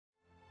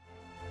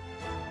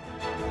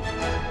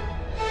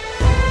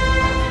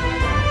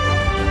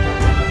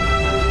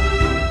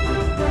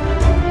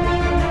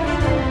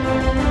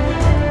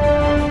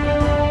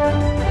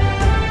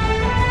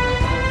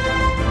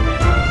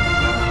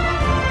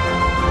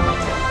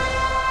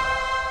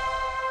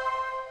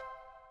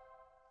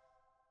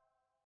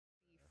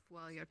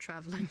while you're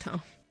traveling,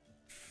 though.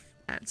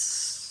 That's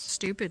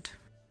stupid,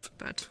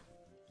 but...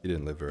 He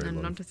didn't live very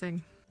long. Not a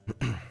thing.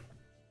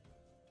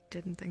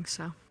 Didn't think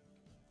so.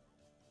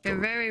 You're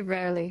very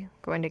rarely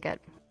going to get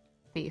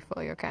beef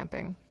while you're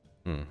camping.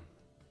 Hmm.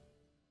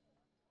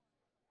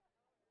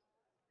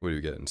 What do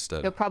you get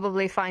instead? You'll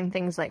probably find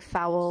things like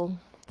fowl,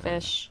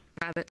 fish,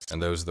 rabbits.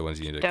 And those are the ones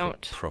you need to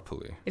cook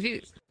properly. If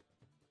you...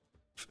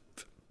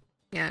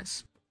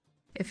 Yes.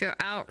 If you're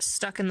out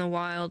stuck in the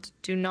wild,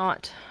 do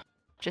not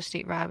just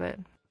eat rabbit.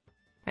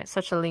 It's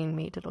such a lean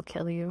meat, it'll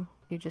kill you.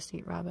 You just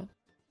eat rabbit.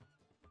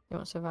 You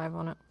won't survive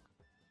on it.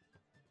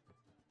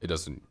 It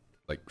doesn't,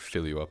 like,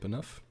 fill you up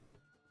enough?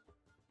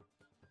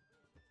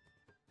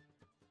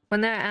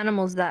 When there are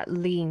animals that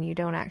lean, you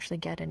don't actually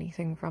get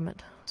anything from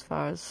it, as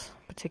far as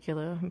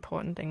particular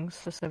important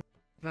things to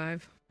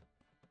survive.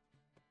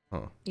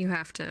 Huh. You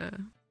have to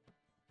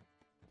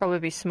probably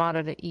be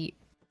smarter to eat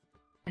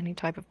any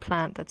type of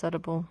plant that's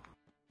edible.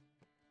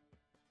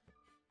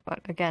 But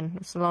again,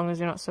 as long as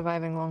you're not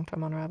surviving long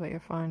term on rabbit, you're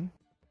fine.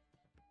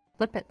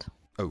 Flip it.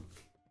 Oh,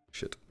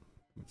 shit.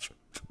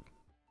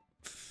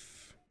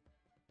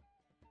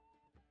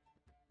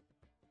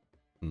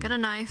 Get a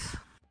knife.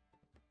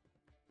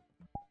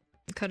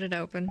 Cut it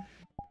open.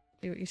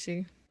 See what you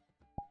see.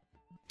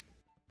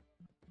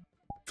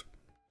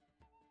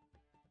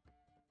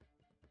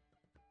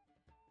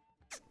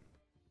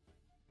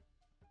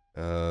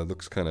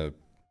 Looks kind of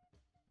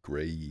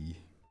grey.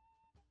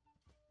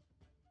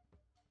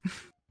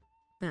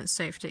 And it's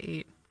safe to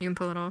eat. You can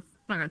pull it off.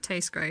 It's not gonna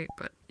taste great,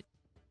 but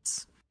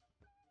it's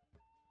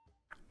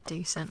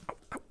decent.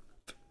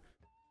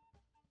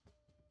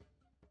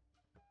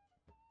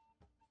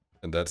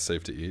 And that's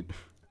safe to eat?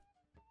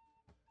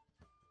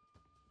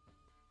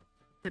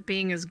 It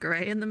being as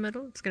grey in the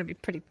middle, it's gonna be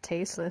pretty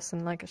tasteless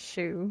and like a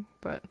shoe,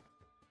 but...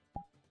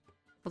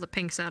 All the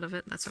pink's out of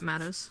it, that's what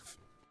matters.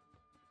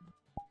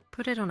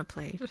 Put it on a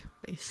plate,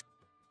 please.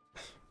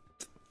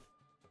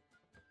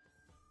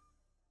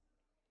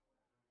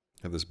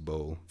 Have this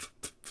bowl.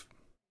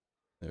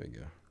 There we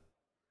go.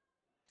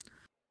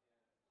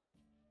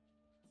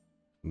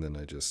 And then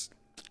I just...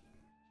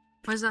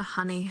 Where's the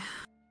honey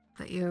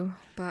that you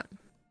bought?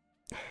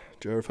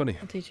 Jar of honey.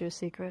 I'll teach you a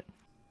secret.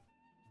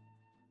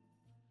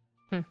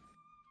 Give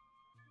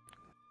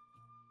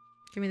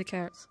me the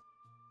carrots.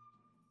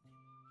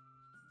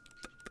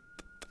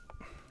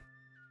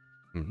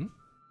 Mm-hmm.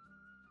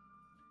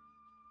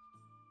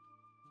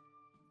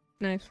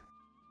 Nice.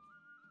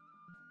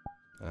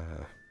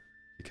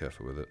 Be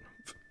careful with it.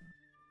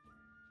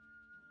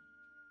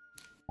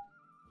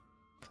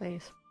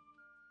 Please.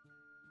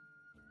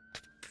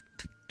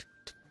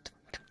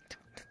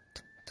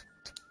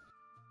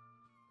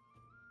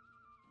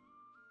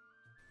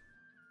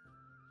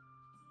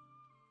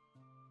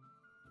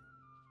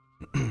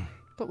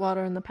 Put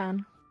water in the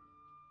pan.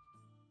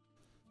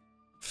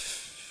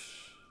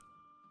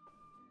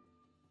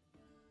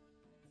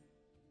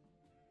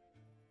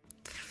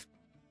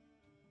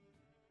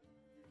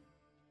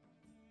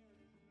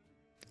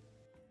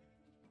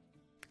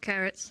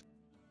 Carrots.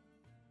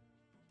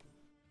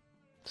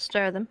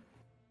 Stir them.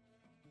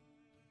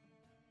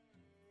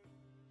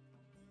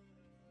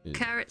 Yeah.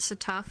 Carrots are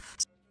tough,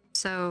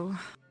 so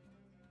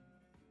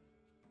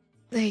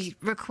they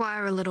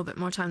require a little bit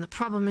more time. The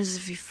problem is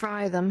if you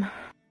fry them,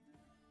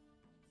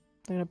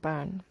 they're gonna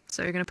burn.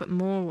 So you're gonna put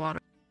more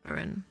water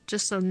in,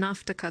 just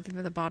enough to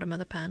cover the bottom of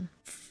the pan.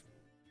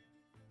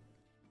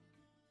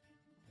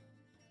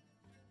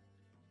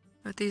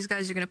 But these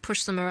guys, you're gonna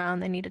push them around,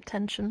 they need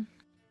attention.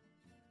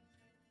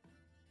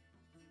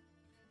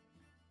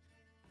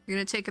 You're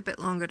gonna take a bit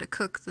longer to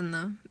cook than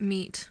the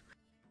meat.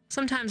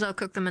 Sometimes I'll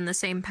cook them in the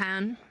same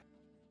pan.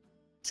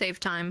 Save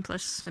time,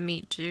 plus the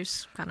meat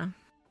juice kind of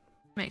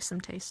makes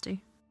them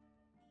tasty.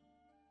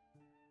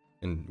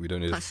 And we don't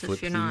need plus to flip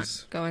if you're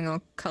these? not going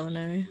all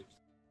culinary.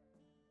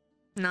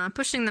 Nah,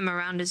 pushing them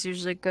around is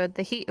usually good.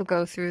 The heat will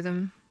go through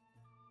them.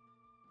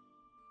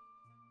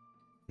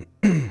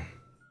 The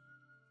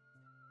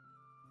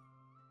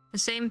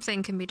same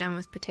thing can be done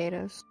with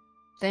potatoes.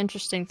 The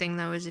interesting thing,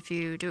 though, is if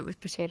you do it with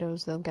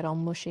potatoes, they'll get all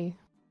mushy,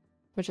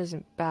 which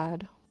isn't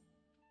bad.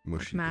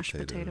 Mushy like mashed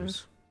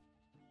potatoes.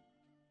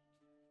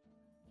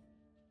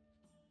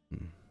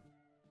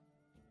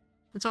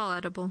 It's all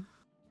edible.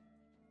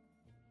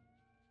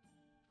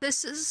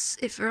 This is,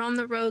 if you're on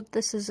the road,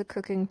 this is a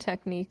cooking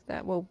technique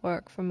that will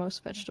work for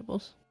most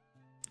vegetables.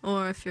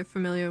 Or if you're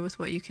familiar with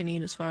what you can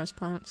eat as far as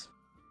plants.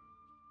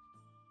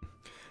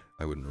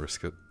 I wouldn't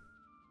risk it.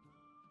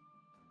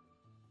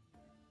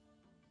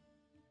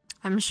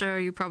 I'm sure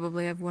you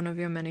probably have one of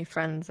your many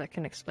friends that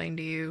can explain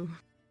to you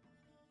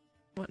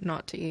what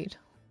not to eat.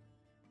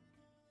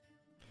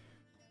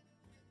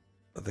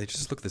 They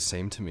just look the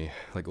same to me.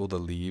 Like all the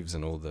leaves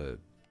and all the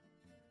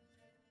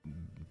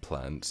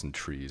plants and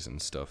trees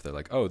and stuff. They're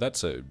like, oh,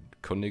 that's a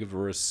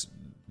carnivorous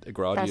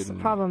Gradia. That's the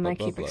problem blah, I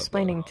blah, keep blah,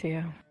 explaining blah. to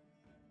you.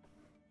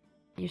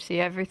 You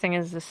see, everything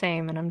is the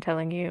same, and I'm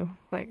telling you,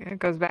 like, it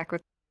goes back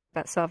with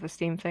that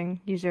self-esteem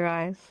thing. Use your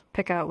eyes.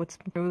 Pick out what's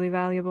truly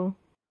valuable.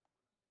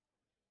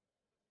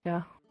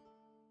 Yeah.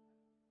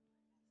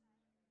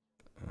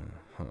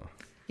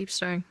 Keep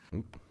stirring.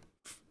 Oop.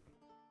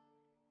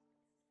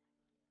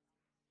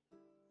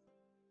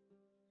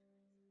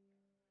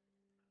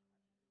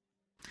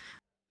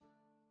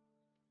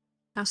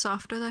 How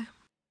soft are they?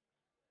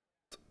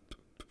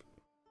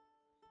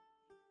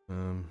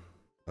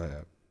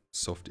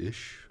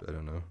 Soft-ish? I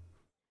don't know.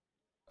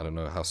 I don't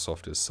know how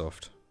soft is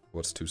soft.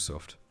 What's too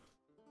soft?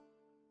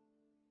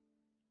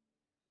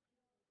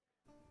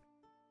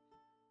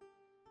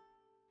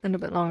 A little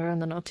bit longer,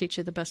 and then I'll teach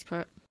you the best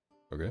part.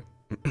 Okay.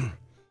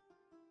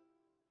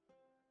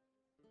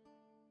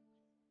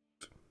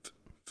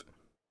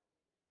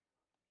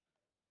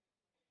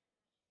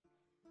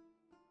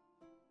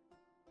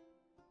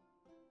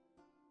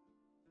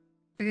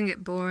 It can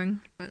get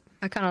boring, but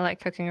I kind of like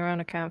cooking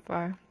around a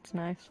campfire. It's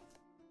nice.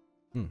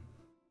 Hmm.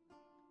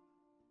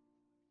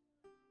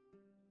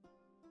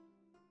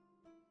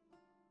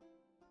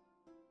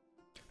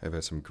 I've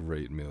had some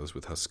great meals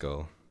with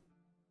Haskell.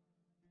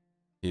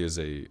 He is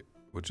a...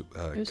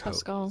 Who's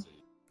Haskell?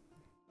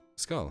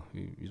 Haskell.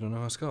 You don't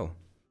know Haskell?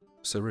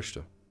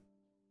 Sarishta.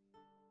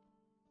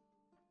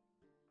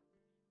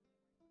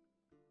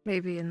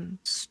 maybe in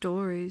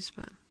stories,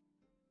 but...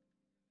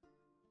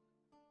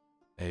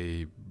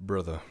 A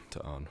brother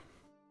to Arn,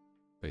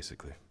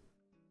 basically.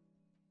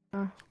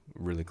 Oh.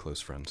 Really close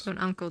friends. So an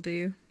uncle, do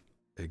you?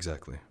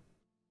 Exactly.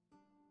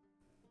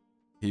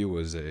 He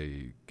was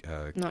a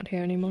Not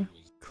here anymore.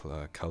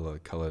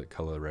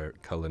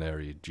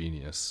 culinary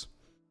genius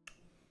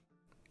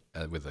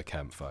with a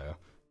campfire.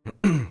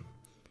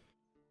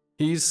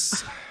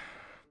 He's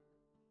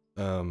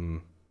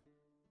well,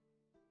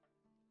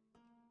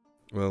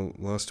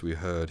 last we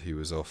heard he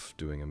was off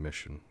doing a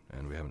mission,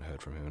 and we haven't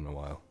heard from him in a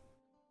while.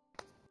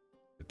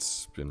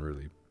 It's been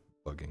really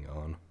bugging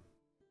on,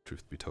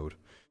 truth be told.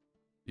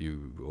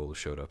 You all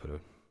showed up at a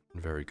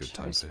very good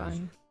time It's for him.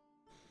 fine.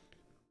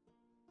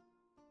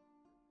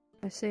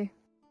 I see.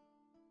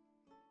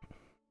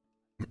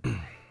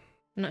 I'm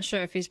not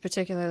sure if he's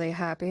particularly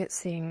happy at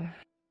seeing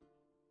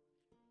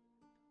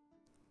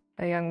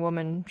a young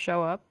woman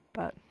show up,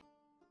 but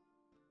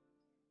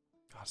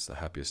That's the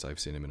happiest I've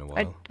seen him in a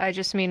while. I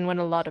just mean when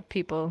a lot of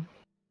people,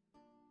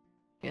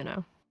 you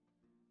know,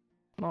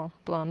 well,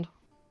 blonde.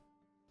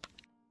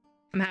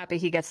 I'm happy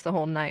he gets the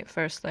whole night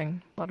first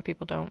thing. A lot of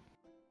people don't.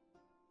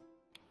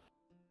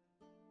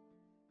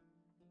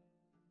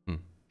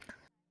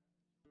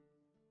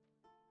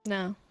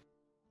 No.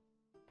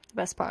 The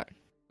best part.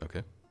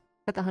 Okay.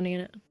 Put the honey in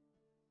it.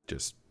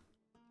 Just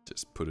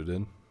put it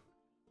in?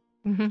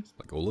 Mm-hmm.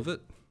 Like all of it?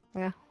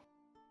 Yeah.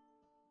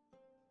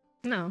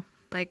 No,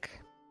 Like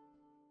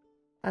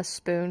a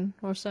spoon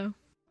or so.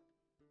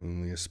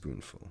 Only a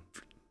spoonful.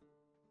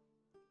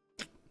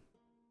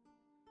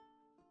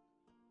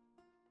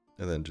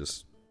 And then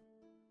just...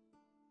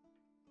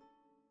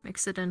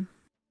 mix it in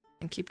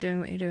and keep doing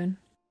what you're doing.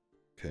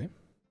 Okay.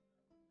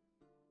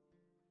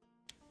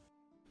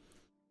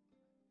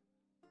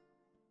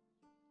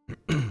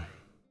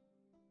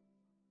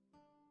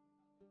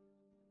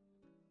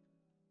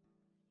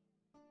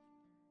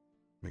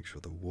 Make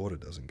sure the water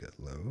doesn't get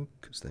low,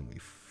 because then we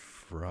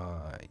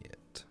fry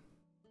it.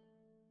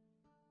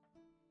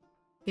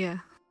 Yeah,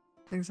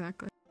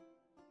 exactly.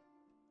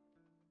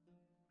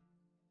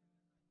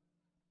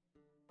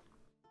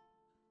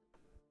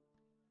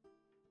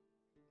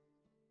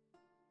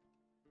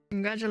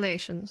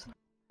 Congratulations.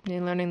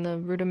 You're learning the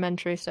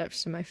rudimentary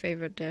steps to my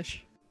favorite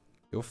dish.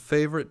 Your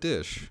favorite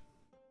dish?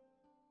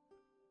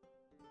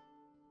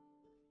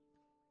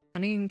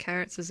 Honey and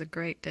carrots is a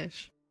great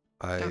dish.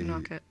 Don't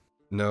knock it.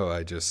 No,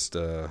 I just,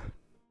 I'm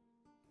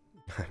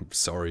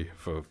sorry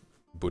for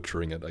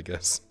butchering it, I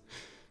guess.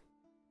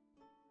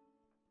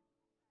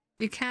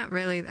 You can't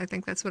really. I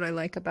think that's what I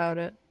like About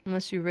it,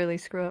 unless you really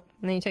screw up.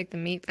 And then you take the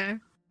meat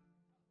there,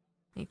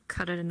 you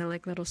cut it into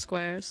like little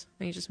squares,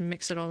 and you just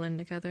mix it all in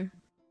together.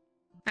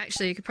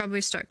 Actually, you could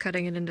probably start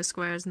cutting it into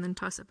squares and then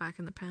toss it back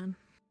in the pan.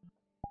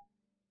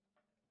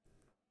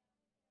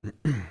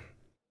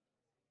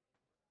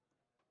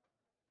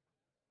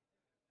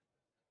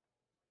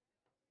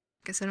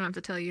 Guess I don't have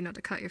to tell you not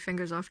to cut your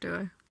fingers off,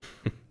 do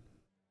I?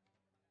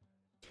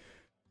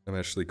 I'm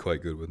actually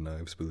quite good with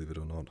knives, believe it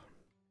or not.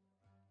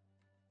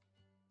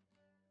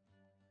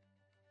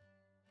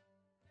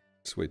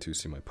 Just wait till you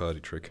see my party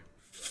trick.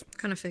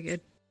 Kind of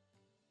figured.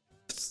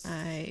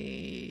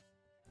 I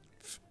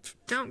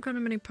don't go to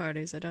many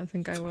parties. I don't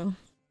think I will.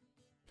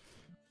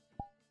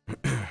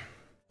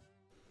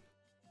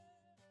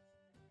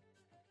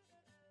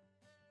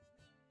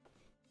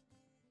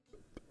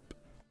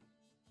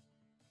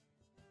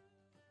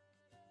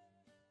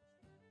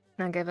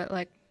 I'll give it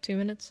like 2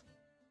 minutes.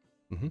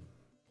 Mm-hmm.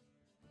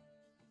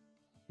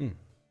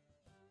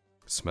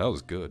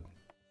 Smells good.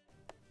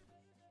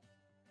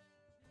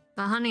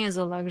 The honey is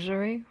a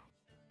luxury,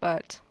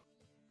 but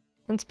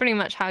that's pretty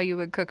much how you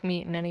would cook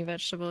meat and any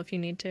vegetable if you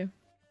need to.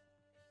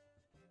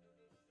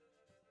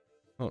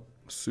 Not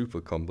super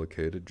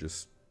complicated,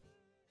 just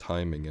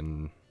timing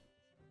and...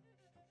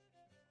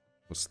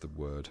 what's the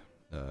word?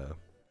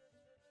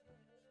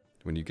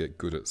 When you get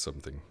good at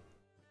something,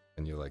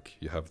 and you're like,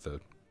 you have the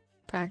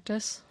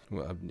Practice.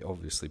 Well,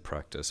 obviously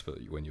practice, but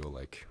when you're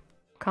like...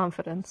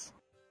 Confidence.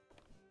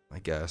 I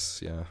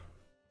guess, yeah.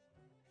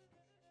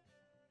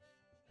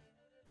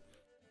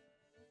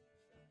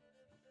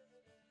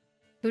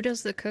 Who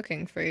does the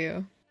cooking for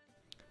you?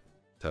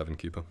 Tavern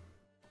keeper.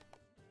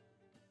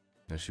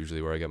 That's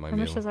usually where I get my How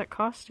meal. much does that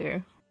cost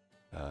you?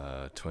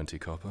 20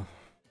 copper.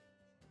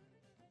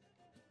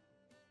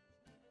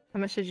 How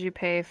much did you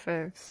pay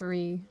for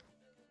 3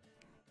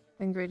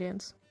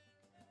 ingredients.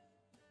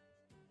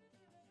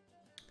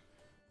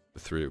 The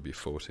 3 would be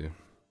 40.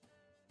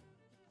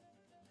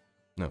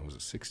 No, was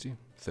it 60?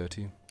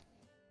 30?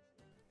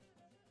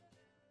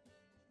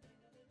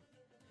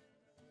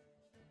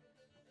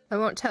 I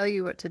won't tell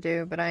you what to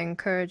do, but I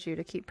encourage you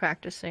to keep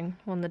practicing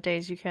on the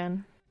days you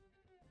can.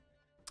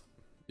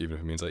 Even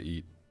if it means I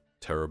eat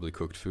terribly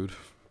cooked food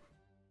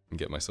and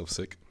get myself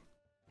sick.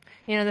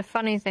 You know, the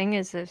funny thing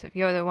is that if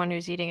you're the one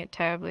who's eating it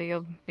terribly,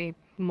 you'll be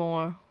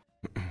more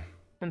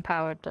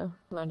empowered to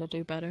learn to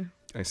do better.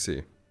 I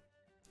see.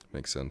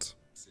 Makes sense.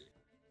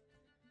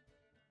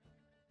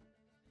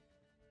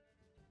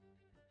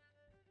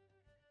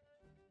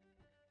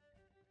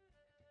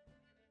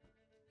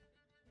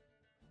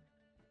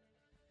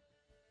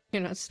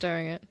 You're not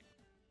stirring it.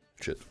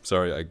 Shit.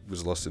 Sorry, I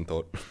was lost in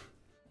thought.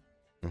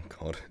 Oh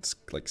god, it's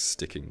like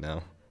sticking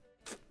now.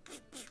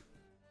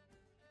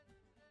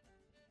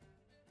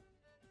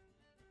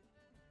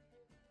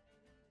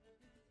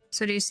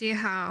 So do you see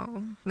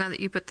how, now that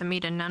you put the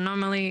meat in, now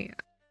normally,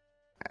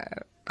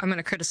 I'm going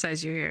to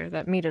criticize you here.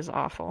 That meat is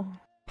awful.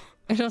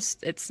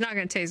 It's not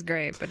going to taste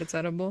great, but it's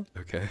edible.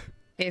 Okay.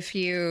 If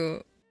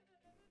you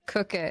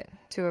Cook it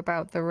to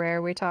about the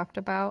rare we talked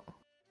about,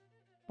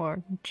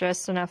 or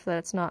just enough that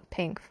it's not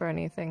pink for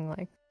anything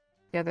like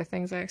the other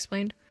things I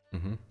explained,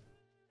 Mm-hmm.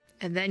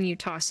 and then you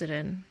toss it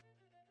in.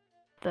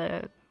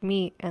 the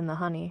meat and the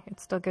honey. It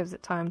still gives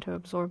it time to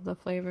absorb the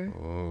flavor.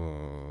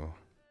 Oh.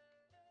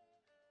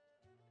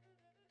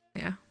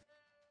 Yeah.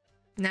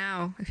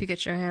 Now, if you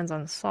get your hands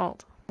on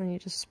Salt, and you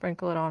just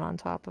sprinkle it on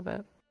top of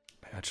it.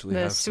 I actually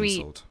The have sweet-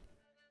 some salt.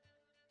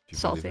 If you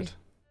salty. believe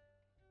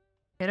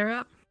hit her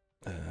up.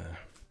 it.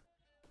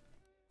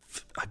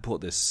 I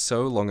bought this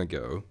so long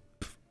ago.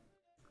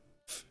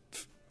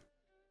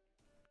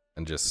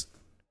 And just...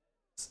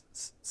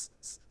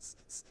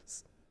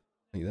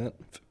 like that.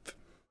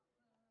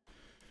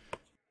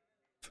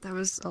 That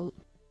was a...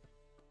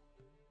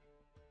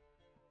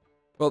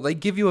 Well, they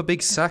give you a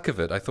big sack of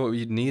it. I thought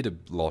you'd need a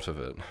lot of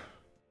it.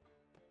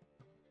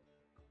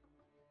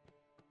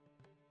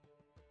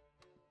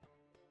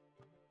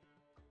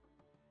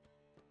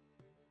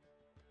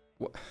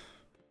 What?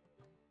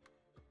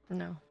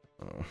 No.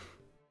 Oh.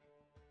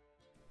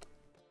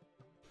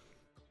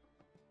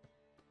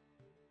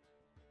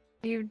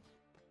 You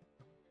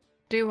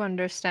do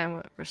understand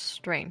what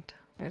restraint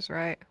is,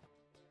 right?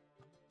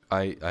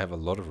 I have a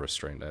lot of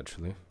restraint,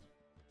 actually.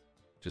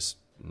 Just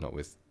not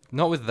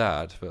with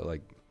that, but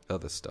like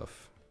other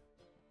stuff.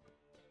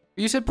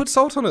 You said put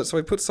salt on it, so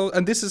I put salt,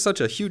 and this is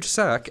such a huge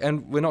sack,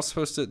 and we're not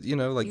supposed to, you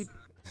know, like...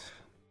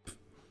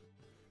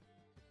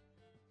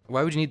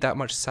 Why would you need that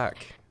much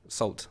sack?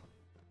 Salt.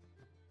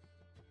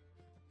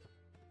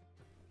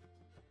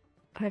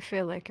 I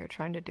feel like you're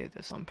trying to do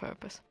this on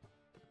purpose.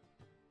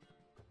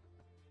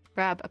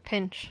 Grab a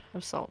pinch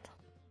of salt.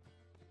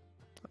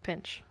 A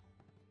pinch.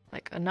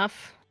 Like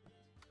enough.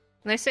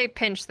 When they say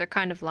pinch, they're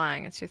kind of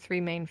lying. It's your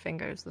 3 main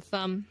fingers. the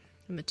thumb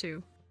and the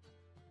 2.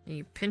 And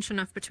you pinch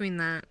enough between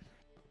that.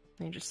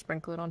 And you just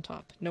sprinkle it on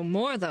top. No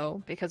more,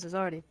 though. Because there's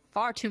already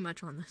Far too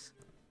much on this.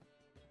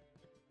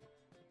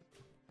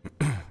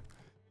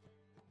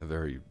 A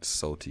very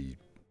salty,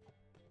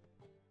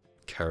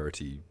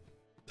 carroty,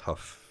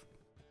 tough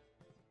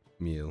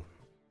meal.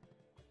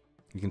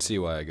 You can see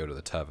why I go to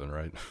the tavern,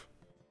 right?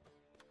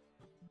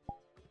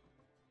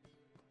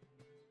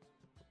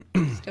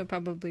 Still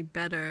probably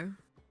better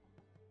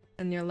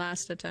than your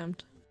last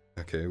attempt.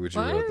 Okay, would you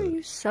Why rather... are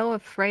you so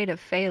afraid of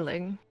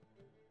failing?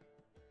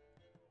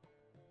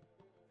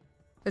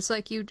 It's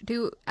like you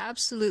do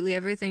absolutely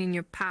everything in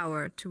your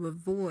power to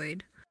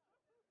avoid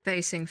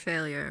facing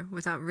failure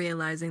without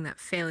realizing that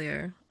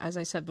failure, as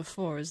I said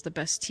before, is the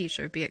best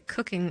teacher, be it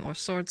cooking or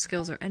sword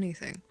skills or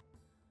anything.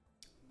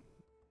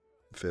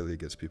 Failure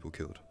gets people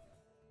killed.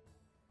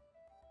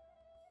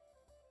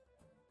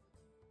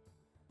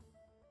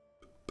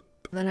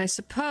 Then I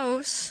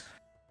suppose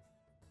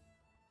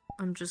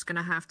I'm just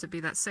gonna have to be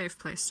that safe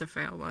place to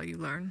fail while you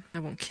learn. I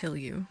won't kill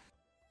you.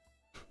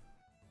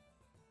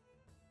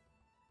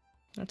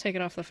 I'll take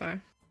it off the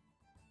fire.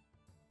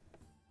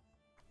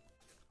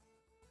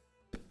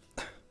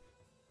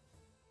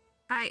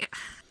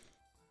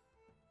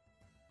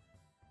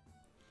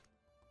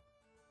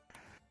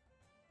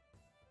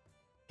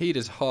 Heat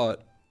is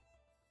hot.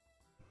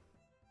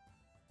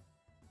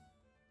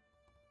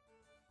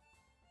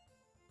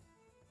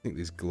 I think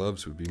these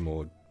gloves would be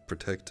more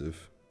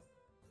protective.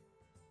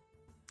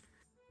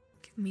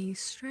 Give me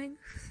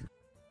strength.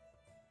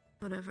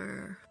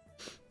 Whatever.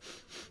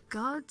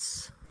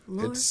 Gods?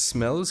 Lord? It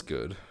smells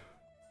good.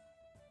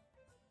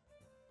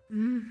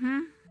 Mm-hmm.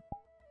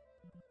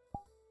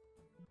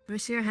 me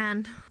see your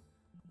hand.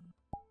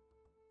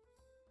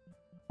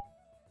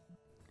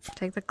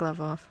 Take the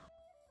glove off.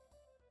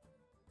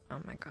 Oh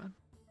my god.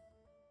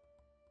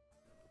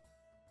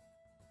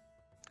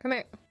 Come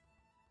here.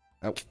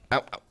 Ow,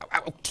 ow, ow,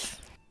 ow, ow.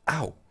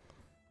 Ow.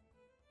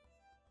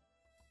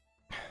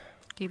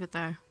 Keep it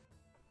there.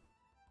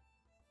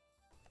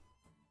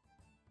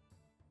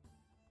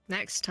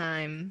 Next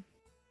time,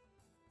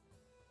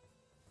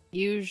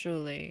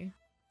 usually,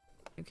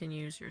 you can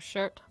use your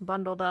shirt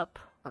bundled up,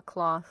 a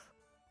cloth.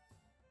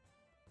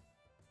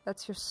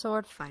 That's your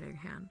sword fighting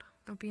hand.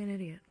 Don't be an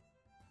idiot.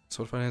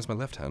 Sword fighting is my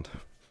left hand.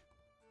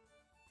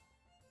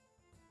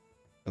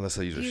 Unless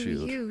I use a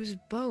shield. You use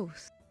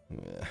both.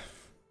 Yeah.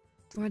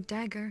 Or a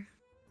dagger.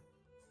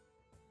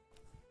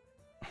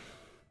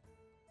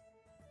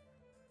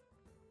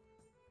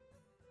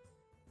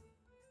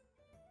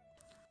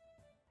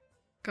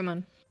 Come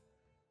on.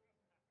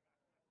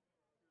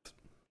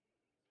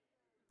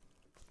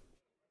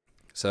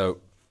 So,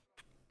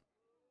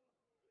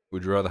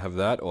 would you rather have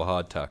that or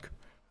hardtack?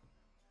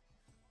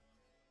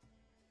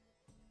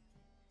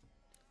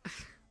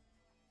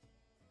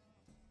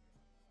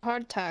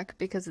 Hardtack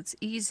because it's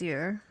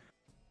easier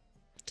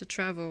to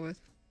travel with.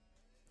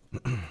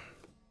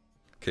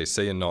 Okay,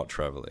 say you're not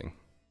traveling.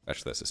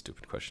 Actually, that's a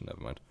stupid question,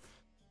 never mind.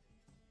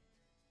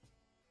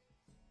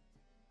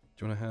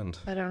 Do you want a hand?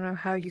 I don't know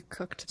how you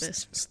cooked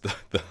this. It's the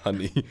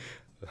honey.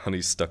 The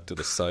honey's stuck to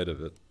the side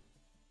of it.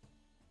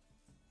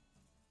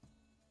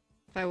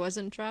 If I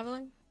wasn't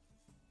traveling?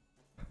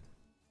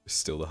 It's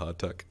still the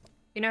hardtack.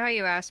 You know how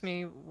you asked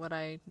me what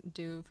I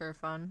do for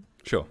fun?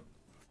 Sure.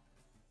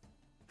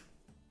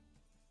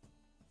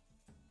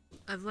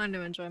 I've learned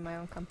to enjoy my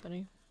own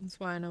company. That's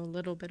why I know a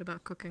little bit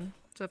about cooking.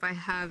 So if I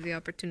have the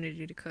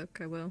opportunity to cook,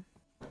 I will.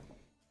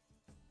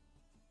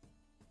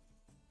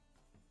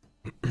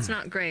 It's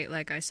not great,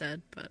 like I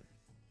said, but...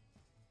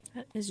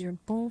 That is your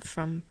bowl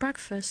from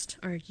breakfast.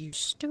 Are you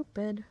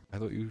stupid? I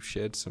thought you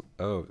shared some...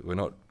 Oh, we're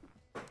not...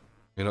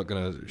 You're not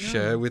gonna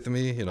share with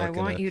me? You're not I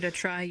gonna... want you to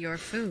try your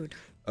food.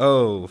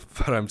 Oh,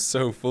 but I'm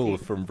so full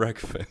from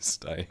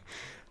breakfast.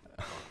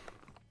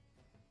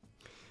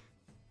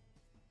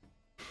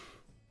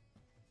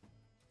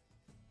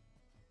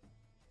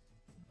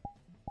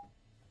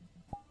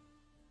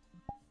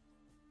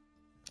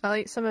 I'll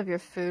eat some of your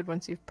food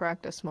once you've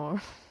practiced more.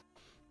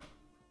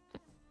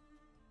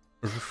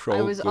 So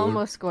I was good.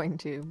 almost going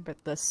to,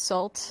 but the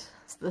salt,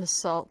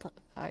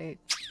 I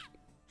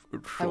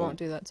won't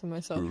do that to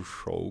myself. It's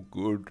so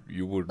good.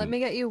 You wouldn't. Let me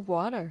get you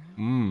water.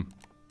 Mmm.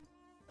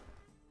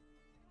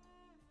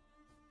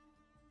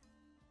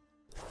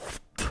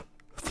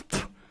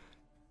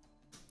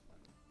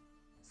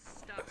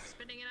 Stop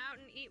spitting it out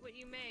and eat what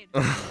you made.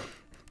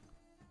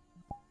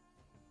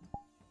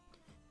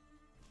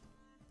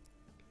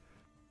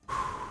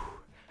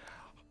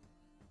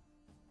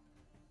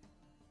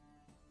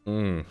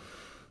 Mmm.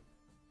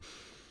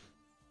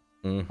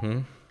 Mm-hmm.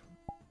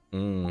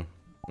 Mmm.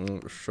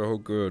 So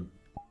good.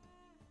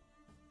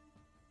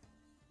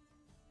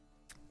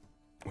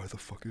 Where the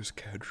fuck is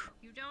Kedge?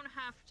 You don't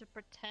have to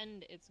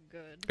pretend it's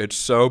good. It's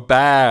so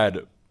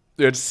bad.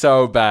 It's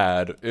so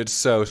bad. It's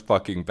so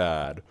fucking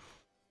bad.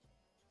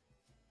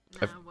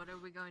 Now, what are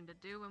we going to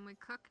do when we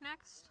cook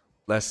next?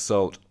 Less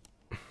salt.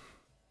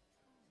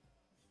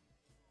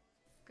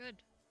 Good.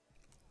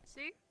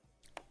 See?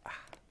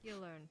 You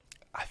learned.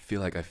 I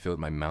feel like I filled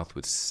my mouth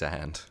with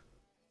sand.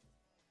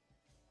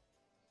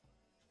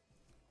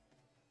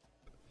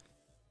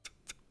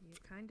 You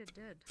kinda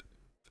did.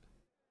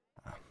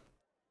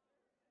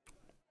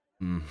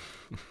 Mm.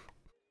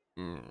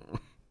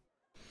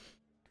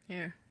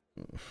 Here.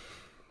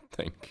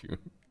 Thank you.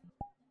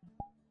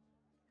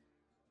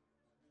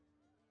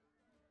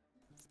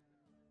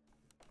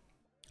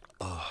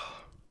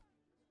 Oh.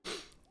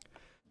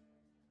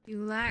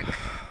 You lack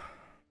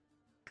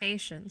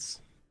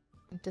patience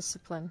and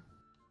discipline.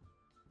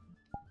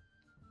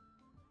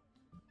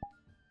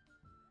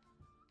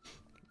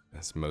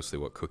 That's mostly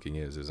what cooking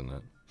is, isn't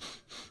it?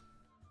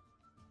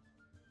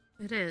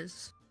 It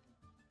is.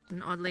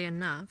 And oddly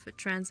enough, it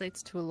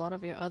translates to a lot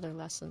of your other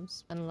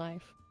lessons in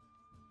life.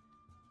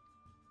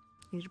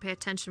 You need to pay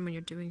attention when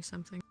you're doing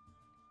something.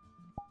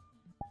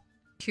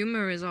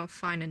 Humor is all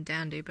fine and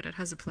dandy, but it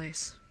has a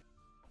place.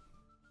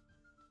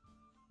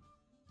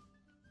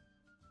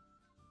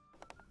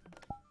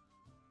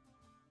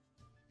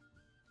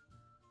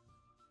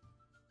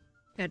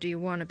 Now, do you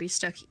want to be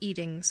stuck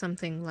eating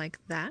something like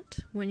that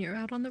when you're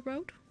out on the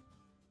road?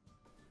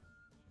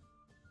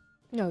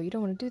 No, you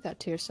don't want to do that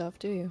to yourself,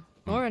 do you?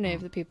 Or any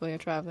of the people you're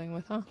traveling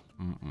with, huh?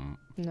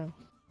 No.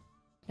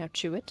 Now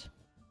chew it.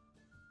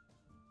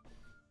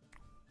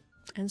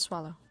 And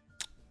swallow.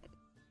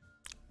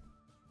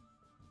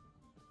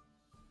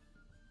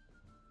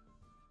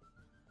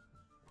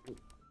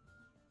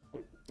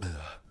 Do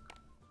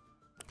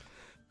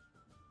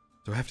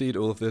I have to eat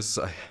all of this?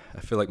 I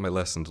feel like my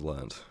lesson's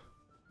learned.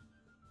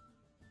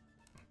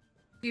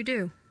 You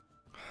do.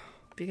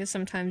 Because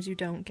sometimes you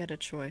don't get a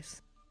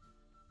choice.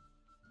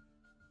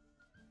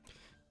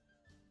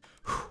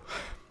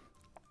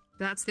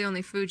 That's the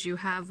only food you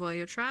have while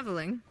you're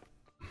traveling.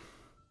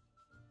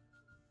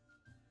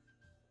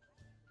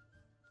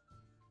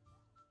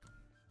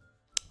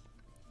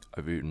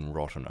 I've eaten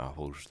rotten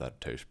apples that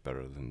taste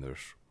better than this.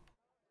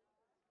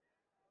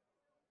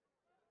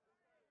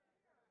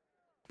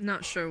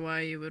 Not sure why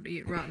you would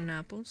eat rotten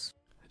apples.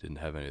 I didn't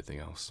have anything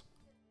else.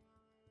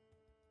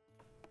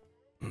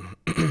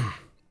 I'm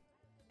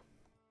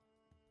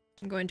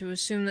going to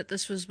assume that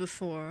this was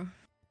before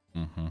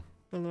the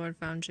Lord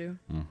found you.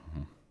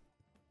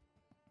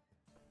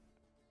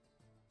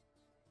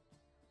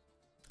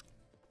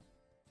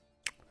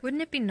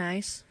 Wouldn't it be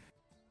nice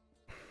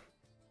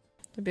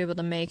to be able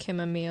to make him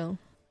a meal?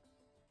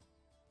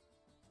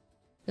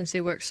 Since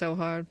he works so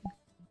hard.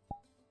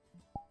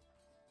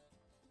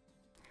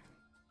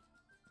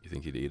 You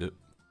think he'd eat it?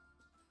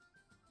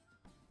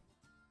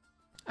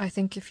 I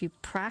think if you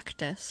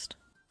practiced,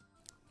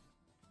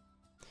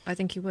 I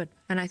think he would.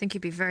 And I think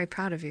he'd be very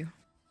proud of you.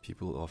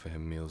 People offer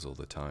him meals all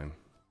the time.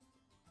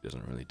 He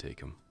doesn't really take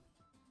them.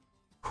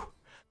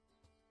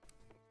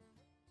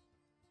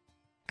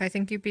 I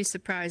think you'd be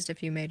surprised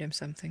if you made him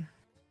something.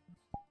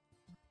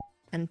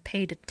 And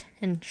paid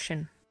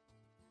attention.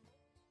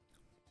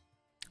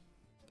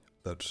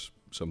 That's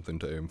something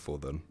to aim for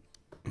then.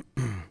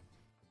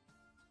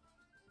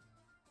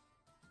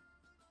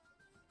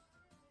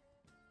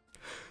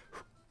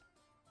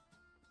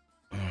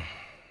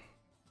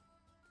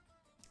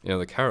 You know,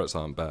 the carrots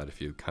aren't bad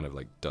if you kind of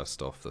like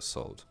dust off the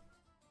salt.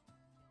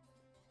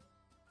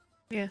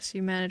 Yes,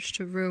 you managed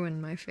to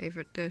ruin my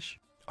favorite dish.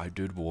 I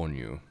did warn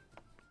you.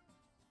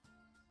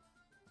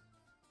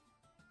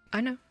 I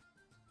know.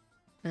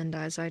 And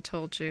as I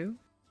told you,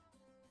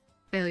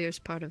 failure's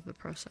part of the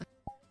process.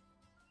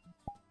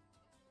 Do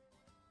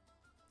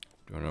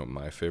you want to know what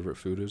my favorite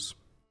food is?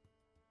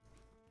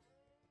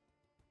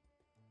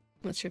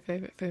 What's your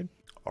favorite food?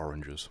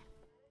 Oranges.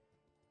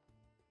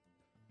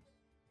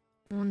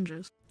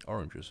 Oranges.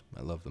 Oranges.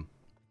 I love them.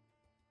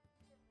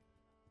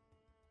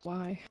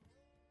 Why?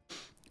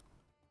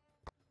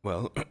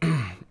 Well,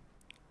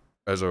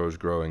 as I was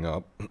growing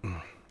up,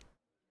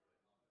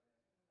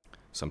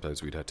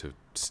 sometimes we'd had to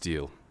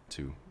steal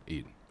to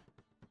eat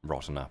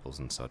rotten apples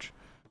and such.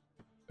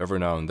 Every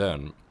now and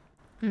then,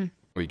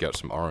 we get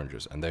some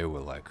oranges, and they were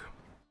like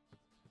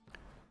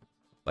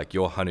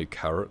your honey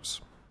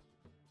carrots.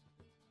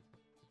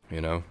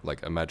 You know,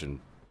 like imagine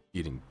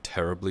eating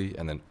terribly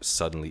and then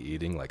suddenly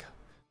eating like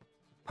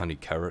honey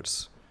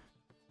carrots.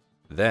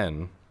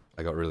 Then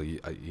I got really,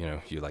 you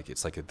know, you like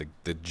it's like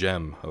the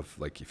gem of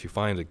like if you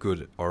find a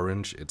good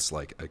orange, it's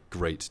like a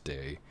great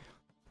day.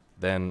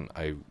 Then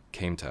I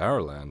came to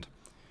our land,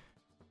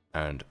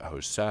 and I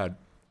was sad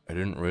I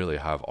didn't really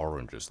have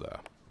oranges there.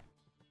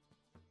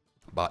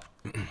 But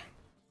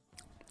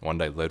one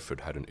day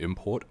Ledford had an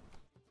import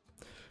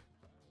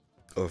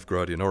of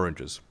Gradian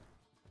oranges,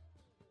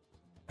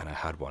 and I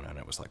had one, and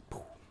it was like,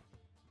 poof,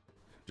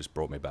 just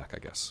brought me back, I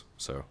guess.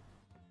 So,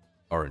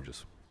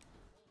 oranges.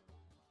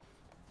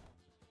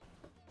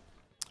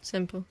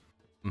 Simple.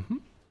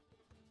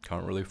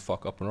 Can't really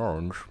fuck up an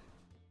orange.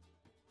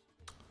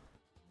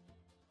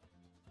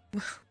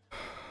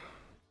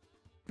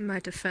 In my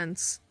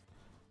defense,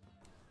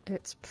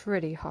 it's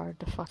pretty hard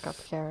to fuck up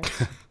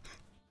carrots.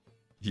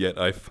 Yet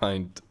I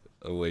find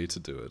a way to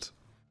do it.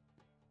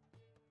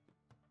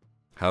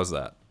 How's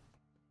that?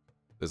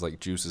 There's like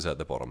juices at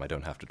the bottom. I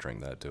don't have to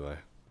drink that, do I?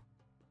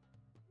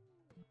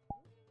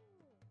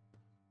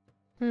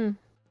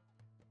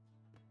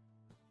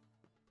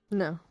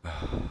 No.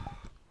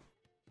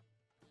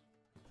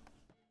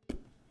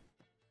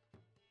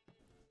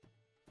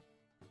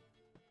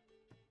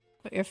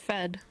 But you're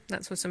fed.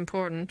 That's what's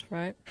important,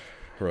 right?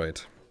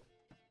 Right.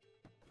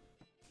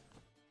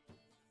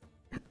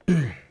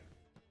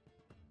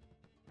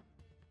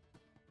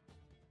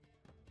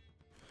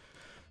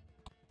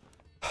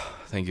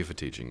 Thank you for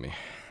teaching me.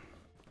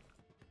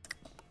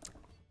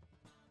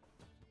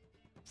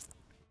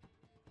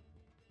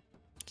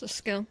 It's a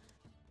skill.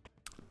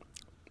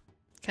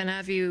 Can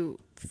have you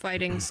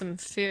fighting some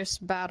fierce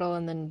battle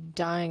and then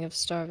dying of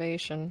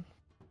starvation.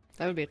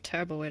 That would be a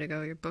terrible way to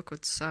go. Your book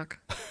would suck.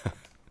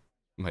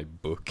 My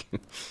book.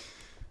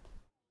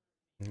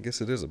 I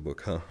guess it is a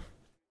book, huh?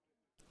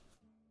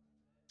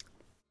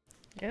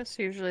 Yes,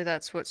 usually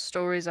that's what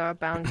stories are,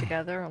 bound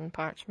together on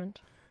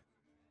parchment.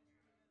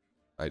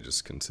 I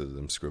just consider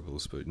them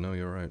scribbles, but no,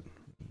 you're right.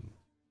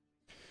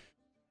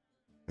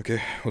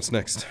 Okay, what's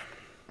next?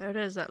 There it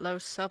is, that low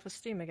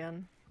self-esteem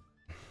again.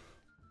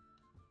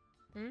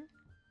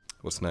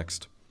 What's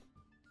next?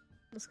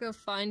 Let's go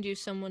find you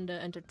someone to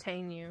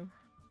entertain you.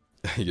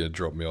 You're gonna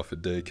drop me off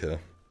at daycare.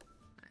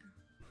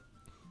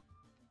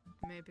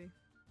 Maybe.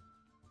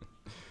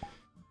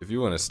 If you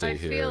want to stay I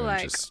here feel and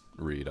like- just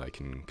read, I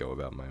can go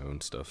about my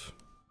own stuff.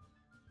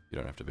 You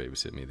don't have to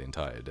babysit me the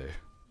entire day.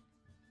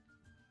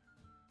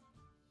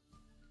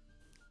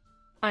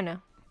 I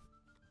know.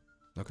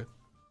 Okay.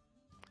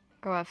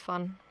 Go have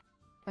fun.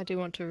 I do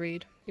want to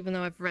read, even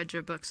though I've read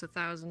your books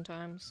 1,000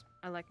 times.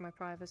 I like my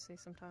privacy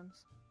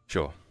sometimes.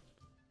 Sure.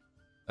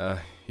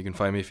 You can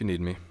find me if you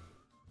need me.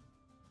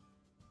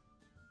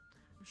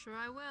 I'm sure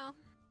I will.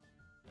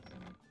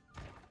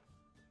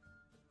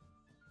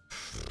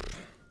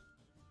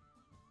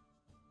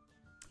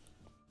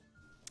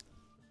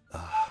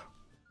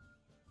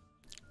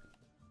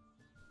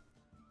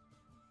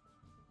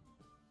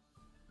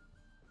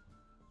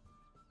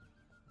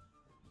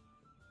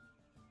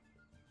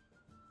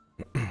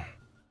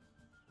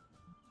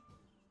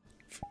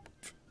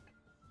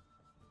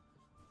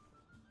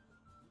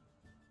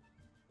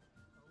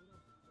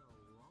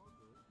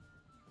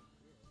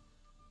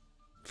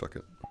 Fuck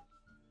it.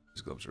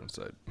 These gloves are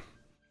inside.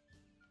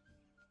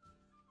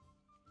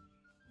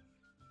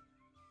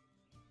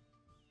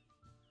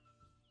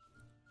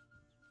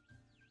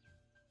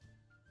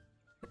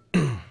 I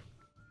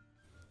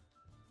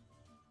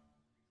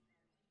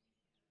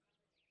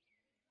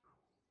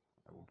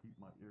will keep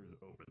my ears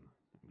open.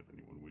 If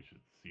anyone wishes to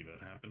see that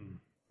happen,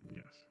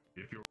 yes.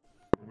 If you're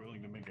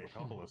willing to make a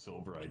couple of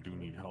silver, I do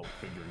need help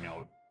figuring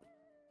out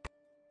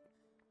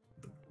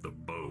the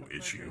bow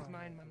issue.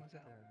 Mine,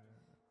 mademoiselle.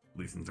 At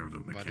least in terms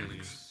of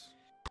mechanics.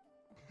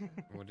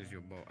 What is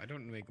your bow? I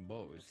don't make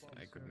bows.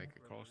 I could make a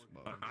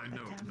crossbow. I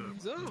know.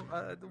 So,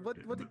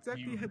 what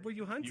exactly were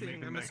you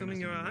hunting? I'm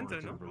assuming you're a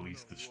hunter, no?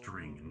 Release the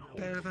string and hold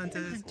Pair of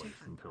hunters.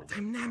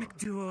 Dynamic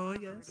duo,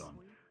 yes.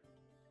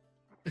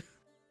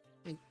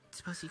 I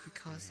suppose you could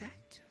call us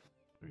that?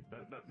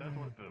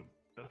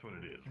 That's what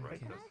it is,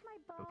 right? Okay.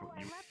 That's what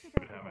you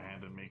could have a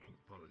hand in making.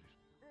 Apologies.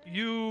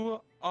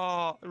 You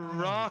are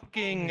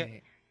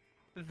rocking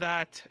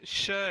that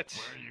shirt.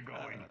 Where are you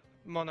going?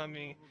 Mon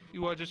ami.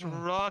 You are just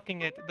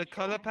rocking it. The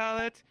color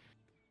palette,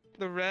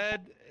 the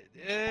red,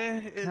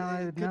 it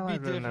could be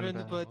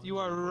different, but you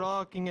are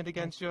rocking it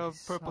against your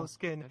purple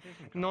skin.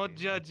 Not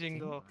judging,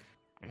 though.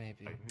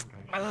 Maybe.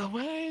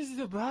 Where is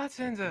the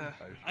bartender?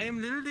 I am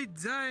literally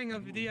dying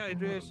of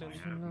dehydration.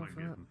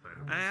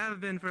 I have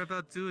been for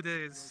about 2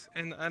 days,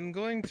 and I'm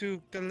going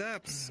to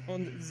collapse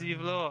on the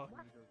floor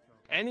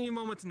any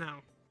moment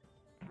now.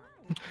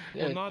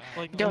 Well, not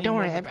like Don't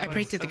worry, I moment,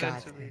 pray but to the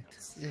gods.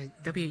 eventually.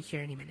 They'll be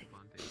here any minute.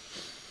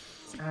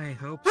 I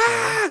hope so.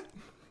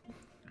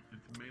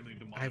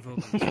 I will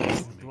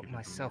do it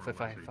myself if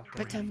I fuck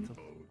But,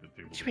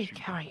 Shriek,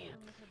 how are you?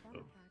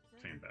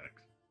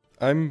 Sandbags.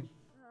 I'm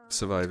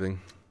surviving.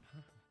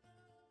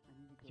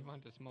 You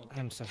want to smoke?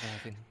 I'm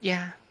surviving.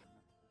 Yeah,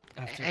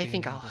 After I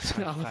think being all with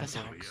of five us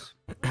are. dogs.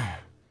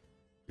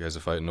 You guys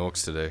are fighting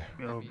orcs today.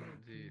 The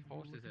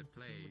forces at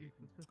play.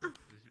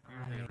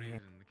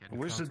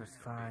 Where's the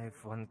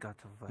 5? One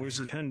got away. Where's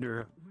the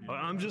tender?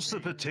 I'm just a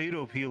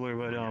potato peeler,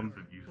 but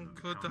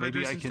Good, the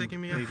maybe I hydration's can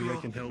taking me maybe I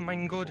up. can help.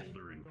 Mein God.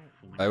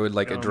 I would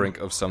like a drink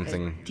of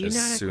something do you as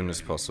not- soon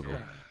as possible.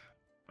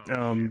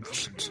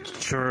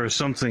 Sure,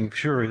 something.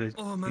 Sure,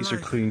 Oh, my these are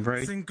life. clean,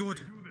 right? Sing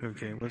good.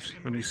 Okay,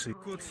 let me see.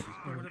 Good.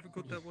 Whatever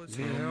good that was.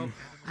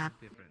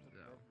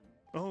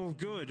 Oh,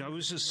 good. I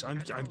just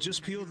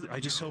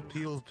helped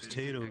peel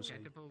potatoes.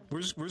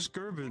 Where's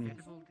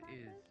Gerben?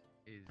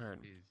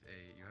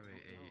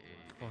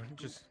 Or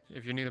just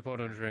if you need a pot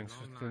of drinks,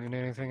 do you need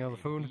anything on the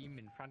food?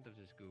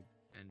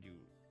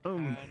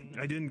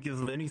 I didn't give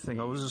them anything.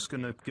 I was just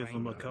gonna give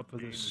them a cup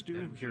of the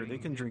stew. Here, they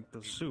can drink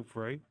the soup,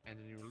 right? And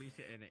then you release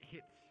it and it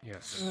hits.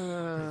 Yes.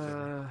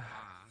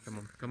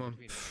 Come on.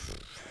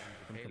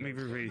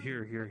 Maybe right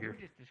here.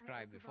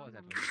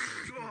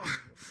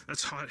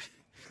 That's hot.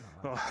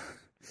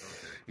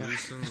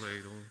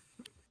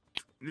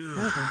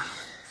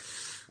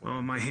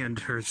 Oh, my hand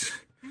hurts.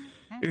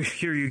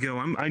 Here you go.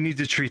 I need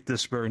to treat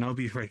this burn. I'll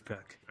be right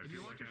back.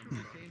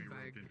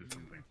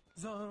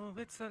 So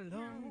it's a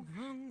long,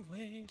 long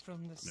way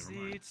from the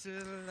sea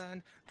to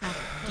land.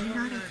 Do you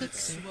know how to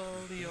fix it?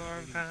 Swell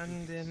your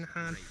hand in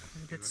hand.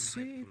 Let's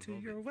see to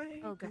your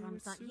way. Oh,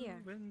 Graham's not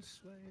here.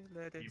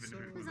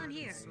 Who's not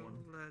here?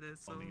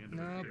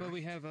 No, but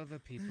we have other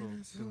people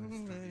doing stuff.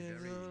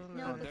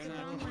 No, but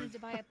Graham wanted to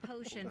buy a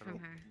potion from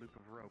her.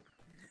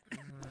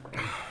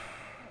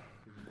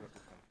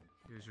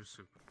 Here's your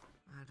soup.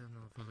 I don't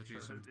know.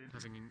 Apologies, I'm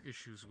having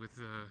issues with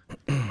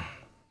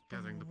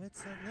gathering the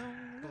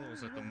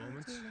balls at the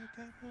moment.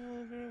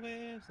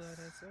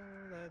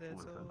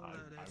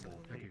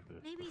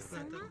 Maybe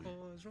Soma?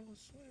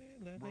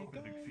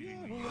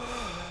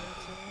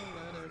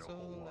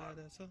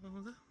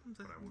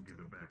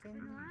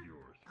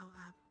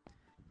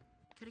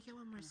 Could I get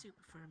one more soup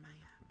for my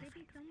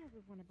Maybe Soma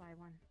would want to buy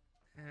one.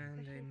 And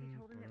Especially if you a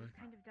told him it was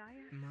kind of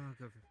dire. mug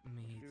of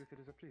meat. It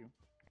is up to you.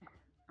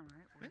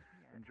 Alright, well,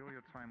 enjoy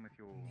your time with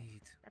your...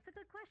 Meat. That's a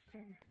good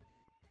question.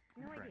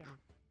 No idea.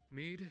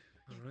 Mead?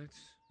 Alright.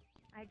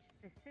 I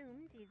just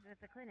assumed he's at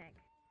the clinic.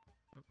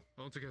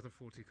 Altogether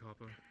 40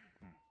 copper.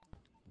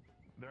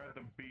 They're at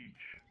the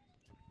beach.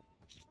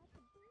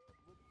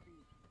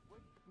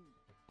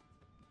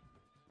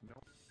 No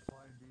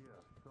idea.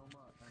 Soma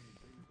and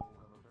Basil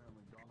have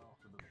apparently gone off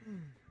to the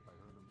beach. I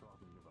heard them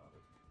talking about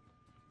it.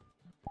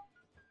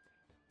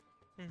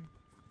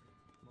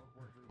 Most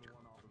likely the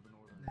one off of the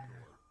northern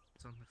shore.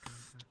 It's on the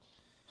counter.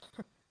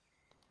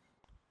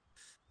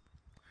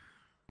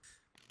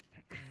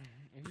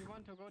 If you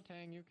want to go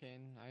Tang, you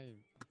can.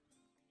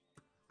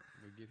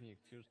 We're giving you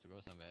excuse to go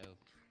somewhere else.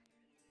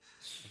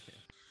 Okay.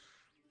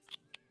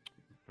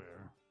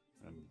 Fair.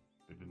 And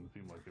it didn't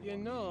seem like they You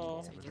wanted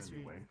know, to involve it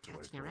anyway, so I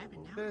catching a rabbit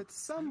followed. now. at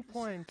some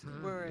point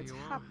where it's you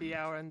are. happy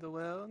hour in the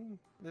world,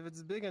 if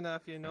it's big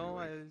enough, you know,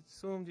 I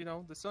assumed, you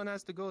know, the sun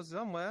has to go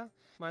somewhere.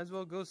 Might as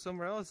well go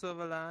somewhere else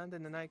over land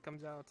and the night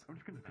comes out. I'm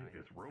just gonna take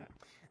this rope.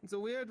 It's a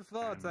weird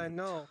thought, I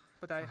know,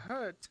 but I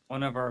heard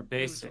One of our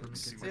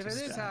basics. if it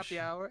is happy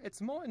hour, it's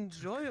more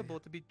enjoyable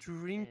to be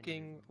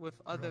drinking with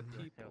other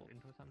people.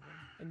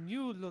 And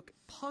you look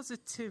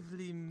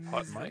positively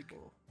Hot mic?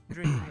 miserable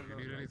drinking If you alone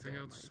need right anything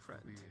there, else, my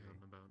friend. we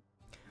about.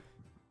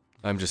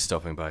 I'm just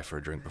stopping by for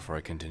a drink before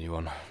I continue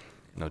on.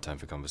 No time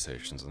for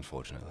conversations,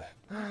 unfortunately.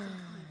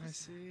 I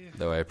see.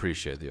 Though I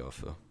appreciate the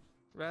offer.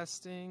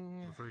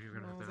 Resting. I'm afraid you're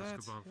gonna have to all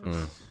ask that. about Mm.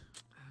 this.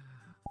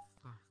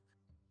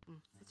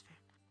 That's fair.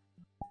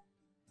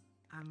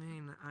 I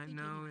mean, I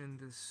know in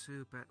this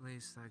soup at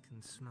least I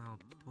can smell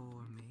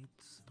poor meat,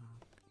 so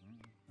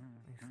at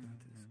least that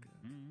is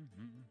good.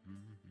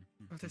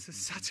 Well, this is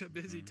such a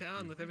busy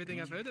town with everything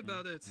I've heard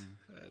about it.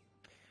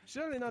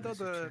 Surely not all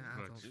the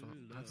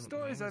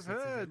stories I've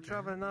heard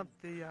traveling up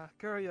the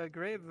courier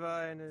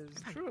grapevine is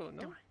true,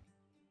 no?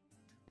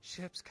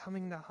 Ships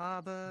coming to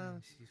harbor,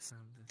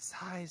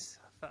 size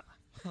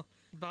of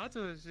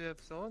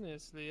battleships,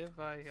 honestly, if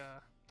I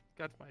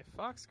got my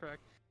facts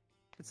correct.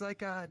 It's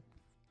like a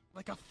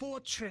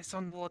fortress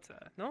on water,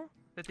 no?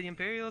 That the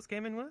Imperials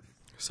came in with?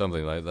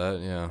 Something like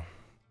that, yeah.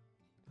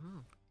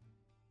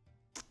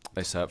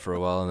 They sat for a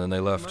while and then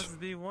they left. Must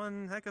be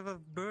one heck of a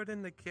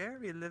burden to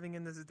carry living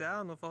in this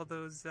town with all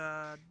those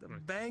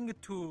bang I'll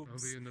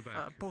tubes be in the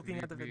back. If you poking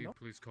need out of it, me, no?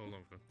 please call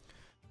over.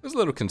 It was a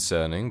little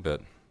concerning,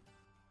 but...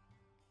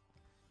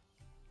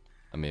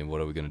 I mean,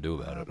 what are we gonna do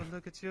about it? But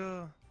look at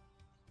you.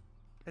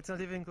 It's not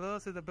even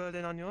close to the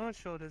burden on your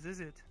shoulders,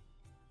 is it?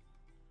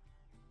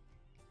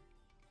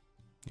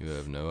 You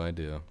have no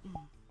idea.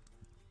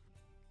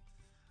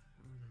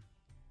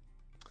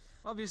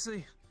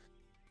 Obviously.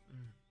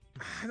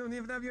 I don't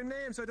even have your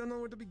name, so I don't know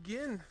where to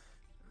begin.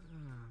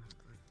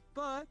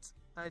 But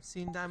I've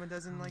seen dime a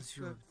dozen like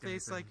a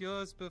face like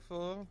yours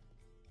before.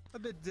 A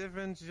bit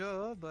different,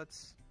 sure, but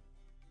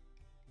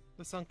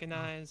the sunken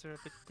eyes are a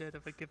bit dead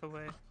of a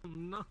giveaway.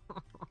 No.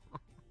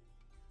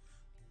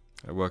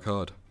 I work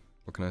hard.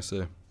 What can I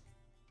say?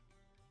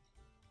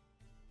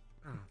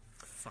 Oh,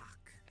 fuck.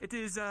 It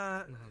is,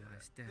 No,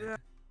 he's dead.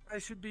 I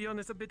should be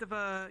honest, a bit of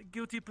a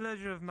guilty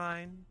pleasure of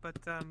mine, but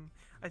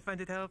I find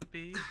it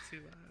healthy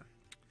to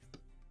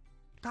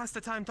pass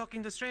the time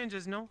talking to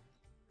strangers, no?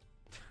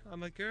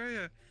 I'm a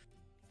courier.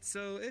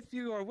 So if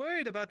you are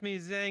worried about me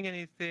saying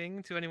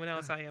anything to anyone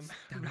else, I am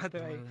rather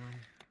a,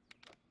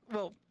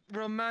 well,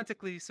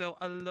 romantically so,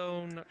 a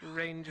lone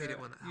ranger,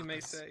 you may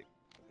say.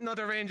 Not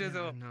a ranger,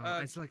 though. No,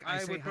 it's like I I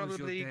say, would "How's your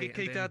probably day?" get and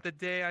kicked then- out the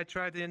day I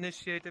tried to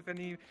initiate if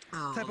any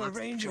Oh, type well, of that's the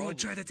ranger would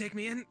try trouble. to take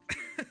me in.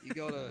 You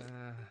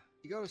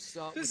gotta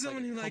start There's with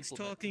someone like, who a likes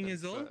compliment talking to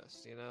is them all.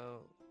 first, you know?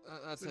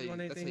 That's how Would you, you want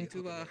that's how anything you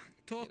to hook 'em in.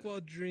 talk while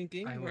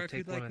drinking, I will or if take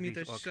you'd one like of me these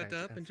to shut orchids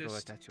up and and throw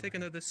just it at you. take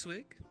another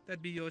swig,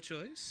 that'd be your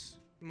choice.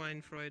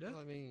 Mine, Freude.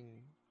 I mean,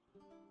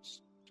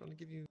 just trying to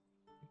give you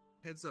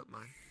heads up,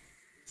 man.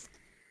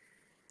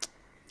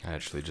 I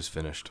actually just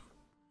finished.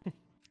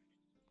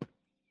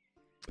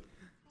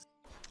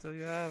 So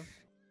you have,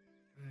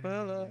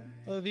 well,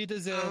 Auf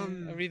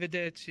Wiedersehen,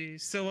 arrivederci,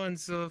 so on and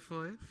so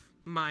forth.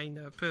 Mine,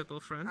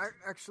 purple front.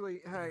 Actually,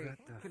 hey, What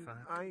the can fuck?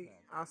 I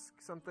ask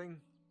something?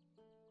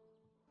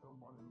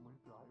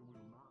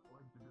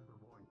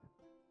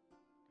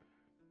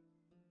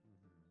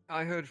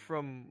 I heard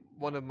from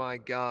one of my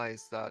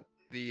guys that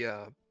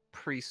the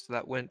priest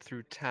that went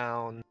through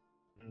town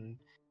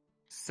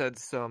said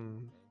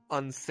some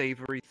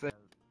unsavory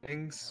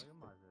things.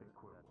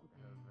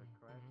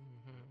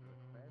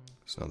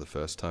 It's not the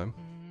first time.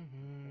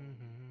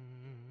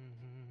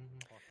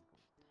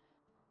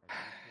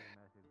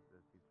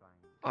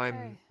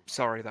 I'm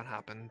sorry that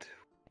happened.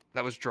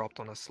 That was dropped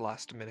on us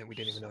last minute. We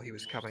didn't even know he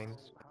was coming.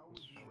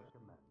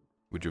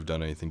 Would you have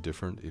done anything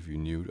different if you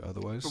knew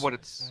otherwise? For what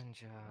it's...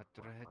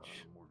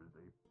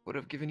 Would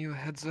have given you a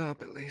heads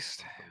up, at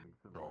least.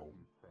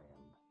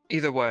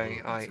 Either way,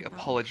 I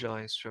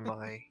apologize for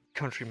my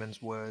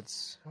countrymen's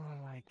words.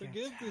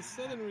 Forgive this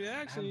sudden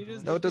reaction. You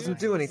just No, it doesn't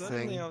do appeared so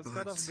anything, suddenly, I was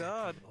caught off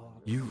guard.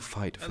 You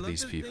fight I for love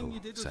these the people, thing you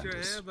did with your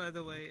hair, Sanders. by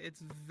the way.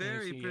 It's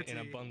very pretty.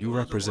 You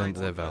represent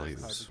their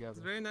values. It's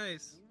very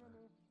nice.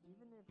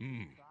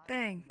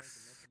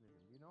 Thanks.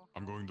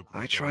 I'm going to.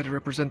 I try to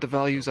represent the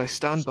values I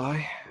stand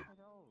by.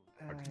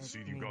 I can see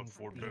you got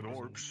 4 dead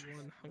orcs.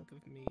 One hunk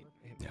of meat.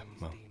 Yeah,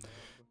 well,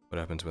 what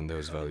happens when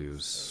those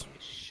values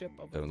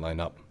don't line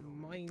up?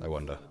 I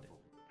wonder.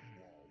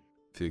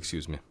 If you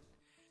excuse me.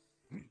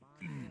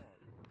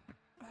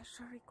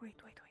 Sorry, wait.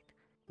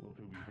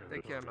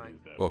 Take care, mate.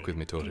 Walk with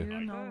me, Do Tori. you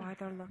know why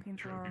they're looking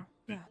for?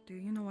 Yeah. Do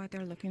you know why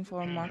they're looking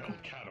for Marco?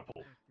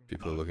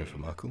 People are looking for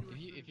Marco.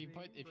 If you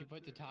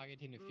put the target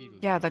in the field.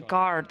 Yeah, the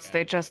guards.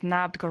 They just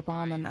nabbed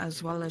Gorbanon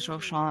as well as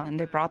Roshan, and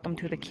they brought them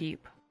to the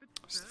keep.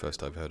 It's the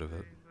first I've heard of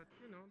it.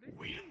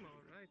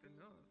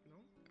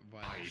 Why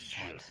I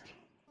just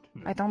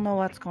I don't know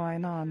what's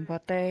going on,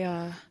 but they,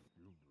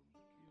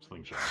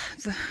 slingshot.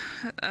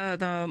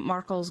 the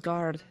Markle's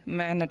guard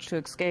managed to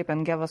escape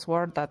and give us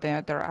word that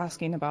they're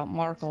asking about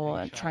Markle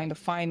and trying to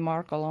find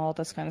Markle and all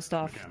this kind of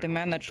stuff. They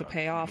managed to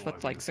pay off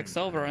with like 6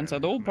 silver and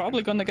said, oh,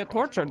 probably gonna get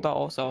tortured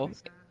though, so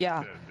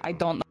yeah, I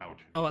don't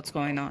know what's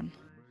going on.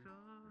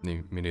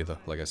 Me neither,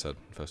 like I said,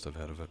 first I've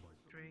heard of it.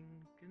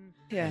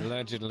 Yeah.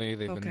 Allegedly,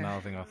 they've Okay. been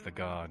mouthing off the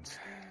gods.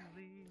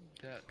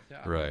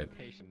 Right.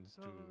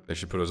 They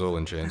should put us all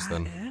in chains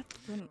then.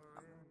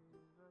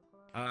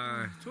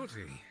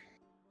 Totally.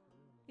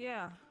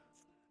 Yeah.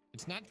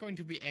 It's not going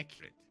to be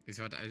accurate. Is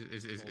what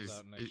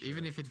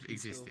even if it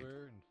existed.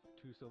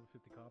 2 silver,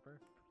 50 copper.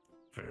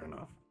 Fair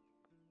enough.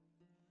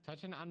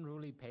 Such an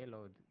unruly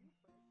payload.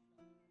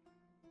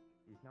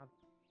 He's not.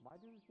 Why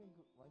do you think?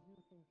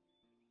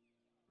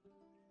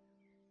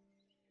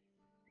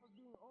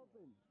 Being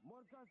open.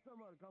 More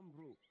customer come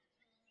through.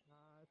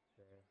 That's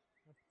fair.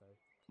 That's fair.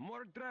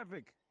 More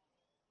traffic.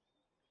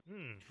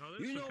 Oh,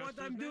 You know what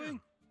I'm doing?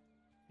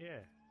 Yeah.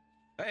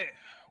 Hey,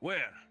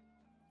 where?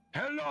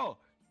 Hello.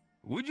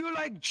 Would you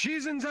like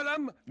cheese and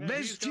salam?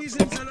 Best cheese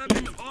and salam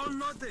in all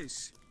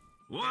Nautis.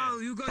 Wow,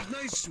 you got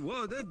nice.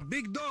 Wow, that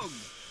big dog.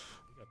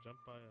 You got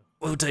jumped by a...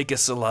 We'll take a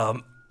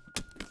salam.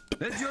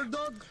 That's your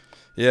dog?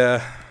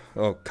 Yeah,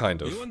 oh,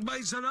 kind of. You want buy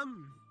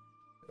salam?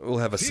 We'll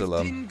have a 15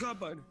 salam.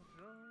 copper.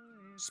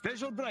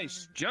 Special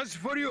price, just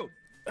for you.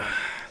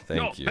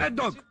 Thank you. Bad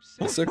dog.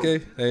 It's okay.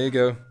 There you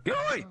go. Get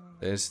away.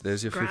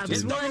 There's your Grab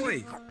 15. Get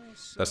away.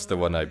 That's the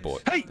one I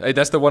bought. Hey,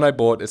 that's the one I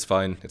bought. It's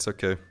fine. It's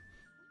okay.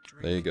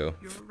 There you go.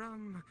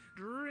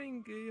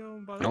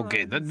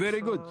 Okay, that's very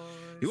good.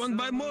 You want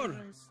buy more?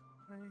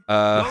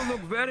 Uh, You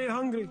look very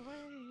hungry.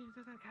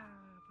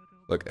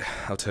 Look,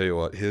 I'll tell you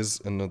what. Here's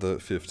another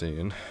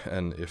 15,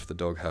 and if the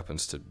dog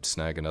happens to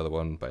snag another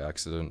one by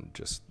accident,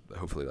 just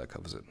hopefully that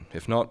covers it.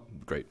 If not,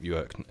 great.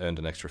 You earned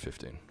an extra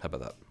 15. How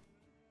about that?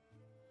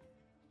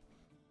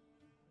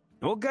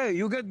 Okay,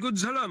 you get good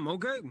salam,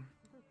 okay?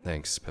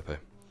 Thanks, Pepe.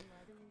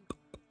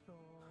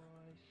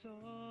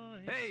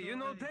 Hey, you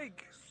know,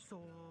 take.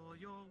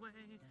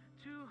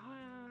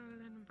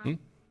 Hmm?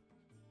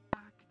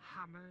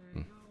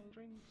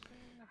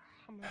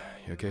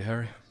 You okay,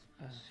 Harry?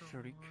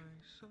 Sharik.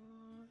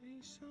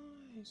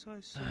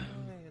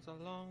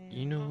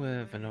 You know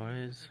where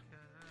Venora is?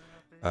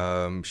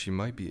 She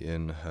might be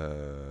in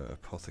her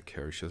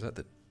apothecary. She was at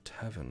the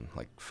tavern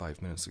like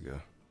 5 minutes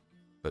ago,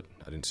 but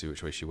I didn't see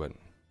which way she went.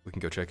 We can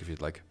go check if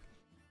you'd like.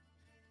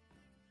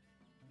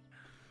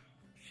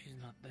 She's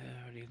not there.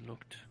 I already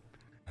looked.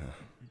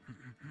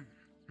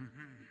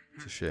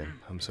 It's a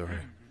shame. I'm sorry.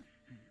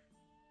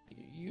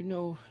 You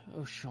know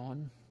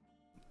Sean?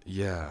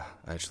 Yeah,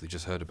 I actually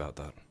just heard about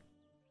that.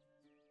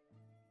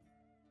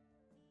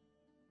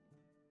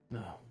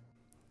 No.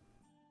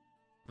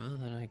 Well,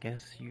 then I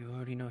guess you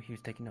already know he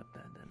was taking up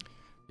that then.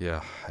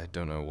 Yeah, I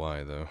don't know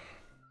why though.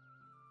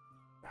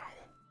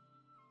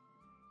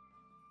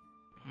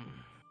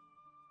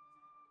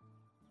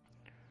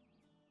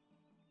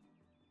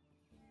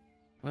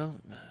 Well,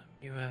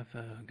 you have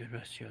a good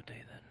rest of your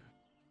day then.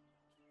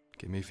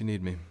 Get me if you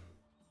need me.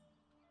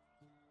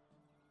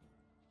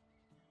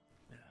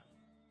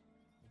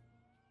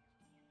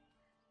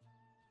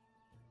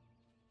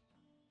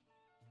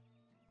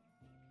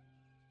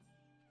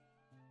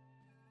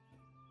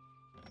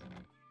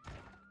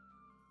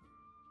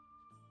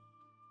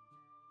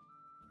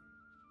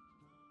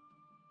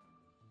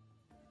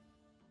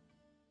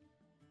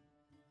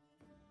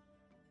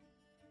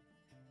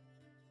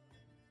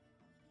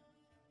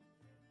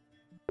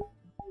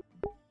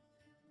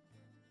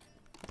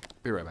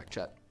 Be right back,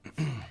 chat.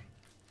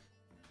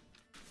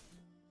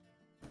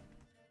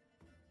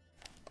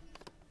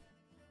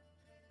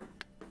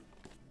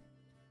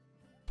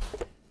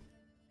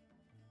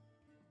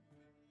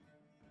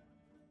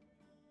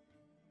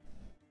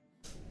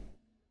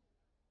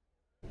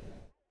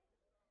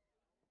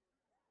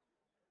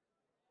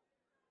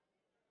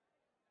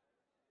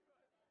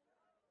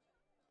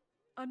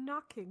 A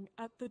knocking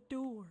at the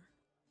door.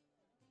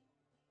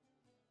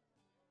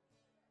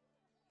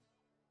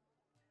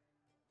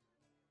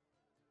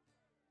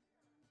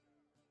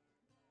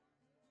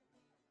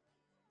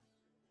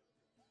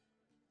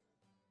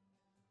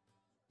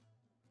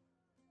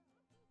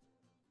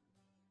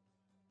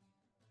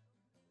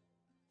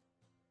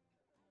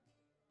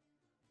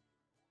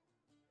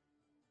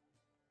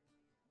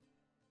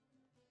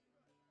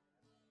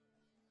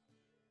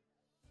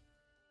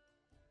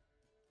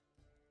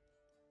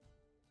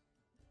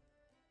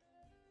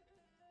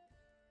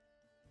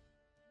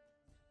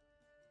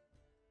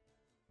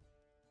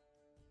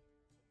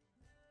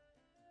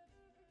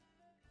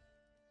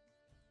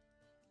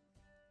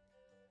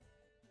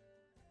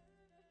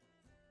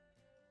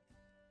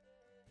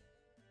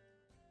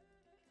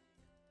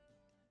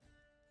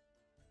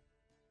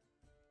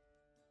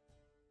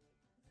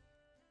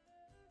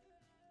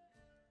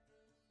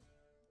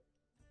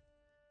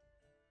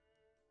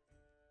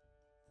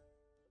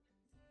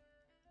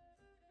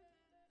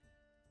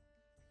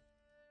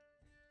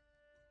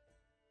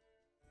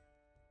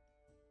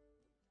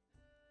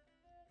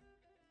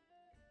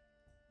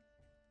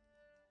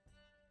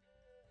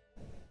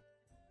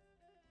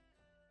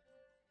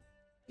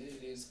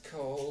 is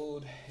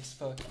cold. It's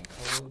fucking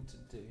cold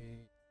today.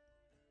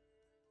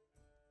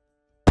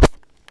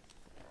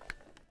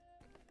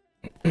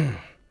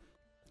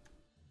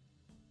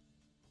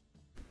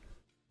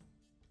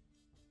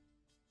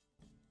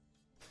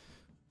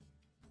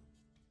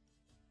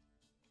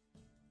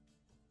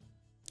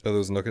 Oh, there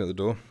was knocking at the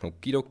door.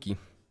 Okie dokie.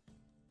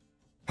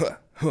 Huh,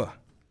 huh.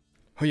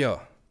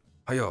 Hiya.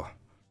 Hiya.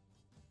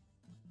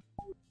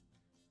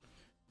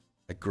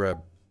 I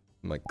grab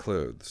my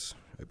clothes.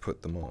 I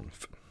put them on.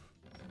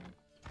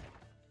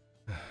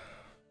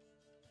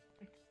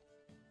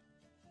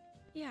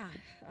 Yeah,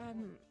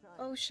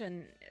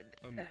 Ocean.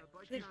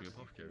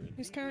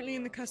 He's currently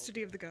in the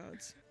custody of the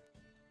guards.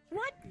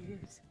 What?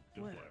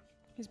 Where?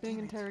 He's being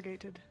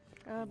interrogated.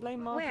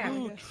 Blame Mark. Where?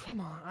 I guess. Come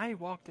on, I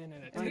walked in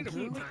and At the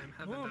keep.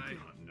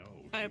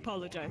 I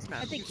apologize,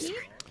 ma'am. At the keep?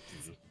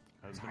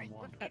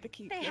 At the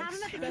keep. They have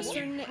him at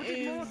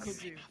the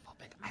keep?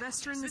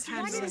 Vestron is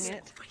handling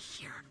it.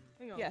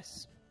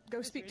 Yes.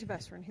 Go speak to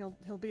Vestron.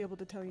 He'll be able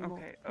to tell you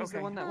more. He's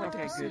the one that went to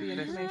pursue the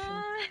information.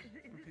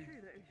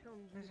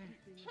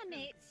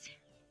 Mates.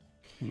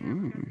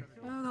 Oh,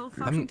 the whole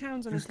fucking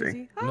town's on his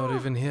busy. Not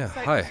even here.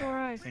 Sight Hi. for sore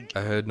eyes.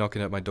 I heard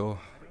knocking at my door.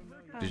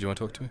 Hi. Did you want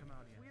to talk to me?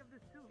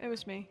 It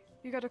was me.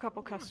 You got a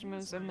couple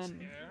customers, and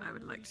then I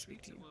would like to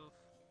speak to you.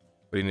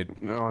 What do you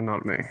need? No,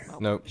 not me.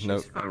 No,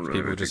 no.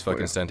 People just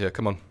fucking stand here.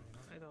 Come on.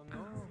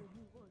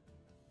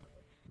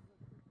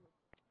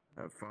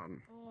 Have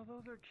fun. Oh,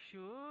 those are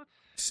cute.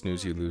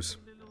 Snooze, you lose.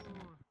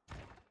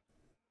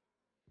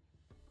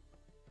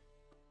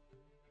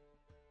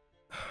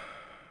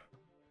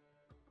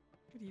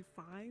 What are you,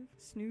 5?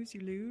 Snooze, you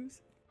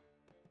lose?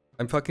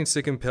 I'm fucking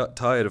sick and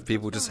tired of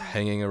people just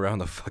hanging around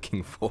the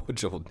fucking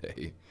forge all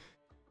day.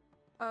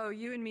 Oh,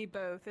 you and me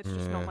both. It's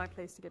just Yeah. not my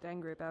place to get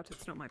angry about.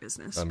 It's not my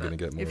business. I'm gonna but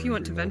get more if you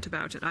want to angry vent now.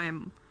 about it, I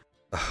am.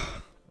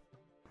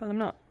 Well, I'm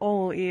not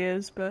all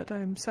ears, but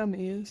I'm some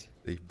ears.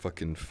 They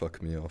fucking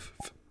fuck me off.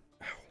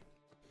 Ow.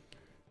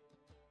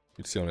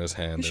 You'd see on his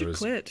hand You there should is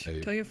quit. a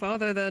Tell your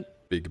father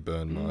that. big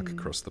burn mark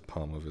across the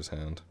palm of his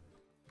hand.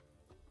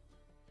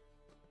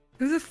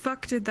 Who the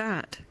fuck did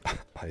that?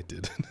 I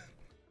did.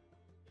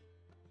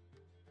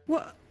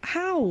 What?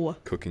 How?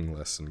 Cooking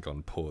lesson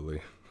gone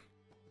poorly.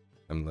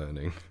 I'm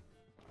learning.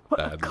 What?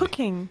 Badly.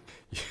 Cooking?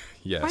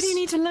 Yes. Why do you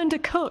need to learn to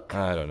cook?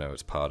 I don't know,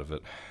 it's part of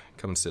it.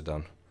 Come and sit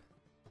down.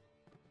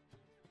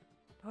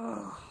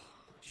 Oh,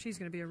 she's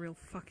gonna be a real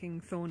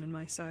fucking thorn in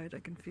my side. I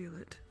can feel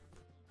it.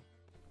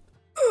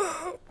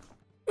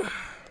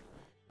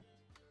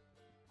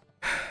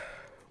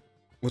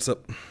 What's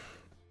up?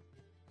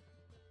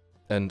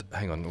 And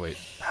hang on, wait.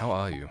 How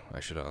are you?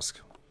 I should ask.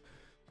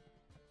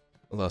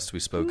 Last we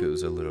spoke, it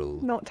was a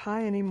little. Not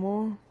high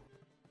anymore.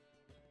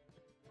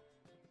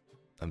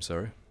 I'm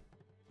sorry.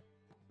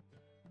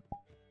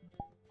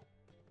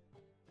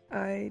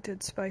 I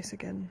did spice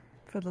again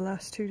for the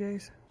last 2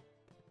 days.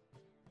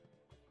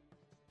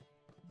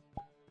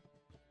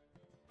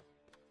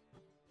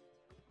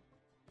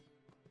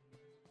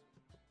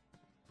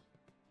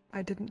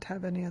 I didn't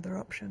have any other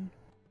option.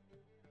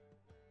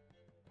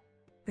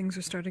 Things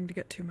were starting to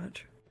get too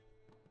much.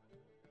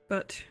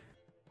 But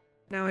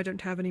now I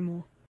don't have any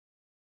more.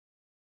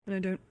 And I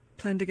don't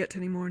plan to get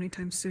any more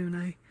anytime soon.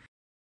 I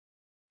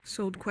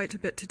sold quite a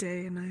bit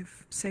today, and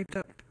I've saved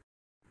up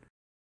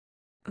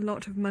a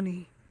lot of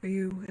money for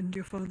you and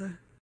your father.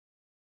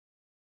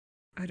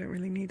 I don't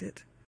really need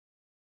it.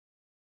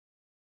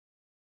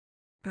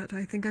 But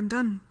I think I'm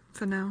done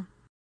for now.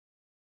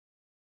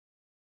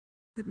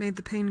 It made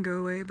the pain go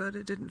away, but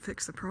it didn't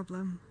fix the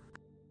problem.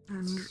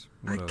 And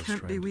I what I was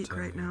can't be trying to weak tell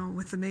right you. now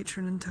with the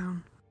matron in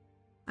town.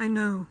 I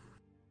know.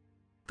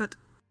 But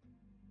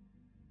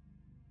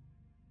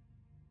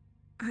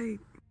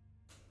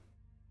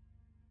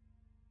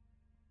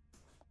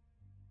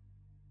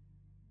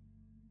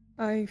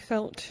I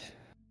felt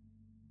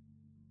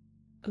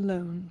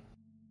alone.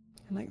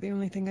 And like the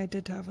only thing I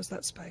did have was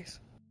that spice.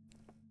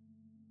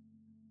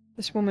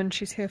 This woman,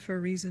 she's here for a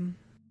reason.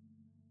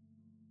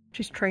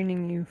 She's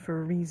training you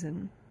for a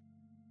reason.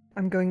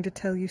 I'm going to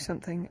tell you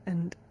something,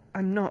 and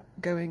I'm not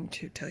going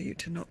to tell you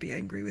to not be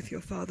angry with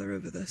your father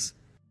over this.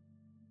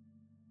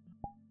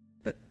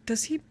 But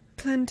does he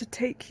plan to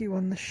take you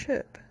on the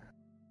ship?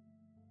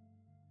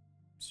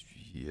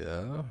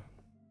 Yeah.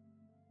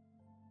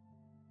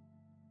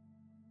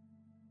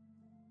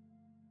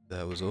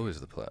 That was always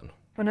the plan.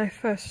 When I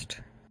first...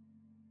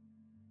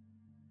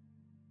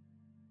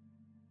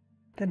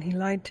 Then he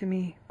lied to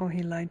me, or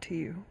he lied to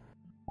you.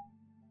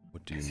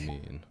 What do you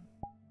mean?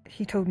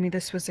 He told me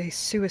this was a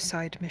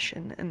suicide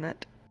mission, and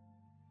that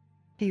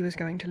he was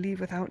going to leave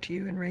without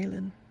you and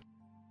Raylan.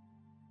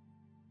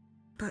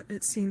 But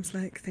it seems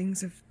like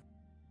things have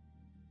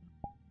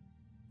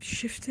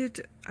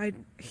shifted.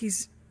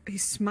 He's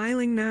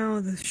smiling now,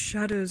 the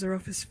shadows are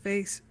off his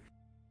face.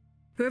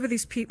 Whoever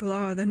these people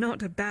are, they're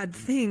not a bad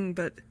thing,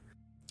 but...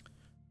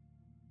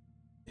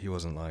 He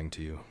wasn't lying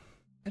to you.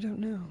 I don't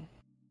know.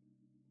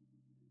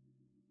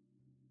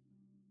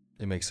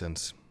 It makes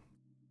sense.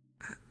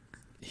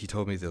 He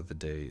told me the other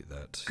day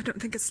that... I don't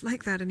think it's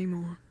like that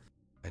anymore.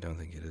 I don't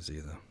think it is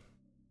either.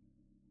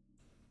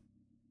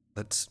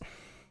 Let's...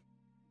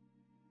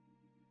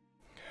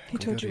 He Can we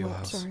go told to you your what?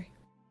 house? Sorry.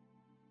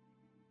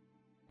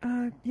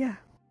 Yeah.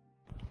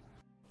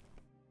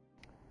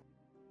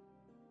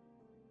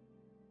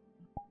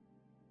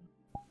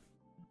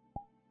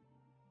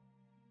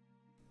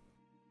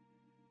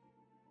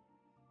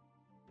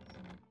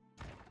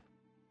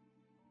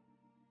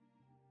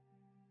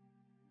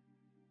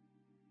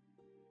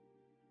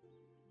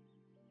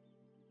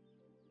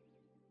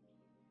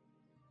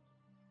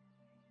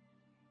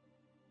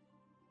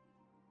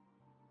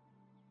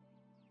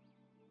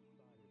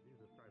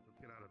 Jesus Christ, let's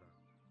get out of there.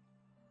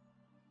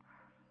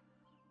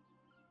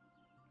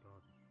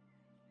 God.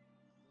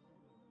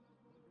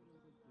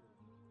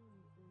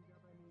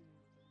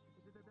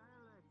 Is it the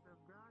dialect of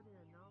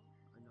Gradia, no?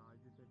 No, I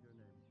just said your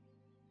name.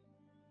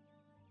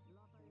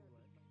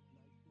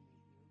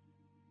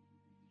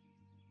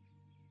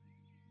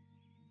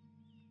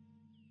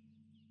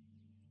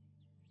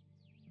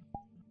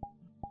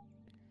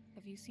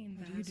 Have you seen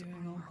What are you Vaz doing or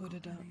all Marco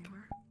hooded up?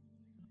 anywhere?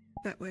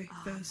 That way,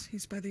 Vaz.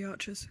 He's by the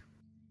archers.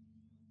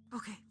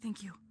 Okay,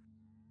 thank you.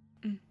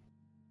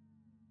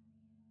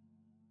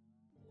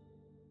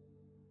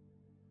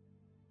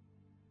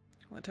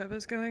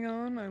 Whatever's going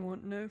on, I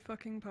want no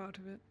fucking part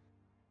of it.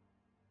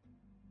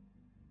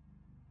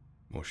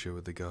 More shit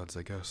with the guards,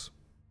 I guess.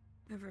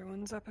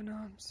 Everyone's up in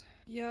arms.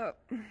 Yep,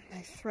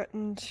 they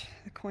threatened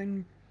the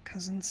coin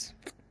cousins.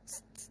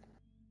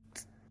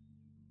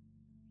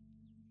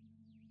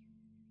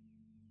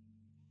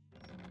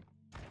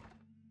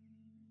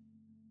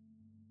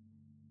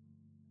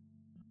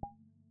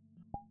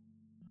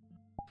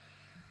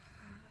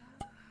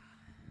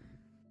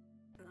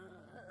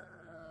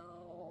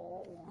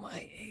 Oh,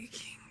 my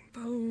aching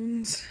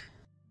bones.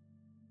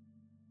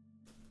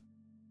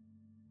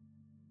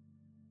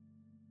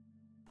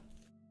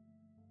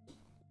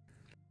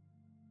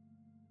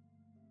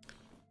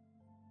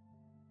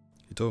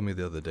 He told me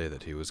the other day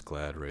that he was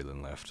glad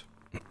Raylan left.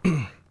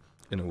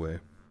 In a way.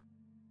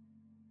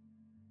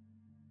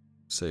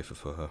 Safer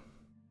for her.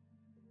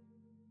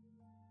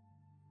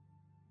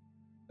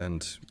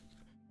 And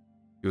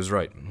he was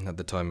right. At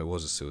the time it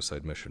was a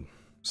suicide mission.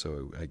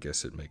 So I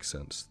guess it makes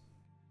sense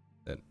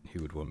that he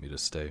would want me to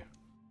stay.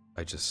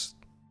 I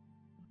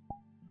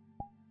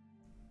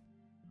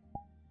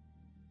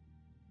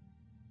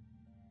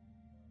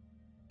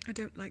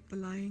don't like the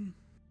lying.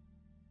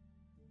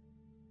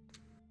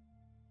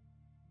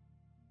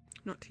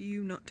 Not to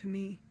you, not to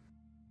me.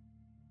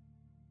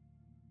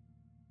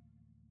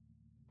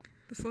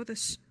 Before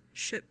this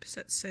ship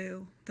sets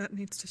sail, that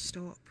needs to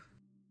stop.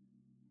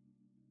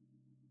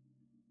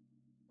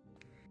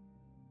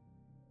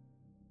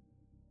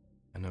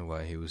 I know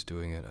why he was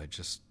doing it,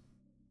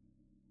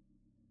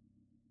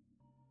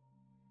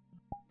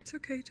 It's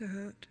okay to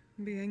hurt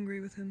and be angry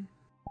with him.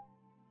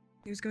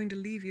 He was going to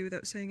leave you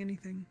without saying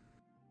anything.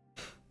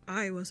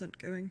 I wasn't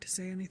going to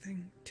say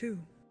anything, too.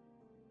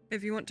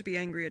 If you want to be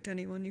angry at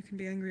anyone, you can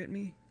be angry at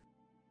me.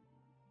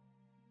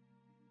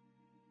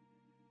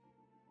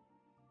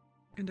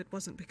 And it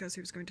wasn't because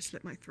he was going to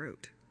slit my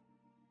throat.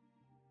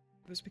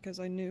 It was because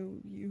I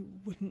knew you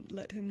wouldn't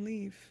let him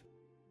leave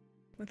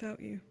without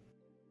you.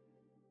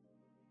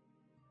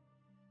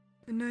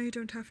 And now you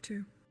don't have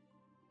to.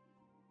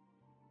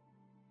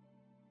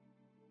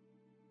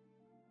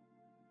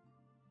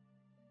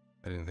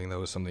 I didn't think that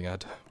was something I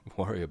had to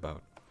worry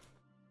about.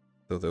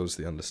 Though there was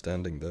the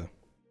understanding there.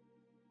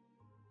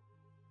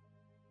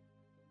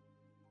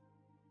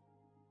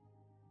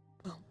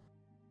 Well,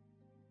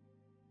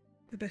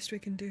 the best we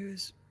can do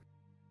is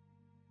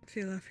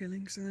feel our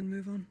feelings and then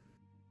move on.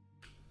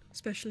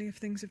 Especially if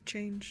things have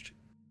changed.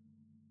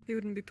 He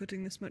wouldn't be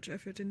putting this much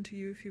effort into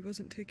you if he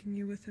wasn't taking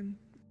you with him.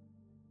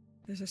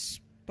 There's a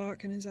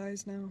spark in his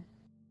eyes now.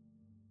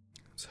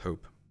 Let's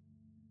hope.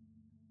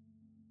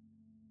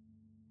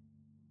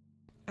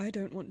 I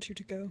don't want you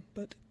to go,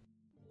 but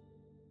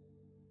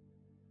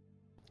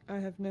I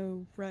have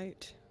no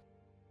right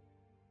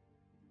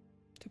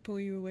to pull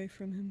you away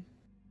from him.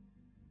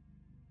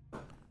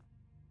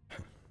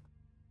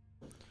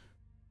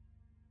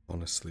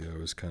 Honestly, I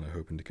was kind of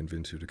hoping to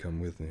convince you to come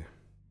with me.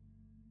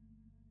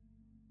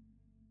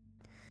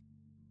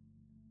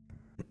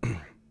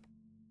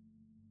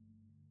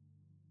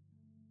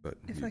 But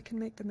if I can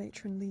make the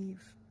matron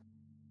leave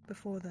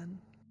before then.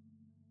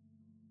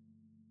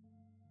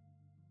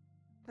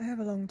 I have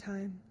a long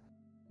time.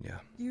 Yeah.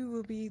 You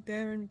will be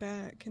there and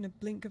back in a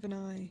blink of an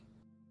eye.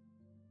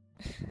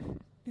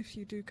 If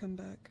you do come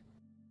back.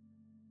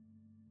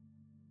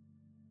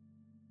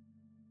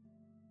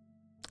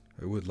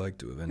 I would like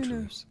to eventually.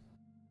 Who knows?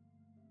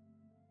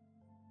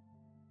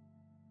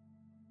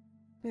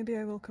 Maybe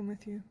I will come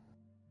with you.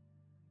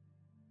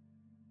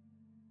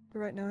 But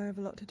right now I have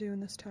a lot to do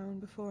in this town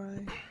before I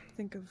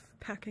think of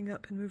packing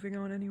up and moving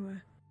on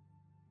anywhere.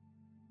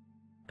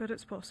 But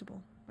it's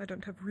possible. I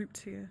don't have roots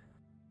here.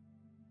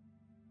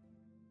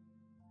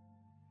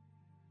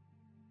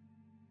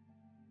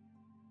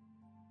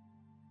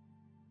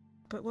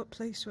 But what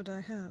place would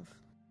I have?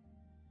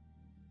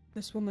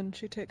 This woman,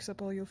 she takes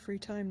up all your free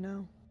time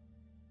now.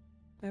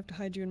 I have to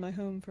hide you in my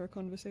home for a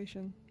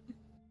conversation.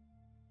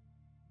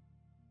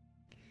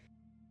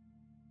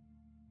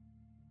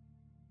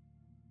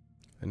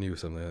 I knew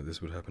something like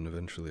this would happen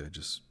eventually,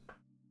 it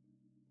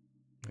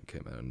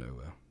came out of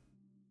nowhere.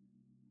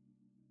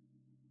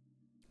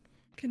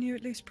 Can you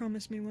at least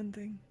promise me one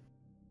thing?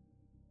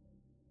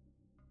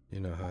 You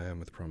know how I am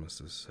with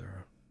promises,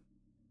 Sarah.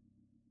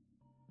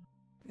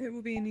 It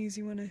will be an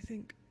easy one, I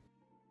think.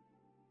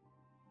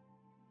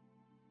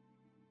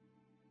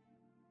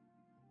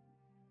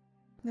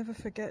 Never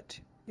forget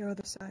your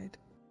other side,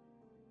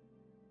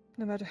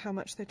 no matter how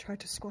much they try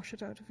to squash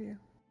it out of you.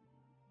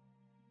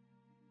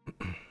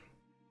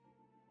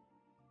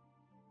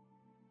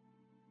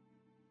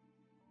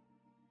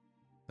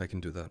 I can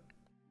do that.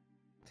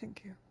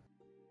 Thank you.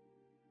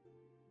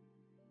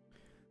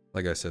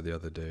 Like I said the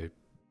other day,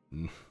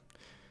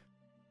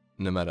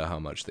 no matter how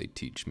much they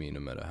teach me, no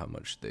matter how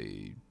much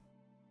they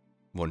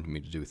want me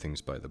to do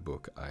things by the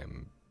book,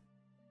 I'm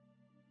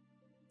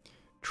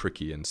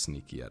tricky and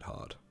sneaky at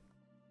heart.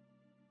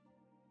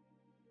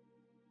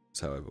 That's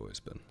how I've always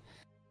been.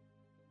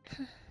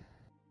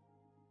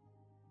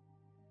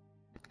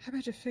 I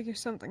better figure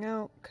something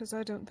out, because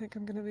I don't think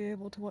I'm going to be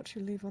able to watch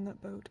you leave on that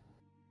boat.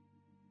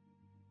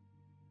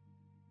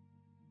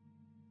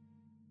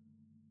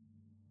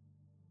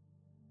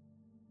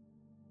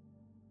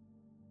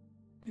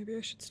 Maybe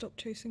I should stop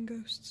chasing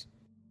ghosts.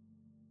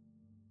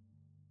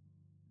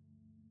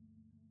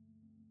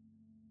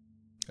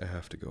 I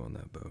have to go on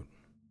that boat.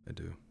 I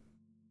do.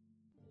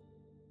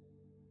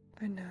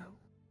 I know.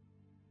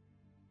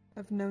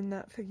 I've known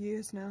that for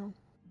years now.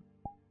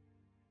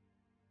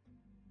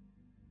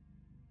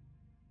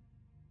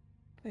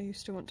 I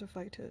used to want to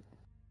fight it,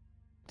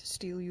 to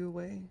steal you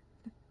away.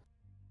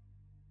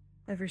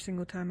 Every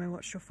single time I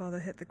watched your father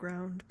hit the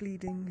ground,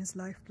 bleeding his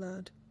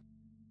lifeblood,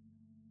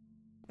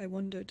 I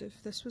wondered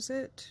if this was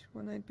it,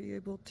 when I'd be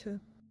able to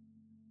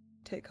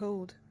take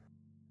hold.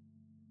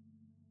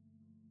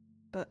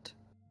 But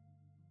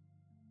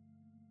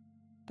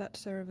that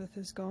Serevith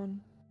is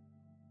gone,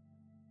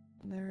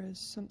 and there is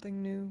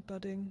something new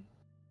budding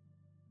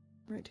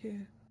right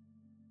here.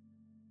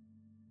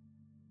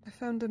 I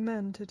found a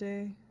man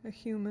today, a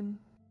human.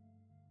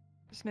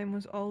 His name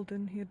was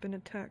Alden. He had been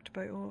attacked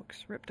by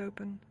orcs, ripped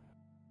open.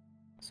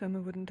 Summer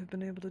wouldn't have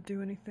been able to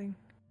do anything.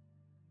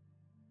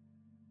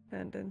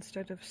 And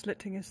instead of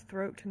slitting his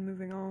throat and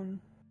moving on,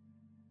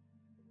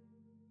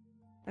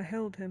 I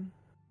held him.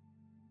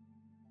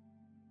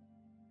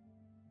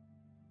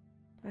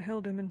 I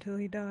held him until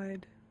he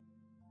died.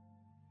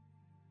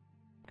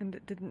 And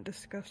it didn't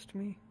disgust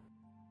me.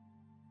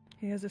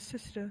 He has a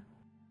sister.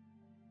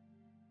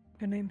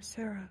 Her name's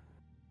Sarah.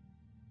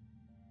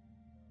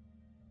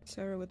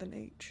 Sarah with an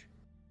H.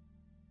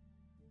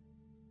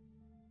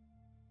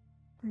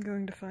 I'm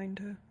going to find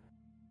her.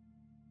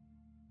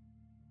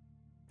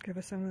 Give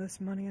her some of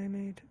this money I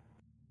made.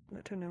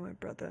 Let her know my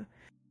brother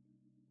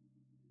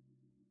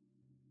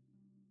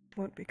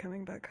won't be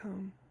coming back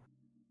home.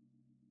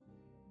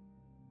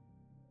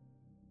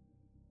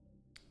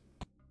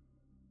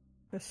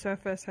 The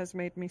surface has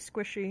made me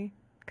squishy,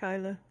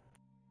 Kyla.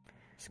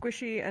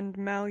 Squishy and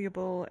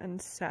malleable and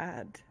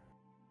sad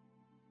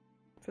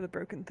for the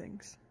broken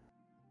things.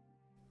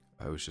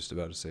 I was just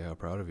about to say how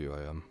proud of you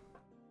I am.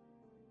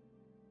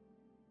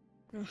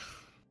 Ugh.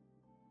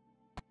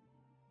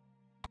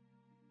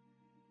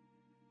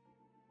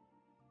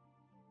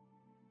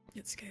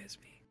 It scares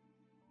me.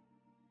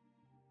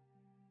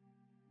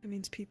 It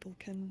means people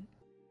can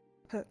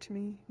hurt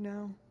me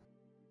now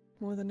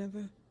more than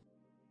ever.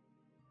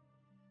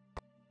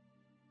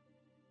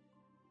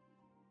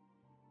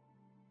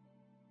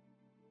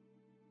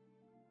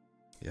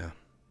 Yeah,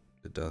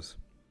 it does.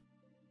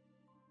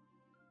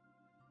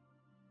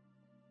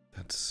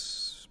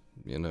 That's,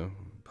 you know,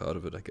 part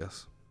of it, I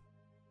guess.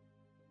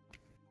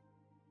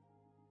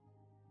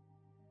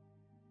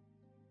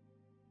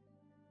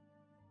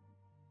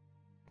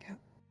 Yeah.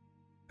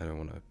 I don't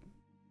want to...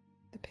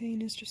 The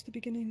pain is just the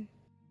beginning.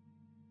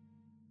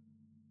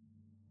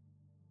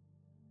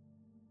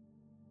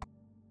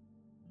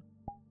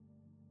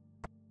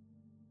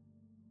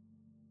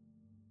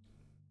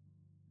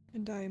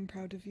 And I am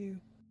proud of you.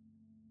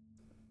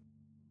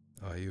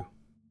 Are you?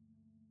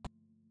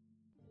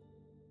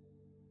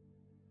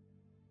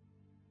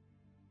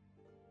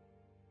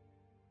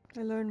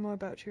 I learn more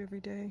about you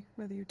every day,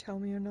 whether you tell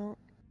me or not.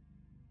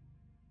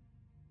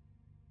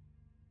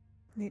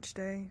 And each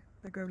day,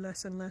 I grow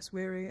less and less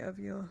weary of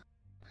your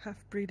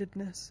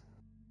half-breededness.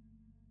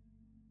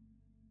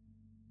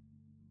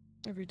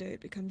 Every day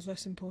it becomes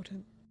less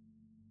important.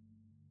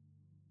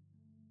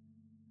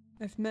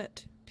 I've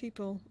met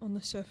people on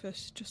the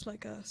surface just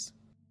like us,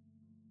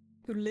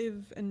 who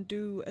live and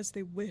do as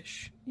they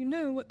wish. You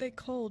know what they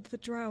called the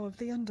drow of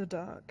the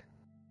Underdark?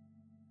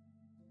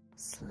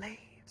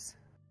 Slaves.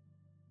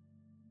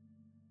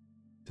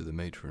 To the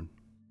matron.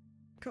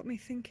 Got me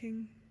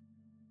thinking.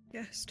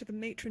 Yes, to the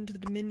matron, to the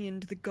dominion,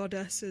 to the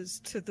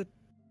goddesses, to the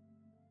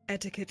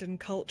etiquette and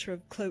culture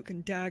of cloak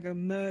and dagger,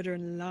 murder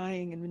and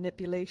lying and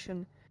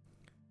manipulation.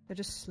 They're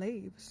just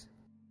slaves.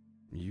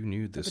 You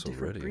knew Of a this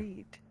different already.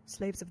 breed.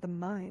 Slaves of the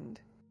mind.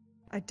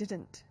 I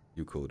didn't.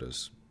 You called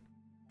us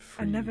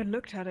free. I never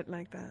looked at it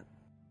like that.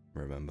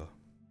 Remember?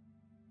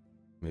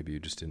 Maybe you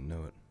just didn't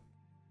know it.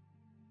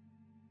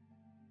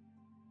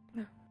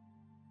 No.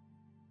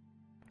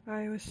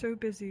 I was so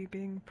busy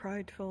being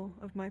prideful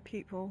of my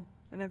people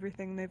and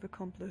everything they've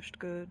accomplished,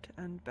 good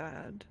and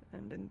bad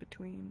and in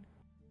between.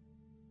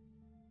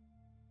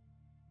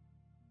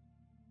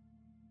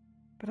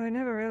 But I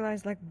never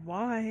realized, like,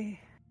 why?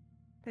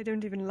 They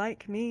don't even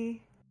like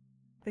me.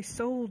 They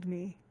sold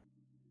me.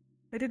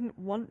 They didn't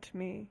want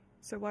me,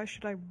 so why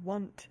should I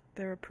want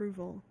their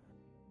approval?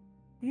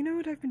 You know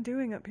what I've been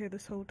doing up here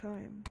this whole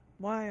time?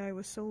 Why I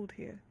was sold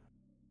here?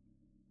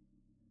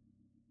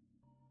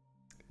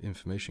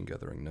 Information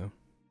gathering, no?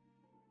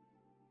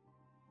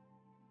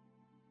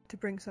 To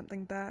bring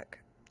something back,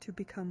 to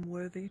become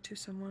worthy to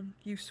someone,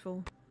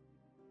 useful.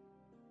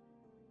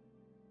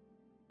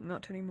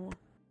 Not anymore.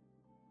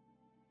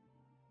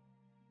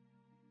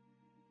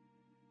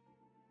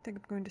 I think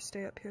I'm going to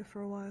stay up here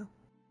for a while.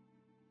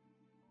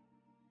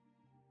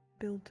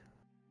 Build.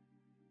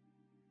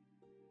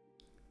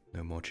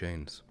 No more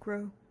chains.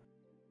 Grow.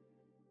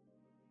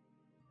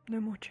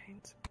 No more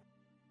chains.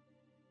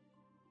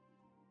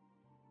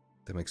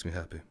 That makes me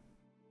happy.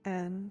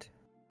 And?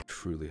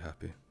 Truly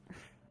happy.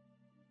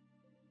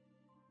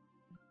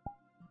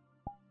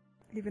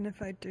 Even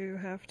if I do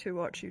have to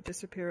watch you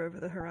disappear over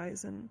the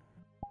horizon,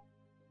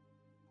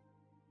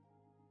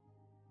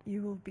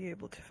 you will be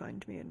able to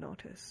find me in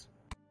Nautis.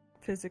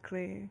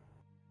 Physically,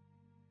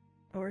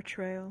 or a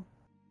trail.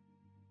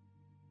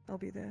 I'll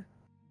be there.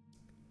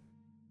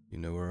 You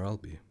know where I'll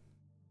be.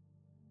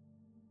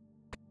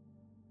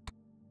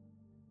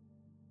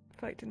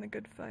 Fighting the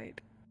good fight.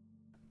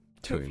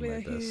 Doing Hopefully my I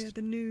hear best.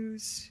 the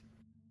news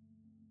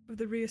of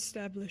the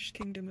re-established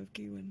kingdom of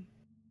Gewin.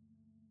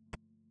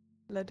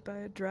 Led by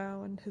a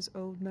drow and his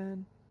old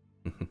man.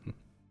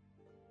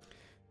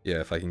 Yeah,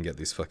 if I can get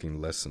these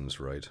fucking lessons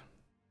right.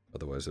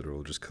 Otherwise it'll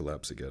all just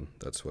collapse again.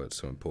 That's why it's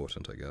so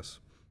important, I guess.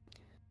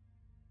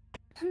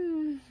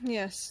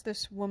 Yes,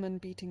 this woman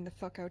beating the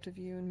fuck out of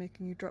you and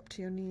making you drop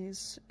to your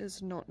knees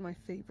is not my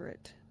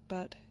favorite,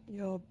 but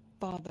your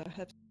father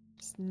has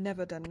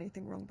never done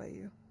anything wrong by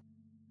you.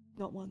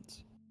 Not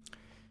once.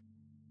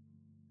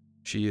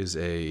 She is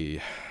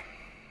a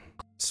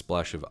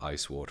splash of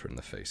ice water in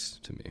the face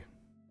to me.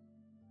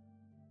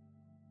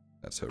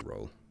 That's her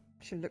role.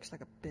 She looks like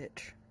a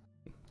bitch.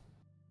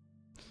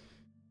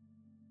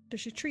 Does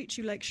she treat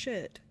you like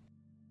shit?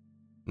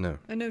 No.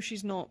 I know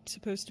she's not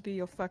supposed to be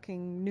your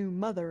fucking new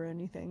mother or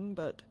anything,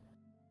 but...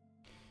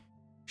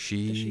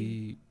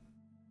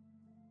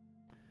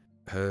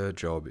 Her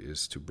job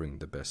is to bring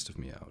the best of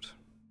me out.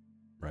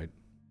 Right?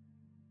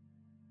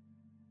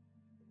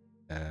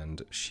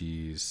 And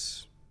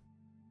she's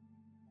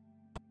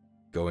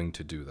going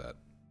to do that.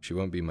 She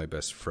won't be my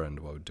best friend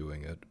while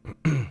doing it,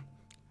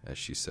 as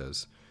she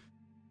says.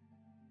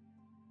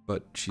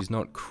 But she's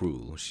not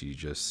cruel, she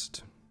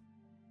just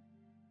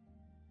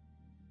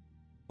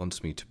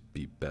wants me to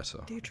be better.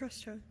 Do you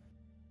trust her?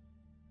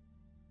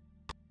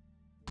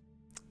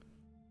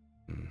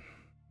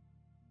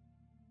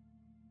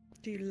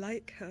 Do you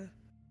like her?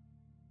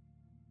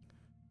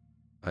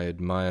 I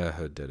admire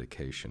her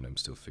dedication. I'm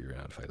still figuring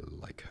out if I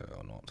like her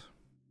or not.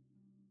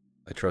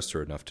 I trust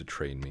her enough to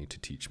train me, to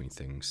teach me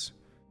things.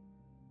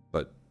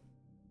 But...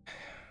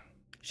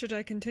 Should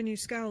I continue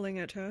scowling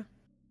at her?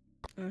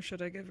 Or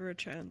should I give her a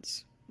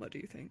chance? What do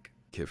you think?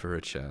 give her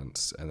a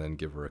chance, and then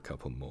give her a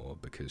couple more,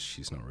 because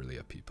she's not really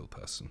a people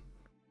person.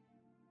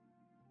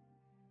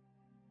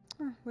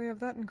 Oh, we have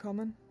that in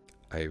common.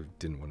 I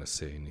didn't want to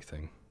say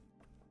anything.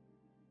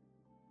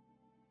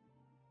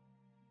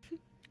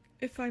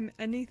 If I'm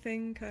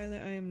anything, Kyla,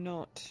 I am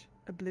not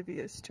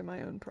oblivious to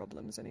my own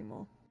problems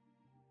anymore.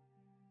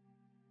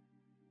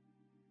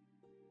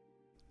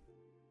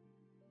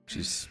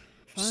 She's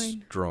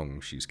Fine.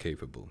 strong, she's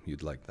capable.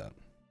 You'd like that.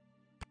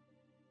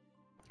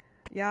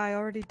 Yeah, I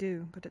already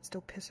do, but it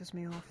still pisses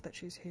me off that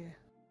she's here.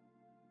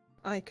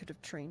 I could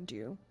have trained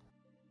you.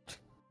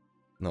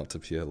 Not to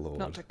be a lord.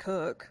 Not to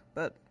cook,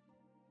 but...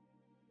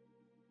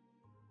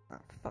 Oh,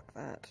 fuck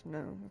that.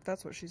 No, if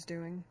that's what she's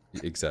doing.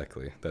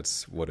 Exactly,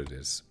 that's what it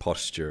is.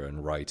 Posture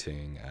and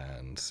writing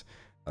and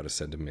how to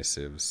send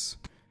missives.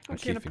 I'm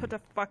gonna put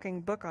a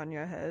fucking book on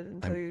your head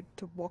and tell you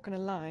to walk in a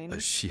line.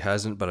 She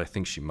hasn't, but I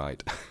think she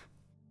might.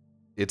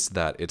 It's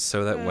that. It's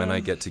so that when I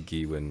get to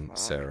Gewin,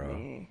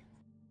 Sarah,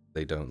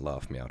 they don't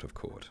laugh me out of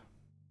court.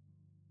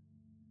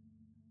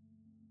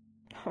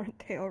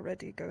 Aren't they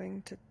already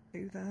going to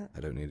do that?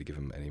 I don't need to give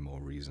him any more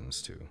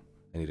reasons to.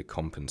 I need to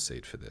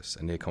compensate for this.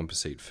 I need to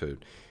compensate for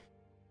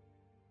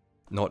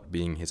not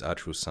being his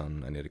actual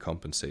son. I need to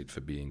compensate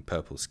for being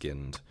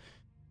purple-skinned.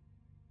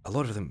 A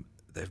lot of them,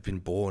 they've been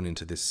born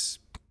into this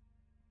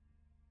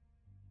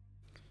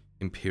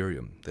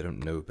Imperium. They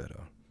don't know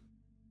better.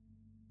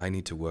 I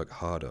need to work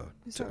harder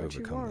to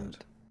overcome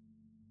that.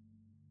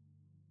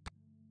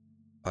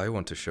 I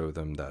want to show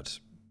them that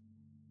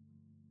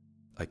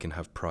I can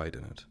have pride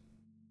in it.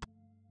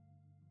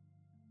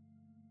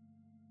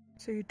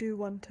 So you do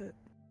want it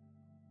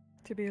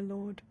to be a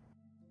lord?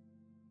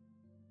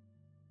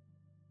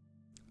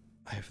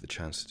 I have the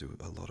chance to do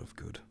a lot of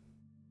good.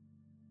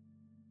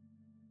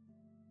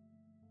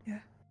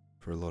 Yeah.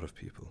 For a lot of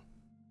people.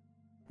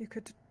 You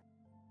could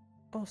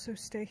also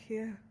stay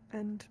here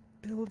and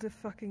build a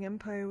fucking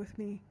empire with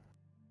me.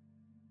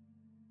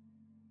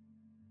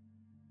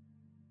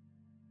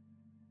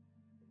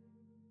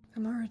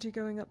 I'm already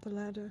going up the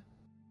ladder.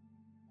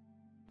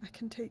 I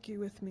can take you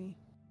with me.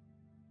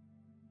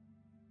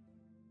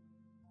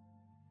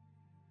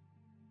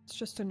 It's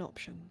just an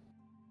option.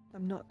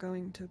 I'm not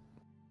going to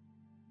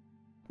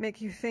make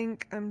you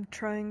think I'm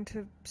trying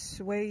to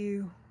sway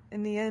you.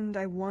 In the end,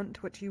 I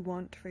want what you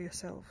want for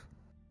yourself.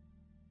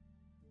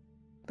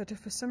 But if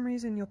for some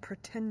reason you're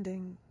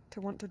pretending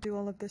to want to do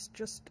all of this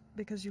just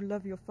because you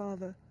love your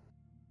father,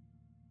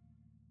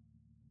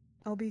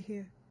 I'll be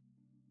here.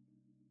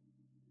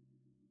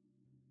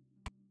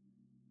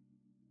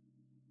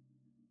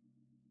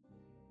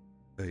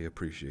 I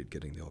appreciate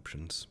getting the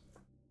options.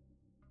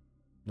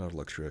 Not a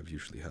luxury I've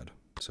usually had,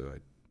 so I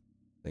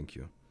thank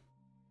you.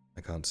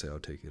 I can't say I'll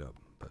take it up,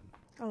 but...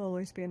 I'll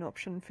always be an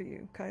option for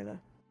you, Kyla.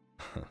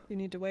 You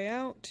need a way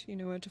out, you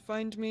know where to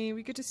find me.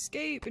 We could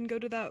escape and go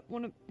to that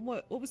one of...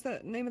 What was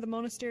that name of the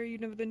monastery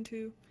you'd never been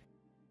to?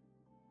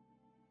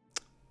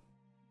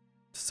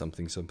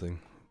 Something something.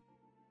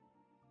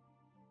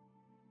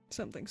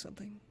 Something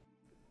something.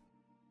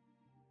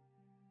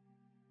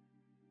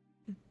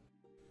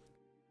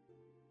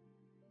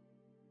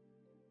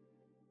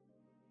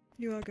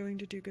 You are going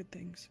to do good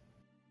things.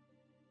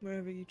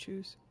 Wherever you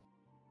choose.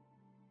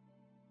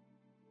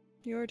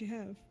 You already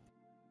have.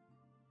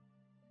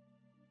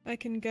 I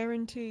can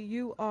guarantee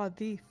you are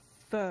the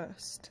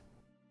first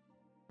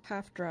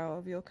half-drow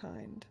of your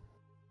kind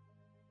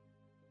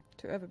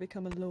to ever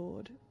become a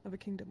lord of a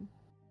kingdom.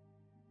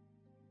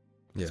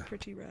 It's Yeah.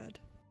 pretty rad.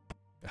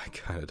 I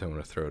kinda don't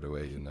want to throw it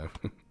away, you know.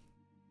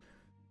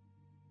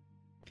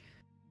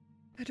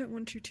 I don't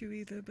want you to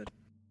either, but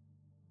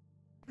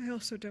I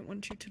also don't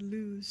want you to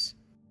lose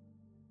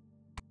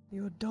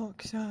your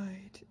dark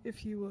side,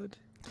 if you would.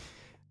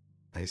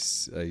 I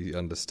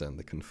understand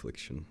the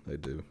confliction, I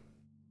do.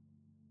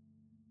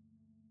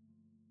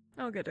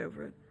 I'll get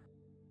over it.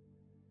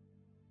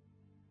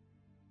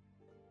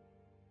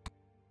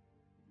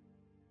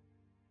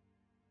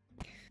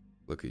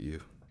 Look at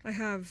you. I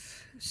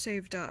have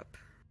saved up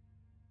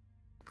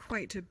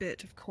quite a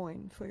bit of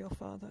coin for your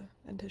father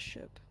and his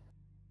ship.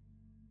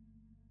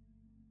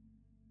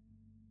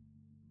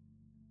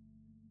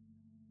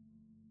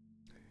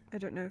 I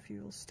don't know if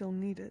you'll still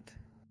need it.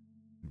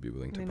 I'd be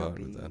willing to May not part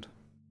with be that.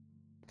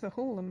 the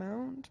whole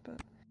amount,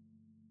 but...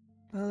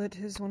 Well, it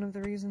is one of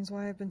the reasons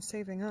why I've been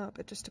saving up.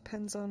 It just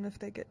depends on if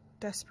they get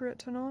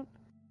desperate or not.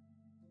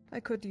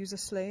 I could use a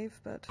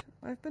slave, but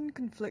I've been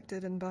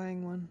conflicted in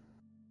buying one.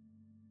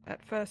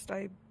 At first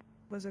I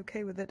was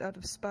okay with it out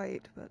of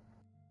spite, but...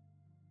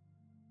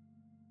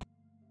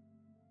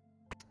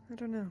 I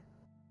don't know.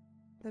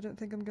 I don't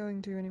think I'm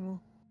going to anymore.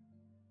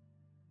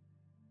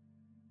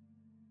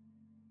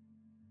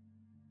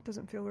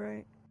 Doesn't feel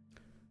right.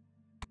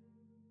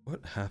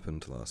 What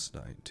happened last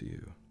night to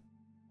you?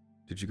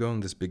 Did you go on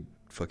this big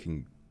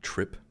fucking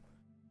trip?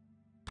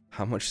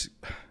 How much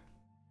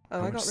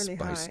Oh, I got really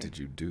spice high. did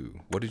you do?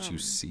 What did you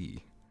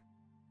see?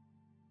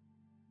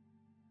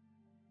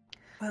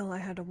 Well, I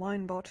had a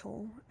wine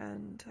bottle,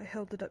 and I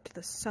held it up to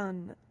the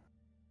sun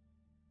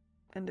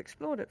and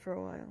explored it for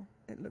a while.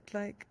 It looked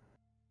like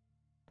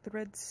the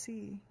Red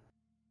Sea.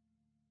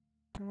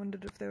 I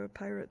wondered if there were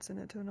pirates in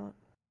it or not.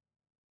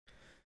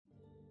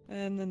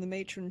 And then the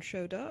matron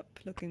showed up,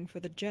 looking for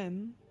the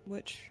gem,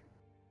 which...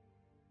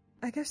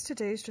 I guess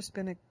today's just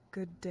been a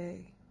good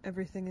day.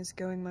 Everything is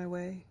going my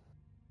way.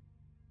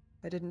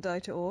 I didn't die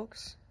to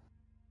orcs.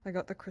 I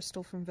got the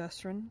crystal from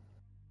Vesrin.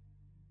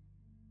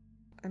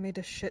 I made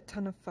a shit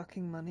ton of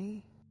fucking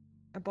money.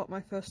 I bought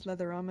my first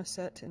leather armor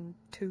set in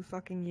 2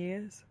 fucking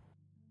years.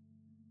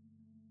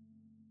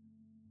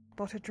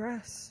 Bought a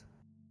dress.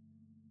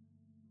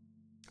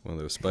 One of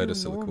those I feel spider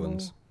silk normal.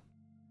 ones.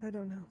 I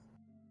don't know.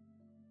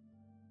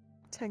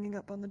 It's hanging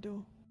up on the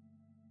door.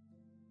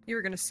 You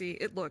were gonna see,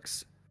 it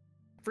looks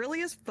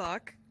frilly as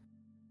fuck,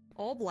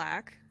 all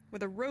black,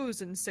 with a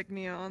rose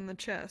insignia on the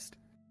chest.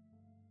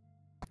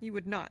 You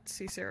would not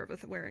see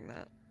Cerebeth wearing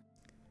that.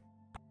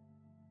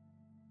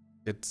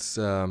 It's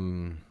a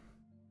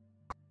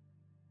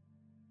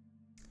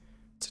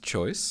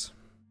choice.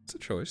 It's a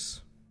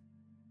choice.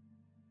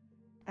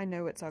 I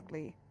know it's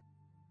ugly.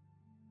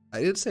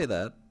 I did say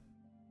that.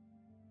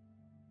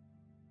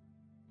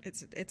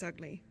 It's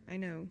ugly, I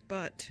know,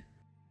 but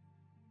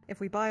if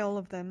we buy all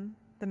of them,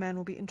 the man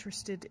will be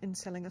interested in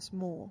selling us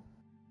more.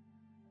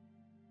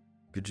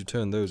 Could you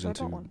turn those So I bought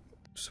into one.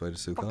 spider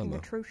silk Fucking armor?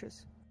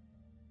 atrocious.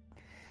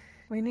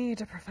 We need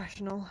a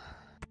professional.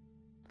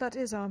 That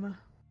is armor.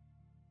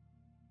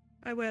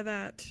 I wear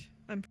that.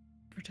 I'm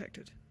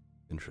protected.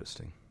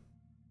 Interesting.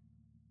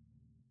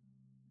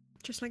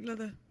 Just like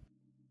leather.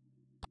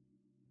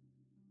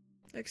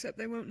 Except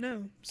they won't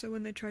know, so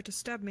when they try to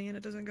stab me and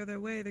it doesn't go their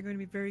way, they're going to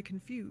be very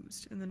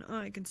confused, and then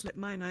I can slip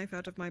my knife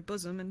out of my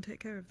bosom and take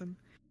care of them.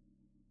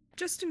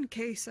 Just in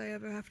case I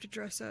ever have to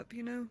dress up,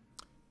 you know?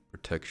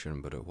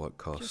 Protection, but at what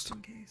cost? Just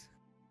in case.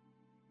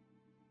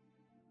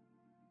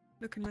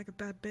 Looking like a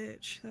bad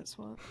bitch, that's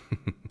what.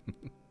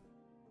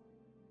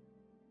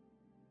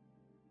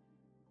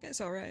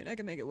 It's alright, I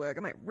can make it work.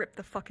 I might rip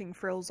the fucking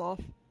frills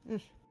off.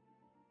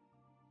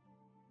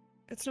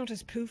 It's not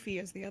as poofy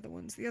as the other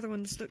ones. The other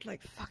ones look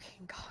like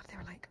fucking god, they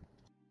were like...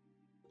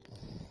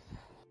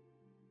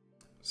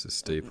 It's a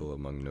staple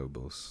among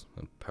nobles,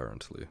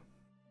 apparently.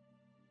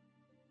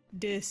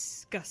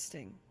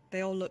 Disgusting.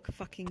 They all look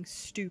fucking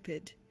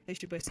stupid. They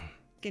should wear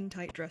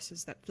skin-tight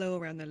dresses that flow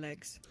around their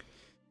legs.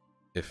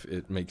 If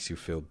it makes you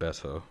feel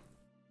better,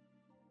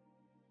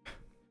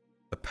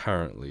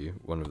 apparently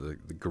one of the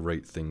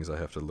great things I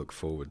have to look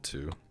forward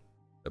to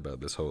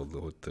about this whole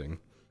Lord thing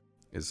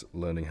is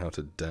learning how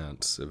to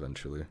dance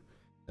eventually,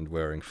 and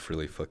wearing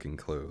frilly fucking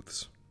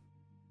clothes.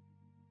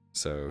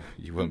 So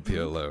you won't be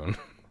alone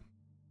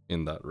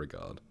in that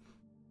regard.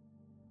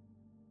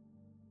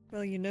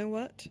 Well, you know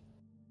what?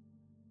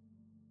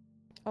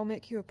 I'll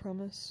make you a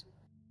promise.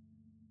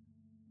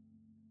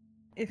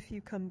 If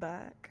you come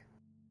back,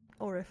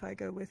 or if I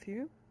go with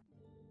you,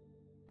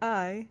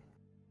 I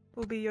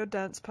will be your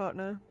dance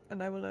partner,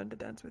 and I will learn to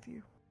dance with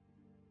you.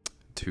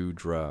 2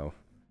 drow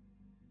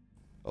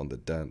on the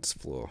dance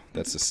floor.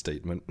 That's a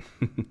statement.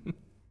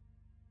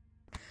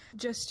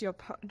 Just your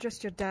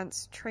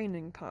dance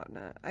training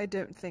partner. I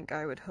don't think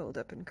I would hold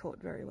up in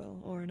court very well,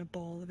 or in a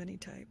ball of any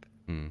type.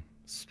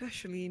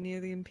 Especially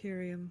near the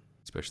Imperium.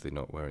 Especially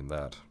not wearing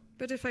that.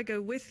 But if I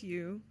go with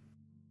you...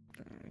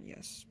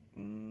 yes.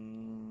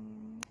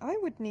 I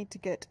would need to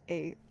get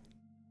a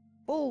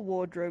full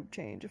wardrobe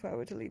change if I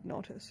were to leave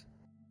Nautis.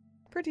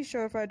 Pretty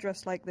sure if I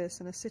dressed like this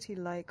in a city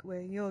like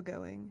where you're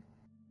going,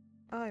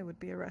 I would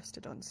be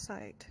arrested on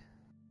sight.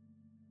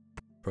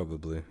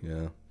 Probably,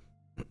 yeah.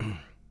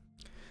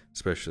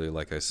 Especially,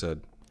 like I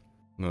said,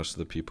 most of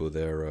the people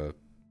there are...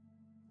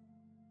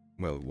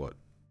 well, what?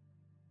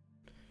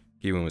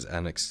 Giwan was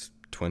annexed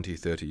 20,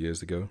 30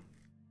 years ago.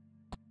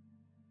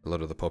 A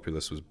lot of the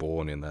populace was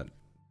born in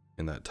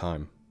that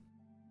time.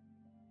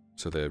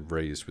 So they're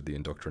raised with the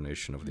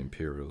indoctrination of the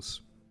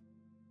Imperials.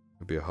 It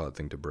would be a hard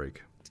thing to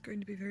break. It's going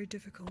to be very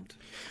difficult.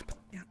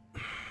 Yeah.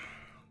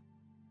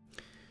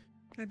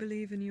 I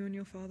believe in you and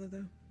your father,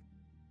 though.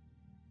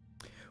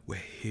 We're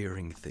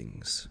hearing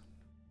things.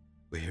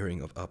 We're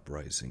hearing of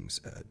uprisings,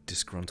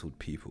 disgruntled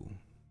people.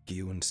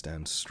 Giwan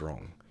stands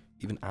strong.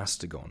 Even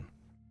Astagon.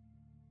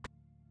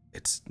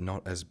 It's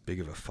not as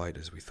big of a fight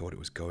as we thought it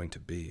was going to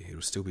be.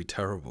 It'll still be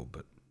terrible,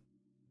 but...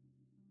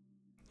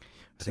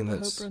 I think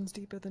that's... hope runs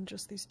deeper than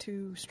just these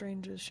 2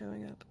 strangers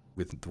showing up.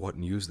 With what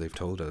news they've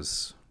told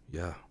us,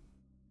 yeah.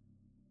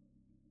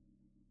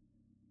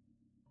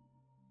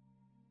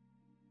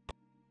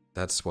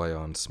 That's why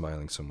Arn's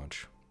smiling so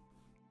much.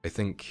 I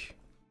think...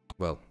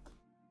 well,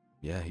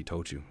 yeah, he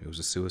told you. It was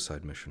a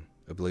suicide mission.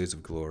 A blaze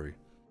of glory.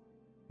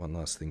 One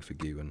last thing for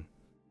Giwan.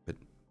 But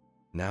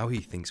now he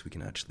thinks we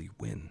can actually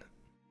win.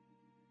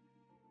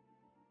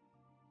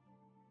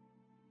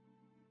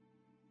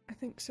 I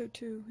think so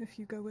too, if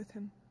you go with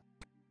him.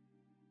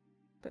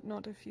 But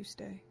not if you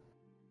stay.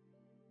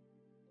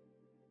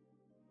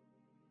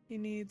 He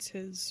needs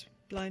his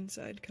blind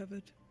side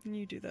covered, and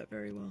you do that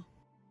very well.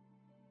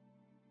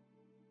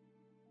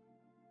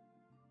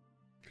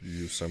 Could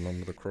you use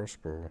someone with a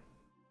crossbow?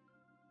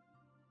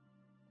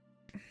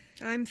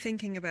 I'm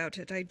thinking about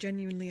it, I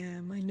genuinely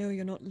am. I know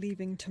you're not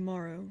leaving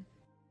tomorrow.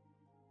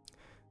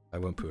 I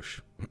won't push.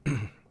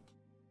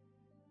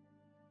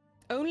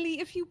 Only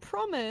if you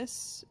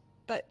promise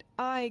that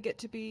I get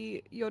to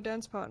be your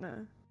dance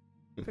partner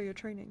for your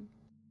training.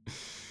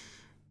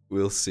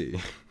 We'll see.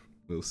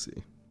 We'll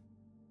see.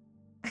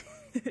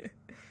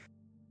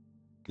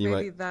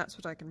 Maybe that's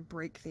what I can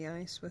break the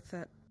ice with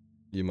that.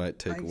 You might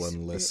take ice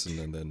one lesson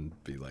bitch. and then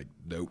be like,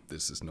 nope,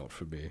 this is not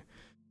for me.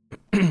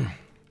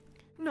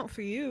 Not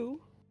for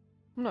you.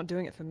 I'm not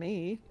doing it for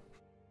me.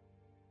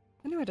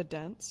 I know how to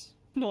dance.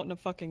 Not in a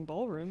fucking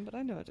ballroom, but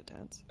I know how to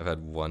dance. I've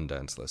had one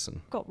dance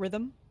lesson. Got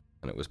rhythm.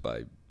 And it was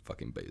by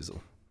fucking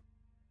Basil.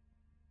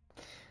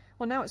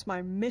 Well, now it's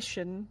my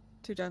mission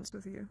to dance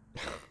with you.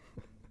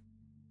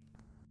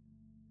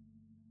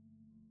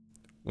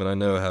 When I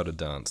know how to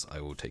dance,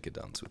 I will take a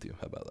dance with you.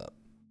 How about that?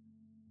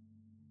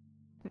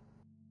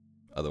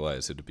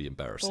 Otherwise, it would be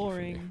embarrassing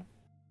Boring. for me.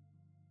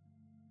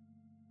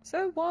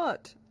 So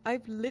what?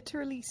 I've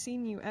literally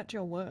seen you at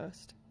your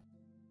worst.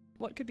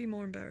 What could be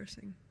more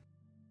embarrassing?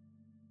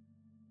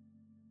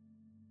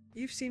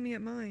 You've seen me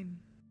at mine.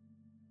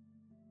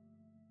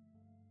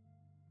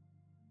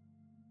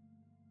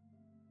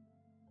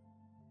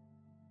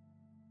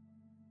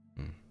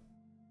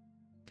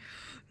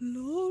 La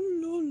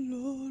la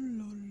la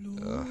la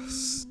la.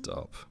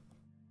 Stop.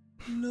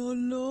 La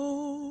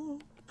la.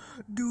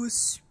 Do a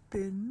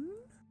spin.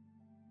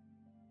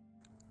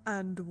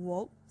 And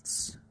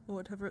waltz, or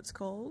whatever it's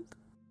called.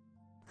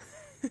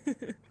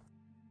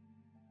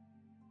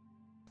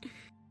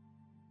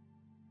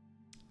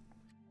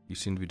 You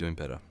seem to be doing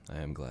better. I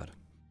am glad.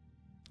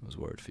 I was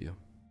worried for you.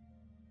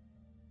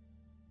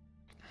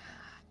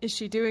 Is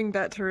she doing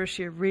better or is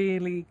she a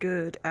really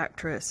good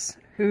actress?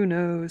 Who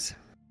knows?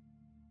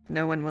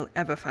 No one will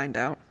ever find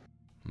out.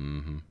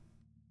 Mm-hmm.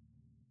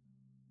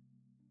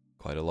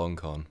 Quite a long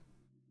con.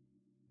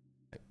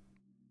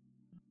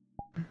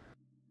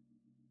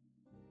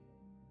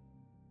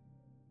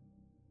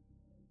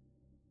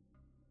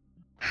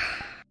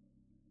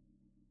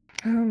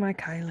 Oh, my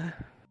Kyla.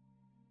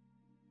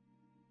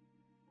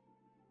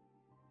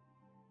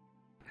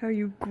 How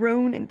you've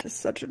grown into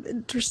such an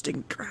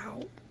interesting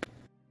drow.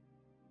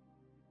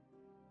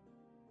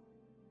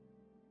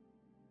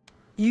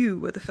 You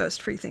were the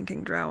first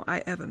free-thinking drow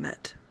I ever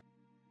met.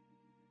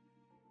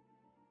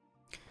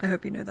 I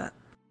hope you know that.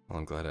 Well,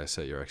 I'm glad I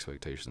set your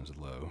expectations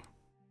low.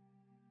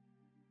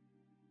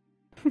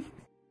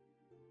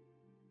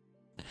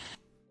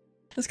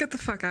 Let's get the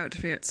fuck out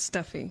of here, it's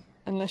stuffy.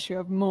 Unless you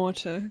have more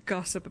to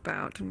gossip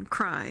about and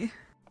cry.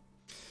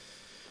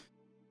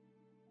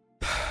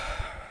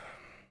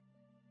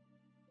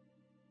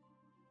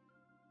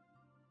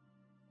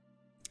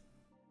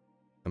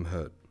 I'm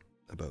hurt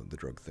about the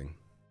drug thing.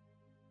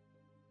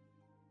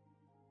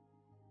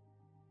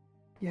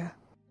 Yeah.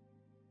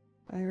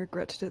 I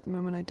regretted it the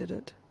moment I did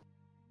it.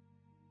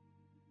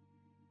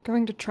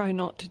 Going to try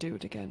not to do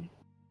it again.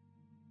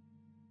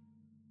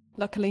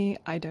 Luckily,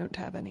 I don't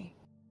have any.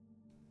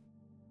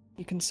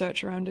 You can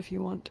search around if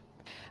you want.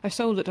 I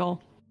sold it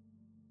all.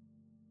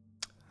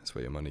 That's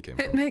where your money came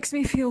It from. makes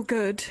me feel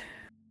good.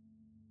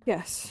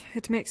 Yes,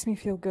 it makes me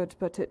feel good,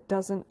 but it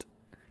doesn't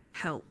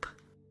help.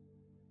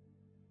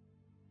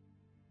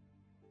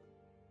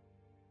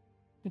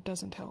 It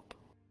doesn't help.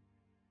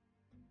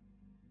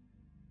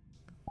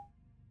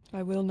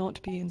 I will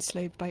not be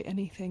enslaved by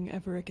anything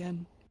ever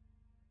again.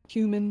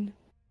 Human,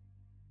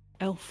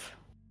 elf,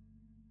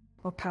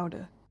 or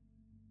powder.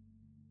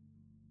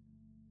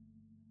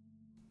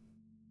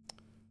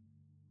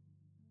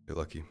 You're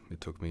lucky. It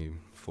took me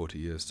 40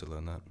 years to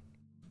learn that.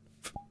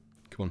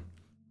 Come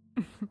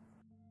on.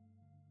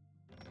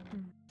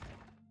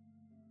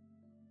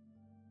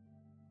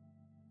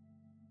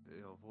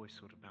 Your voice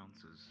sort of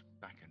bounces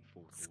back and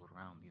forth all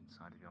around the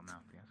inside of your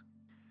mouth, yes?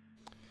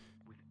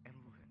 With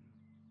Elvin,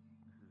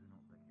 this is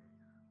not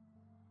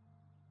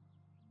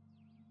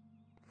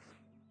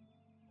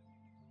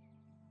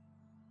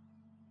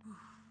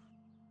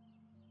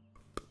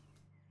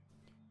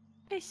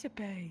the case. It's a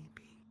baby.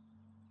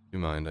 Do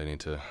you mind? I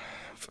need to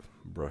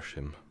brush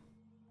him.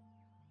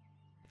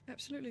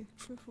 Absolutely,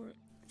 go for it.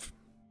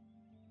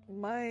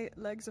 My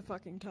legs are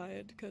fucking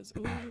tired because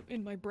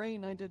in my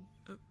brain I did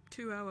a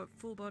 2-hour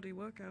full body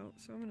workout,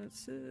 so I'm gonna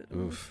sit.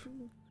 Oof.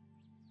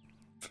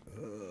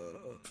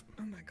 Oh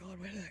my god,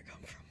 where did that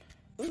come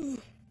from? Ooh.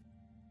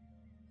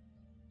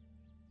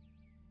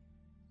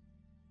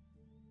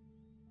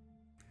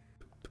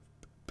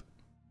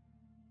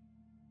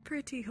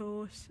 Pretty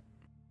horse.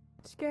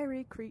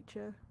 Scary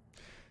creature.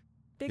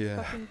 Big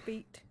Yeah. fucking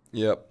feet.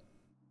 Yep.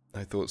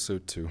 I thought so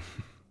too.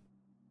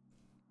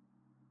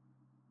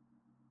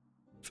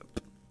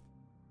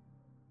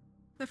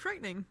 They're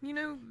frightening. You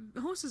know,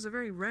 horses are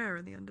very rare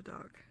in the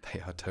Underdark. They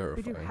are We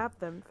terrifying. do have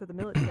them for the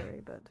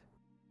military, but...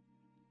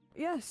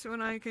 Yes,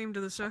 when I came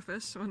to the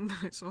surface, when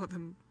I saw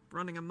them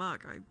running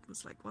amok, I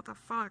was like, what the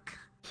fuck?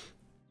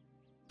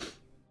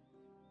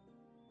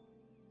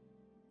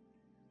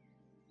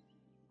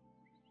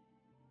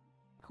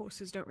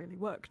 Horses don't really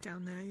work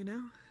down there, you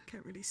know?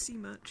 Can't really see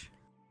much.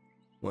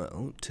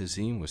 Well,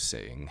 Tazim was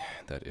saying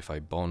that if I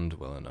bond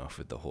well enough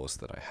with the horse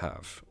that I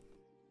have,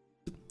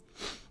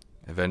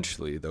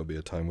 eventually there'll be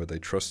a time where they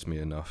trust me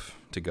enough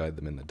to guide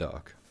them in the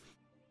dark.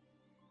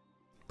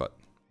 But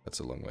that's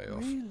a long way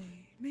off.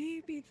 Really?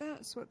 Maybe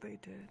that's what they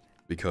did.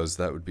 Because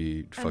that would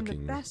be And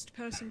fucking... the best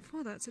person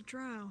for that's a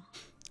drow.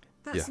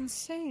 That's Yeah.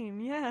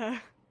 insane, yeah.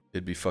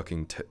 It'd be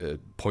fucking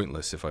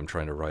pointless if I'm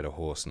trying to ride a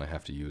horse and I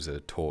have to use a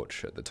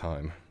torch at the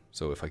time.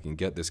 So if I can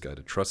get this guy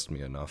to trust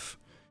me enough,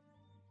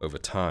 over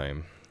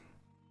time,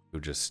 he'll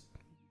just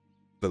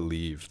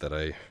believe that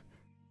I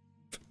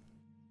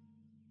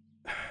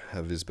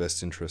have his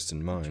best interest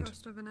in mind.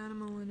 Trust of an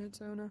animal in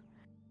its owner.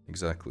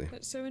 Exactly.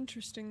 It's so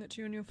interesting that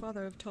you and your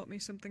father have taught me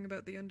something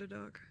about the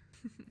Underdark.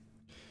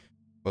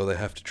 Well, they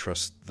have to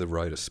trust the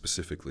rider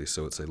specifically,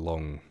 so it's a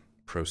long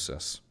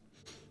process.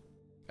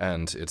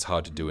 And it's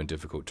hard to do in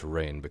difficult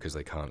terrain because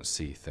they can't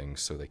see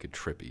things, so they could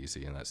trip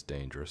easy, and that's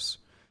dangerous.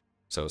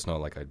 So it's not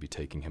like I'd be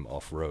taking him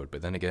off-road,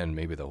 but then again,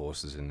 maybe the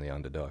horses in the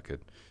Underdark are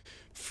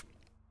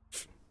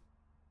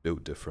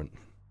built different.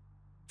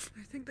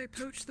 I think they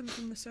poached them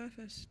from the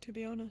surface, to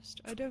be honest.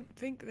 I don't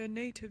think they're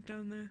native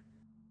down there.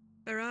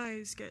 Their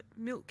eyes get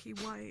milky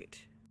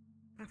white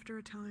after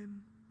a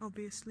time,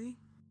 obviously.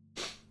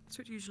 That's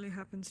what usually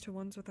happens to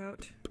ones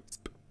without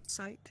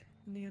sight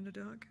in the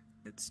Underdark.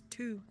 It's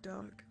too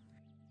dark.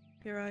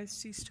 Your eyes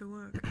cease to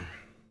work.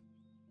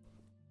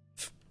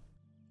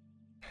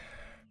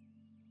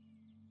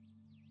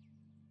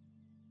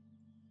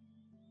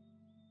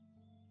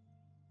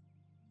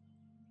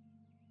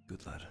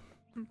 Good lad.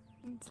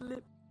 It's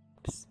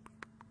lips.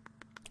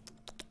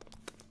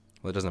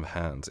 Well, it doesn't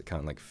have hands. It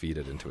can't like feed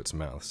it into its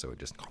mouth, so it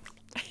just.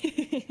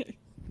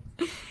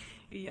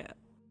 Yeah.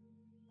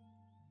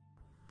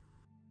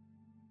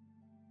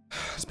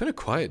 It's been a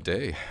quiet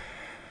day.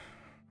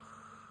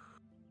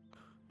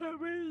 That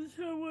means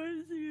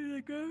someone's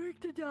either going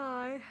to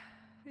die,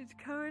 is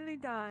currently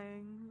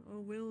dying, or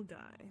will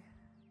die.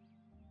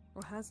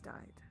 Or has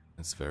died.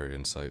 It's very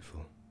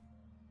insightful.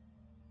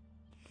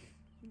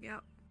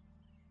 Yep.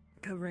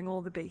 Covering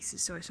all the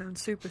bases, so I sound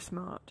super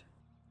smart.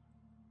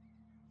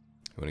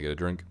 You want to get a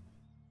drink?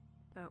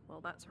 Oh,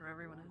 well, that's where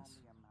everyone is.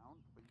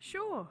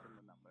 Sure.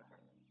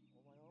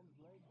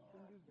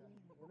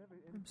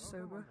 I'm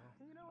sober.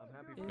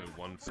 Go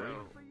one So,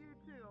 free.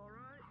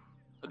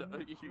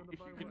 you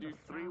can do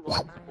 3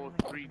 ones or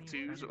 3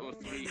 twos or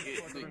 3.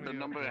 The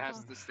number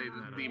has to stay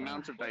the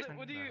amount of dice.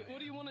 What do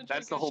you want to?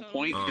 That's the whole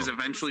point. Because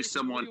eventually,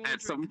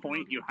 at some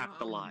point, you have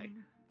to lie.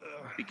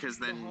 Because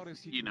then,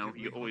 you know,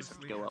 you always have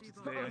to go up.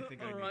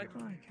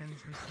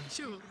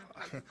 Sure.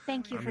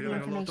 Thank you for the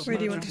information. Where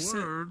do you want to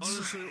sit?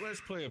 Honestly,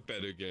 let's play a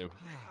better game.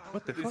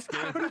 What the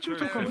fuck? Where did you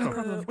two come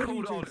from?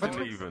 Cold odds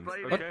and even.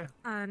 Okay.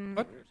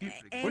 What?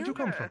 Where'd you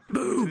come from?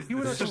 Boo! You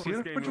were not just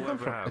here. Where'd you come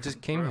from? I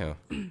just came here.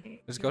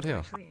 Just got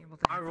here.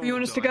 You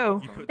want us to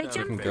go? You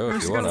can go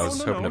if you want. I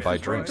was hoping to buy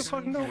drinks.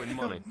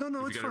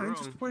 No, it's fine.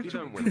 Just where did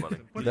you win money?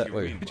 That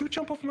way. Did you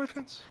jump off my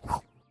fence?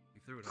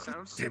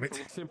 Damn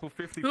it. Simple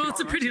 50. Well,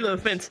 it's a pretty low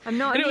fence. I'm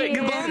not Anyway,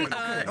 here.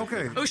 Gabon,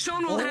 Okay.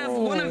 O'Shawn will have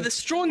one of the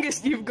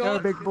strongest you've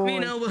got. big boy. Me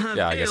and Al will have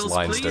Yeah, I guess ales,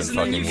 lines please, don't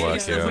and then fucking you work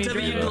can here. have whatever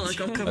you either.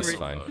 like. I'll cover That's it.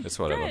 fine. It's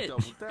whatever.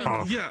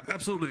 Yeah,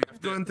 absolutely.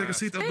 Go ahead and take a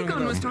seat. I'll bring it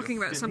Aegon was down. talking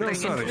about something No,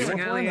 sorry. You interesting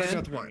want wine? earlier. I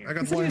got wine. I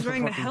got He said he wine was for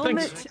wearing the fucking-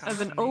 helmet Thanks.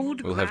 of an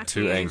old We'll have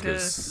 2 gladiator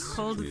anchors,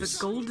 called please.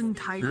 the Golden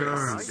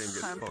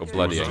Tigress. Or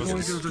bloody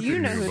anchors. Do you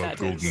know who that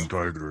Golden is?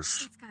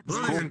 Tigress. Of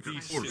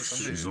course,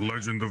 she's a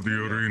legend of the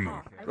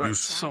arena.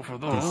 Used So for to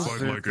those,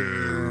 fight like a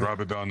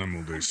rabid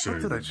animal, they say.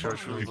 did I charge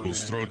for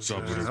People's throats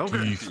out with her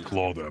Okay. teeth,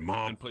 claw them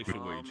up with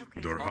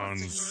their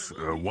hands.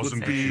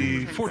 Wasn't Would be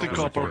human. 40 It was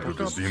a copper part of per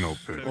the cup.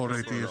 Xeno pit. Or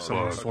 80 if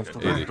someone But wants to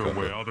worked 80 her copper.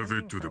 way out of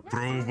it to the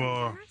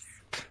Prova.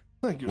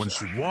 Thank you. When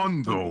she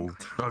won, though,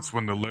 that's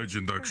when the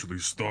legend actually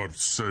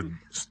starts. Said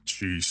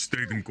she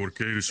stayed in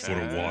Corcadis for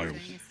a while,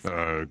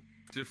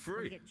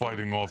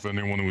 fighting off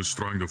anyone who was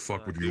trying to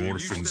fuck with the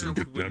orphans and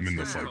get them in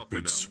the fight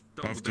pits.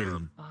 After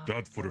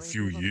that, for a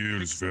few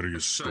years,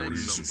 various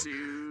stories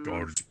of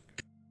guards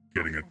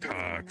getting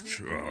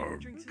attacked,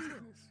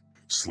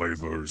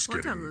 slavers What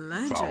a getting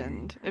legend.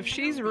 found. If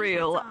she's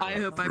real, I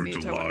hope I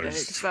meet her one day,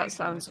 brutalized. because that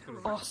sounds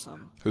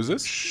awesome. Who's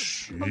this?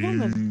 She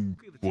woman.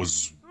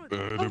 was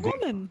A the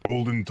woman.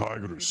 Golden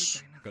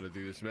Tigress. Gotta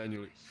do this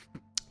manually.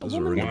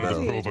 Doesn't Woman ring a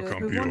bell. gladiator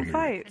who won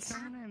fights.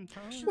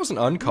 It wasn't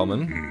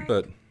uncommon,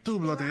 but 2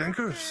 bloody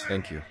anchors.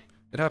 thank you.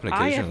 It happened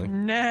I have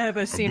occasionally.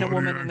 never seen a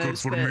woman in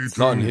those bits.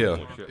 Not in here.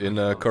 In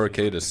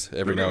Coracadis.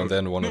 Every now and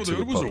then, one or No, two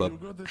there would was pop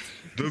a- up.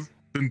 There've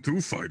been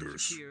 2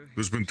 fighters.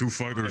 There's been 2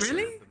 fighters.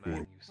 Really?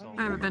 Or-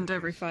 I haven't been to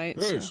every fight.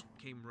 So. Yes.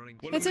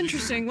 It's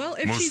interesting. Well,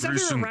 if Most she's ever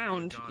recent-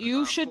 around,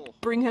 you should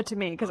bring her to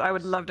me, because I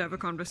would love to have a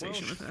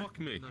conversation with her. Fuck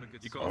me.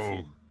 You got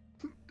Oh.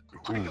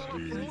 Who?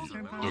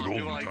 The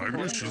Golden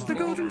Tigress? She's The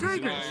Golden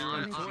Tigress.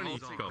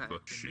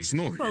 She's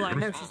not Well, I here.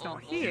 know she's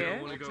not here.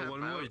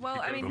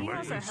 Well, I mean, he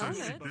has a legend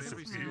says helmet. she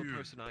disappeared.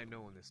 person I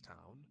know in this town.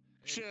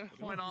 Sure,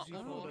 why not?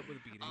 Yeah.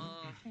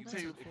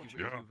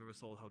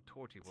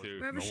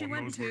 Wherever No she one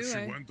went knows where to, she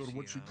I went or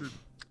what she did.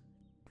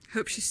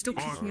 hope she's still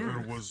But kicking there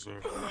out. was.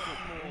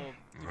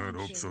 I'd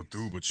hope so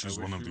too, but she's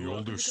one of the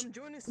oldest,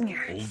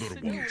 older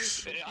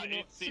ones.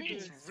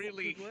 It's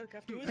really.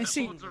 I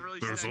see.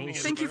 There's also.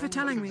 Thank you for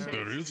telling me.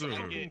 There is a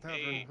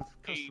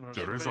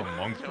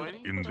monk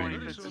in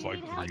the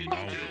fight room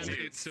now. Though.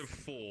 It's a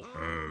 4.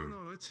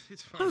 Oh,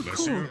 Bless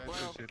cool. you.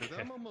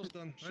 I'm almost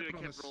done. I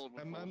promise.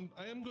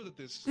 I am good at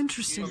this.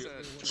 Interesting.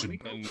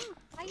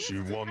 She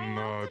won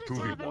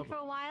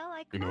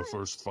 2v1 in her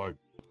first fight.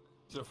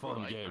 It's a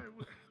fun game.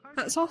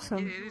 That's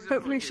awesome.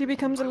 Hopefully she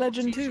becomes a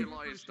legend too.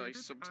 Lies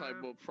dice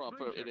sometime more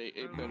proper in a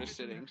better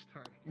setting.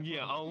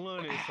 Yeah, I'll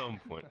learn at some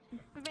point.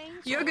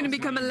 You're gonna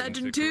become a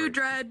legend too,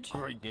 Dredge.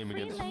 Great game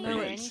against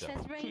Liar's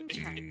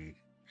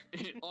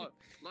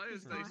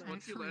dice,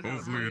 once you learn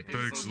Hopefully it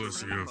takes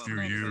Leslie a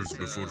few years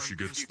before she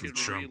gets to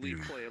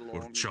champion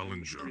or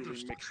challenger.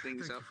 mix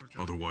things up.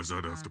 Otherwise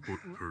I'd have to put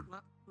her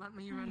Let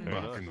me run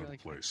back in her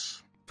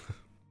place.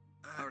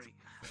 Alright.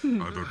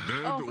 Either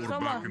dead Oh, or Soma,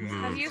 back in the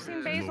have you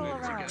seen Basil lower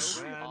around?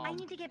 ranks. I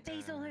need to get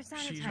Basil her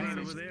sanitizer. She's right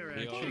over there,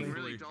 actually.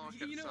 Really dark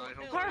outside.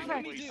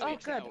 Perfect. Oh,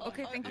 good.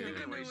 Okay, thank you. Use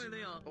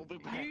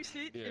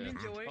it and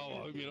enjoy.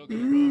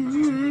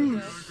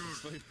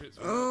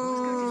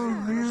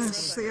 Oh,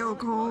 yes, the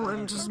alcohol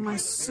enters my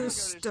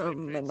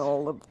system and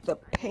all of the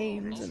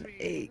pains and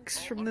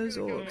aches from those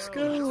orcs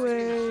go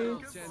away.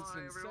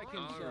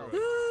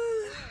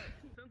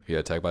 You got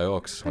attacked by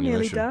orcs I on your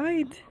nearly mission.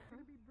 died.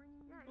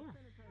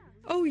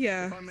 Oh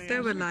yeah,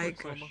 there were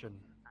like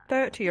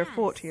 30 or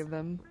 40 of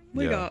them.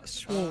 We Yeah. got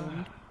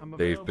swarmed.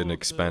 They've been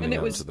expanding And it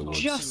out was into the woods.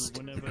 just...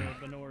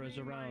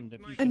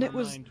 And it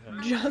was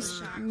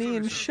just me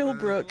and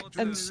Shilbrook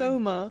and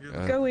Soma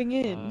going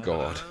in.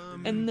 God.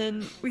 And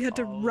then we had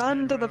to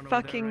run to the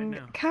fucking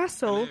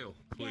castle.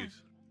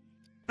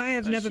 I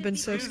have never been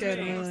so scared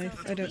in my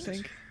life, I don't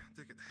think.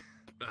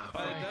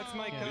 That's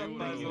my cup,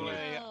 by the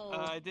way.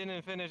 I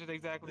didn't finish it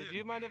exactly. Do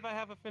you mind if I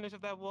have a finish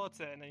of that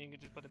water and then you can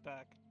just put it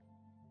back?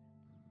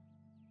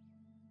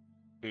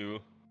 Ew.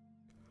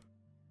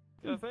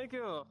 Yeah, thank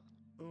you.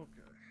 Okay.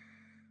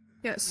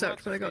 Yeah, it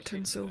sucked, but I got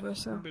 10 silver,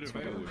 so...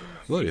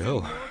 Bloody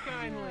hell.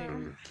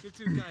 You're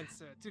too kind,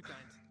 sir. Too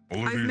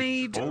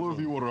kind. All of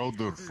you are out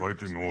there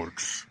fighting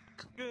orcs.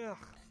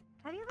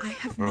 I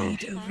have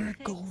made over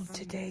gold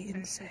today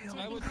in sales.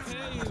 I would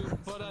pay you,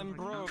 but I'm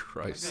broke.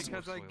 Christ.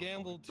 Because I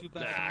gambled too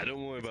bad. Nah,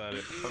 don't worry about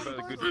it. I've had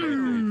a good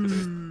trade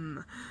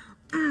today.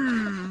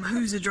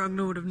 Who's the drug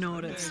lord of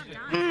Nautis?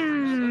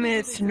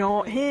 It's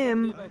not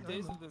him.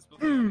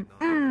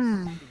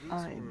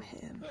 I'm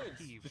him.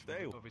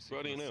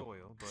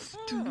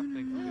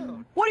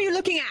 What are you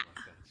looking at?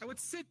 I would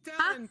sit down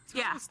and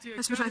toast your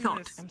that's what I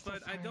thought. kindness,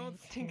 but I don't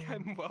think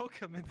I'm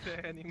welcome in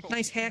there anymore.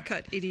 Nice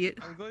haircut, idiot.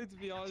 I'm going to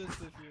be honest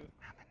with you.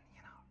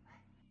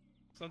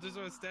 So I'm just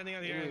sort of standing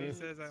out here and he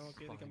says I'm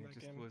okay to come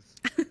back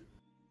in.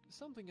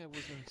 Something I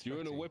wasn't Do you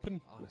own a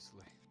weapon?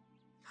 honestly.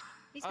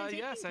 He's been taking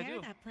yes, I care do.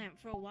 of that plant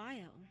for a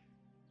while.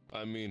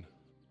 I mean,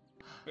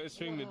 best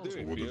thing to do So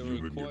if what you have ever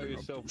you been acquire getting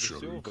up yourself to, a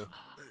Sherlock? silver,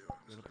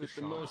 hit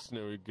the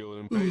mercenary guild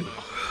and pay them.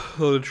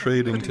 A lot of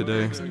trading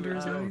today.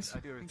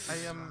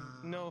 I am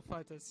no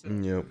fighter, sir.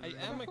 Yep. I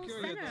am a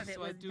curator,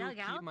 so I do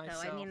keep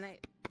myself. I mean,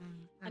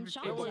 I'm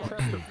shocked. Yeah, well,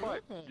 press the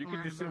fight. You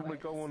can just simply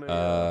go on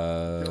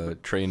a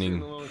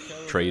Training,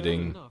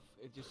 trading,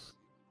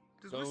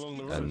 go along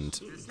the road.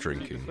 and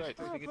drinking.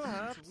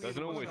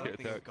 Doesn't always get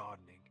attacked.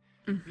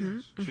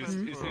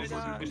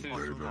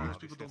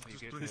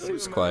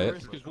 It's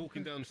quiet. Just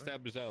walking down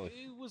Stabber's Alley.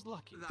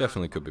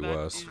 Definitely could be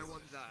worse.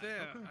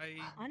 There,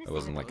 I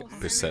wasn't like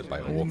beset by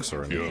orcs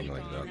or anything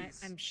like that.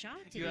 I'm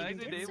shocked You you even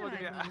actually did so. able to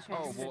get...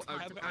 Oh, well,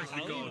 I've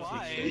actually gone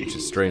Which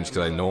is strange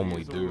because I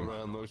normally do.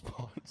 around those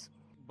parts.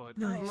 But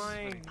Nice.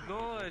 my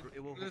god,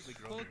 this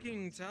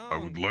fucking town. I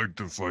would like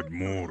to fight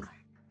more.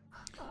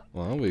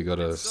 Well, we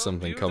got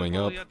something coming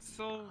up.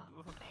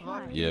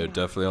 Yeah,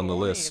 definitely on the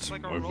list. It's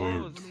like a I've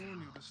rose. heard.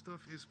 The stuff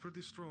is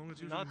pretty strong.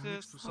 It's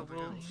Nautis, a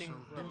wilting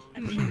rose. I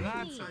mean,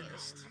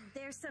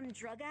 there's some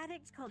drug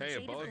addict called Hey, a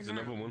Jade bog's of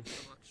the another Night. one.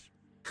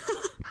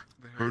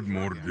 Heard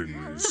Morgan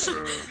is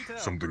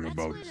something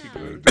about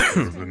Elvin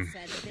Elvin.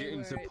 said that they Get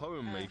into were,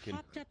 poem making.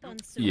 hopped up on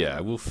Yeah,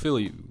 we'll fill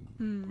you.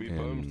 We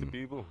poems to in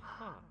people.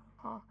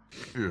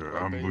 Yeah,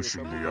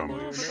 ambushing the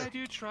ambush. But I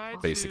do try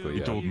Basically, to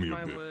yeah. told me use a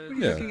my bit. words,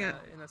 What are you looking at?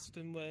 in a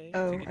certain way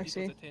Oh, to get I people's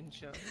see.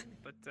 attention,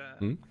 but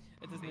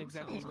it doesn't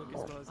exactly look as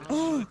well as it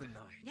Oh. should.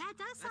 Yeah, it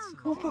does sound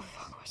What cool. the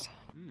fuck was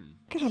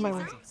that? Get out of my way.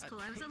 Sounds cool.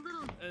 I was a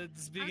little,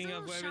 Speaking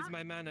of, where is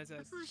my manners? I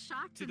was a little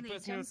shocked To the when they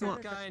person who jumped said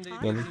out kind, of they the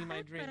gave Well, me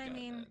my drink. But I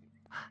mean,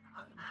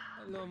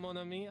 hello, mon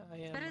ami. I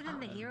am better than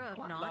the hero of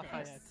Nautis.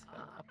 Lafayette.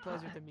 A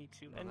pleasure to meet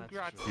you. And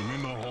grazie. You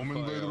mean the home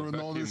invader and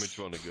all Too this? much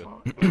vinegar.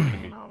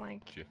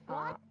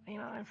 You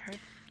know, I've heard.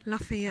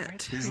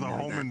 Lafayette. He's the I know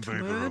home that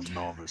invader word. of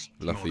Novice.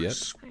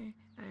 Lafayette?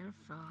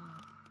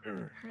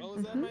 Oh,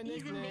 is that my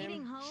He's invading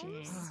nickname?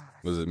 homes.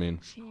 What does it mean?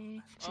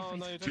 Oh,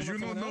 no, you're Did you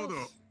talking not about know someone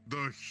else?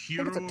 the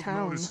hero it's a of town.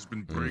 Novice has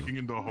been breaking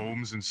into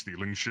homes and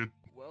stealing shit?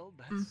 Well,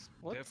 that's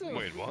What the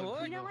Wait, what?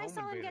 fuck? You know, I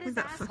saw him get Look his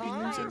at that ass fucking beat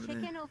by nose a over there.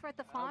 chicken over at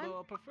the farm. Although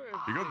I prefer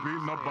He got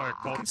beaten up by a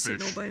Fucking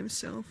sitting all codfish. by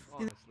himself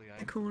in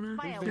the corner.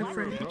 By a No what?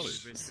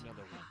 friends.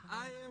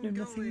 No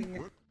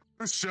nothing.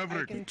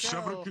 Shevrik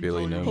can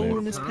Billy tell you no Hole in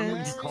more. his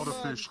pants. He caught a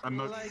fish, and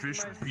that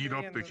fish beat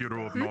up the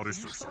hero of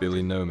Novice or something.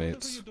 Billy no What are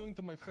mates. you doing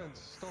to my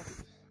friends? Stop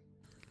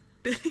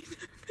it.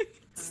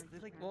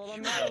 Well,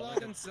 I'm not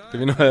allowed inside. Have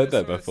you not heard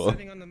that We're before?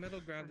 sitting on the middle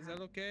ground. Is that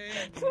okay?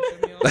 Can you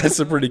shut me off? That's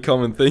a pretty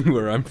common thing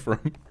where I'm from.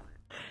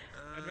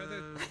 I'd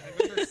rather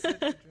sit and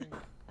drink.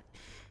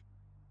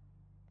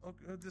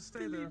 Okay, just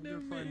stay there.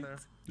 You're fine there.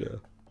 Yeah.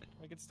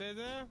 I could stay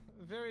there?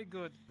 Very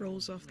good.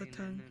 Rolls off the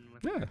tongue.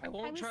 Yeah. I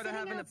won't was try to have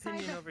sitting an outside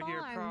opinion the over here,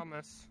 farm,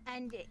 promise.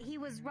 And he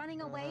was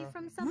running away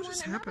from someone.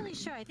 is I'm not really happening?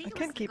 sure. I think I it was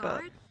can't the keep up.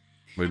 guard.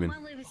 What do you And mean?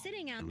 while he was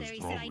sitting out It was there,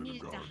 he said I probably the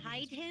needed to guard.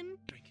 hide him.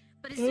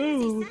 But as soon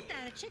as he Ooh. said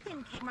that, a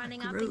chicken came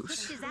running up and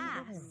Gross. kicked his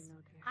ass.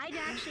 I'd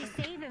actually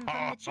save him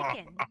from the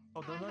chicken.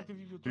 Oh, don't I give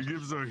you He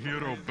gives a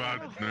hero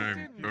bad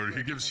name, or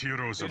he gives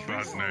heroes a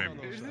bad name.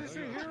 Is this a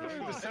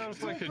hero? This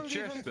sounds like a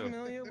jester.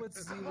 Familiar with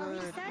the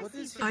word. What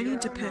is I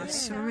need to hero?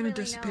 piss, so I'm gonna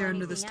disappear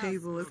under this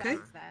table, okay?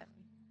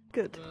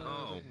 Good.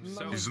 Oh,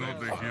 He's not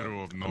the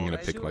hero of I'm gonna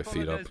Novice. pick my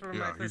feet up.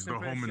 Yeah, he's the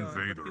home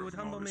invader If you would of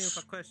humble me Nautis.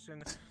 with a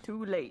question.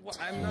 Too late. Well,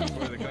 I'm not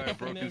Where the guy really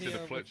broke into the familiar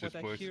with Fletcher's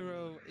what a place.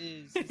 hero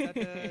is.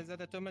 Is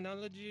that a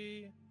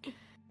terminology?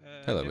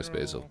 Hello, Miss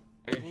general Basil.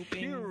 A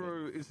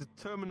hero is a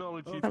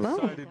terminology Hello.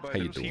 decided by How the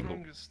you doing?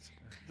 people.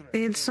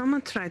 Did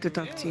someone try to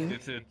talk to you?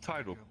 It's a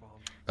title.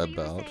 So you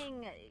were About.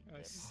 saying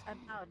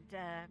about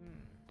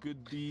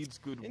good deeds,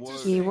 good work.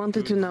 He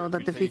wanted to know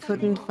that if he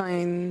couldn't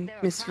find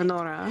Miss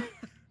Venora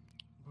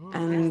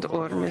and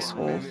or Miss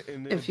Wolf,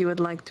 if you would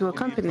like to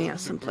accompany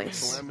us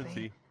someplace.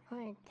 Calamity.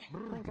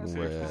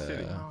 Where?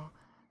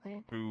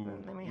 Through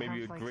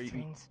maybe a great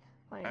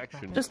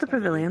action. Just the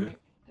pavilion.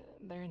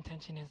 Their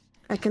intention is.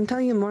 I can tell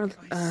you more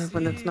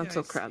when it's not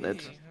so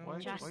crowded.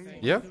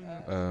 Yeah,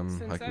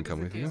 I can come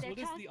with you. Should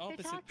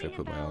I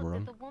put my armor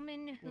on? The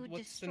woman who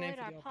destroyed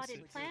our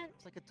potted plant.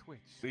 It's like a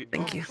twitch. The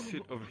Thank you.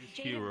 opposite of a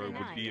hero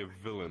would be a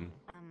villain.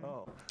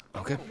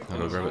 Okay, I'll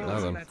go grab it now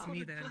then. That's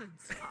me then.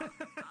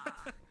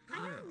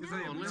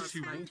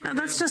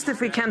 That's just if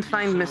we can't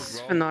find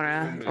Miss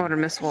Venora or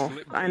Miss Wolf.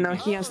 I know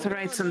he has to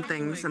write some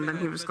things, and then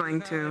he was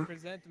going to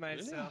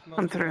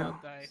come through.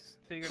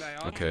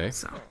 Okay.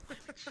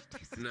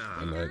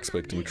 Am I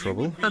expecting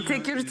trouble? But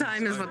take your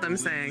time is what I'm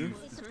saying.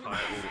 I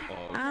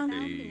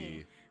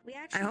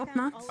hope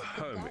not.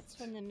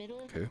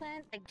 Okay.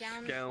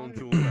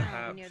 Scoundrel,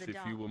 perhaps, if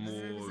you were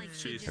more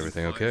fierce.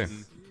 Everything okay?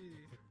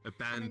 A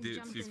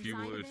bandit, if you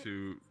were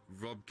to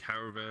rob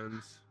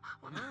caravans.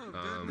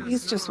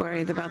 He's just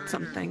worried about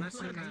something.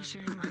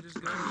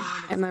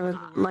 And I would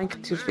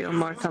like to feel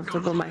more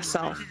comfortable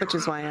myself, which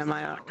is why I'm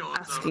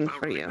asking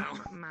for you.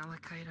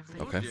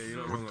 Okay.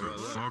 What the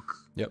fuck?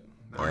 Yep.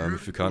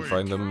 If you can't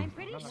find them,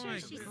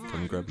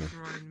 come grab me.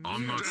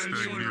 I'm not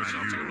staying near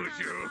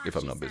you. If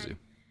I'm not busy.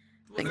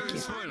 Thank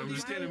you.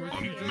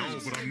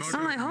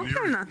 Well, I hope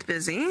you're not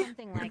busy.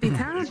 It'd be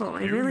terrible.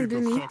 I really do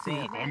need to.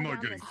 I'm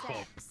not getting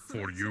caught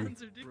for you.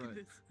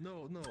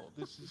 No,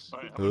 this is.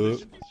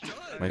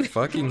 My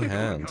fucking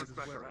hand.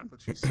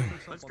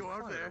 Let's go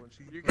out there.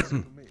 You get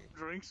some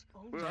drinks.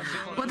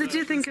 What did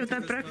you think of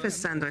that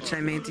breakfast sandwich I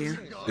made you?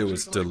 It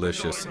was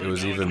delicious. It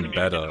was even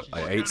better.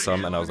 I ate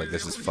some and I was like,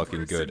 this is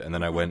fucking good. And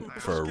then I went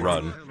for a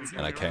run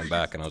and I came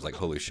back and I was like,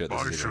 holy shit,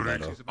 this is even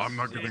better. I'm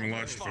not getting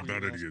lashed for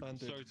that idiot.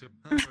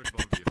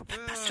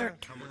 Sure.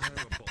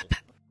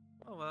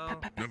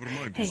 Never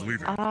mind, just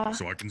leave it,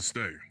 so I can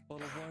stay.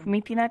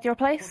 Meeting at your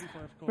place?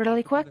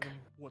 Really quick?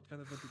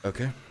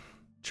 Okay,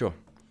 sure.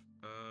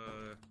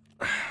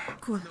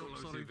 Cool.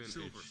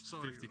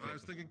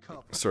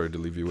 Sorry to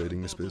leave you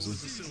waiting, Miss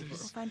Beasley. We'll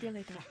find you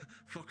later.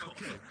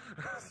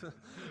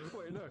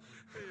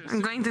 I'm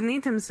going to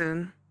need him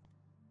soon.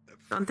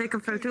 Don't take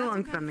him for too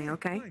long from me,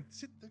 okay?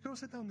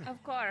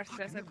 Of course,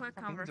 there's a quick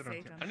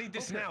conversation. I need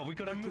this now. We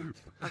gotta move.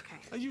 Okay.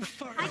 Are you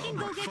fucking? I can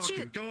go get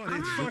you. God,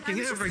 it's fucking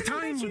every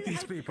time with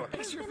these people. I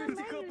know what a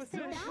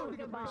shitty bottle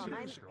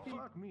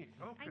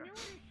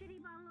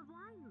of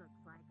wine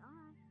looks like.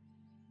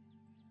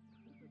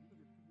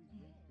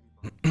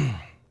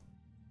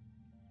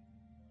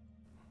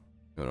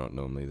 You're not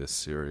normally this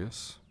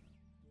serious.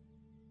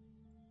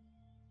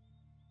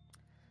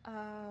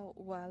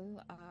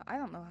 Well, I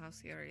don't know how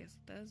serious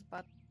it is,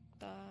 but,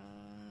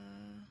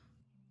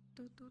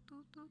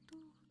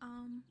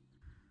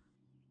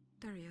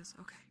 there he is,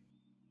 okay.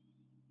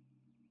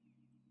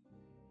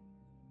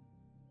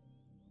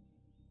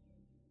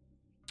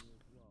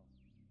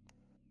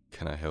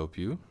 Can I help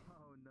you?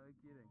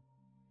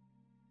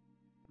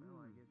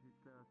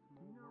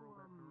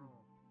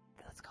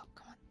 Let's go,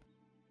 come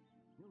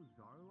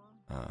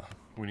on.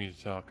 We need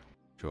to talk.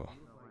 Sure.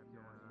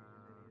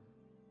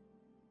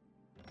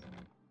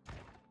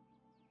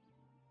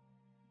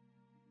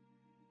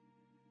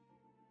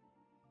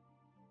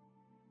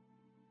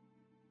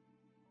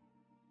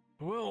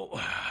 Well,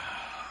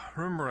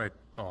 remember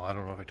I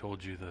don't know if I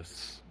told you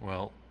this.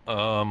 Well,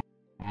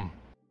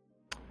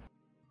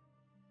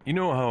 you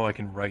know how I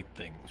can write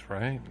things,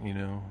 right? You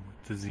know,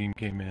 Tazim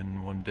came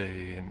in one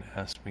day and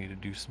asked me to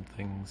do some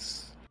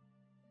things.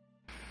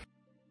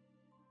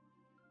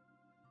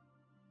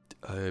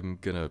 I'm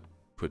gonna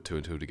put two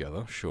and two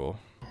together, sure.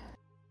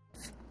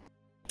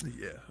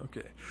 Yeah,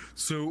 okay.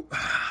 So,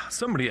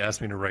 somebody asked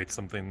me to write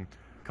something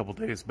a couple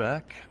days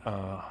back.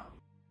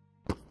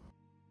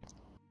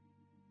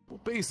 Well,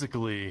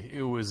 basically,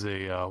 it was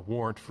a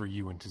warrant for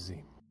you and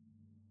Tazim.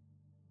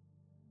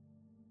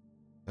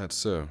 That's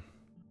so.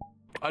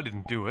 I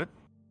didn't do it.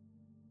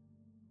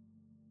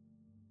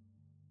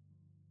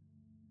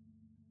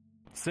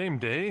 Same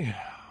day,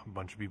 a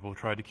bunch of people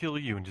tried to kill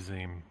you and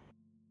Tazim.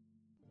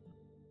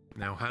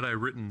 Now, had I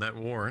written that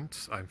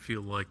warrant, I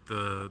feel like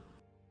the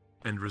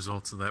end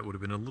results of that would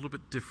have been a little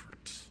bit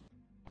different.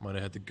 Might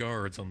have had the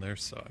guards on their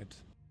side.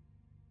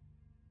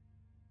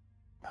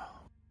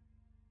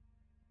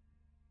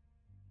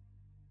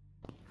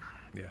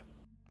 Yeah.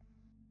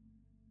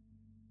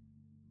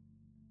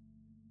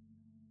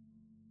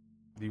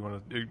 Do you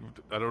want to?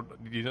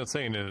 You're not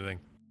saying anything.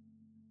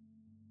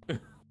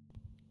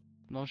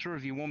 Not sure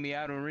if you want me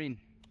out or in.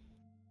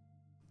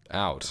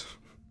 Out.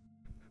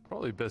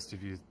 Probably best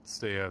if you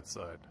stay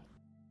outside.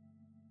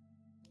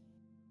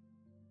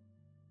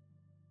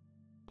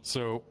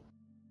 So,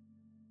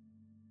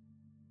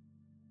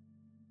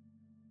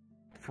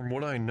 from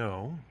what I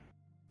know,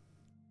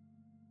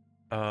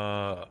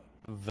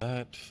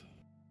 that,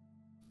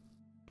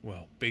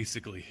 well,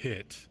 basically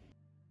hit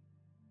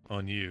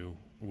on you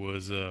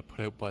was put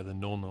out by the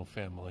Nolno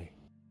family.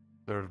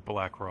 They're at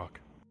Black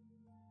Rock.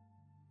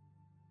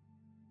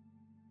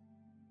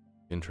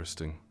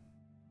 Interesting.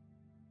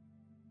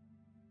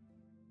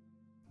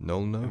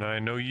 Nolno? And I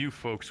know you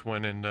folks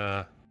went and,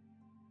 I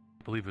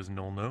believe it was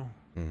Nolno.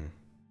 Hmm.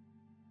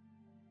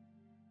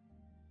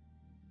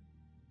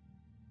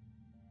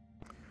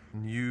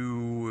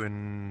 You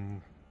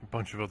and a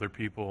bunch of other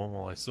people,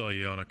 well, I saw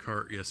you on a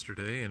cart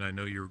yesterday, and I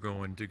know you were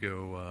going to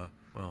go,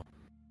 well,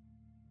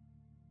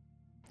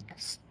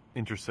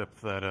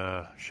 intercept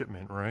that,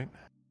 shipment, right?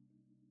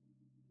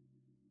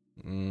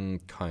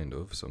 Kind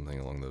of, something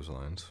along those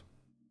lines.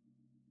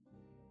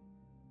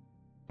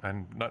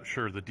 I'm not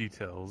sure the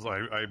details.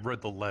 I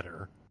read the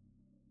letter,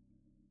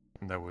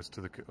 and that was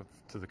to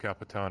the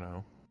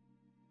Capitano.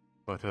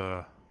 But,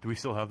 do we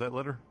still have that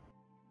letter?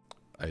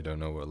 I don't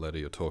know what letter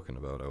you're talking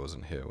about. I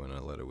wasn't here when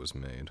a letter was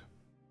made.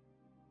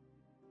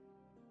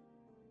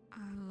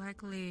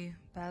 Likely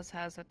Baz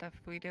has it if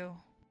we do.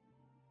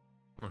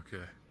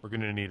 Okay. We're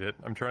gonna need it.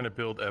 I'm trying to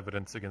build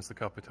evidence against the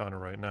Capitano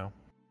right now.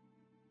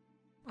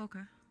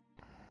 Okay.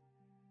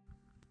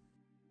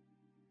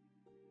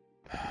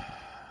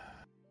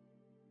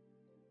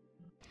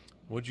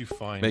 What'd you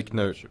find? Make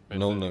note.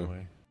 No.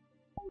 Anyway?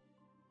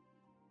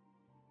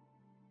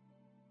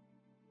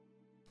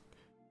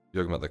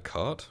 You're talking about the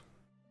cart?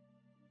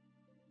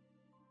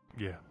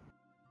 Yeah.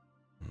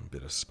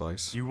 Bit of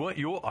spice.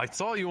 I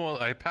saw you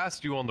on. I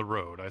passed you on the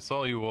road. I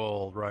saw you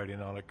all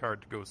riding on a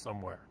cart to go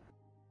somewhere,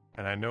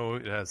 and I know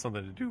it has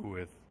something to do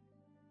with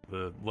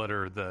the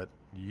letter that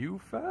you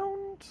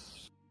found,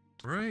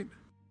 right?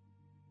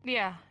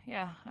 Yeah.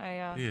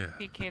 I Yeah.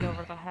 PK'd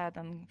over the head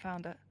and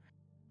found it.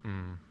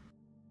 Hmm.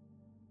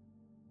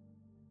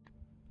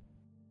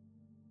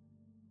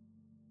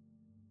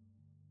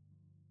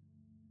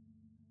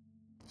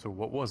 So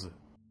what was it?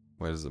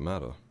 Why does it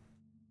matter?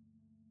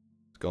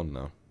 It's gone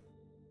now.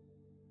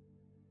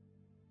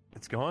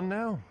 It's gone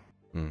now?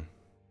 Hmm.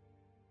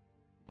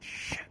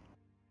 Shit.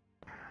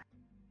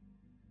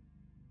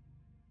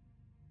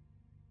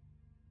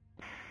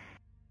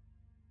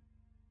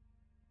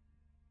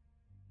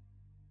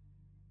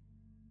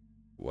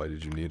 Why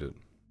did you need it?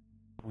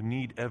 We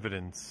need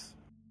evidence.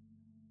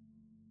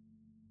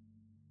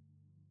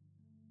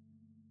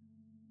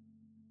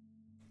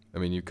 I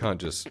mean, you can't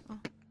just...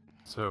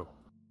 So,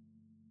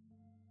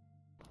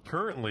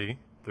 currently,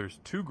 there's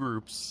two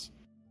groups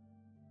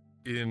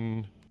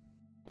in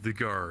the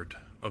guard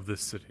of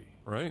this city,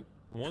 right?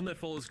 One that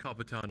follows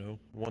Capitano,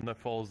 one that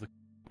follows the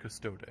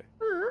Custode.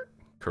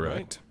 Correct.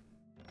 Right?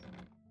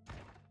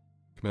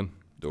 Come in.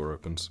 Door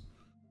opens.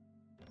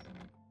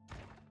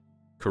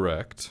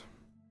 Correct.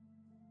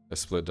 A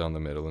split down the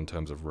middle in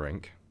terms of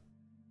rank.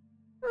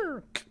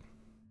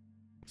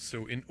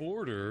 So in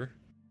order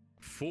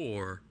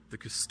for the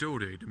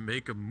Custode to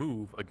make a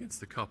move against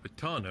the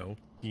Capitano,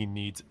 he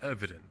needs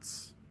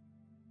evidence.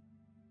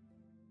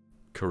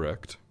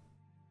 Correct.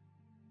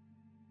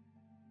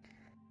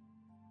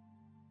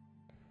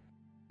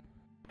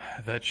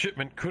 That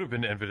shipment could have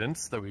been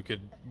evidence that we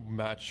could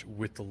match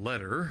with the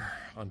letter.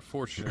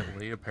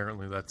 Unfortunately,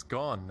 apparently that's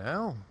gone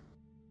now.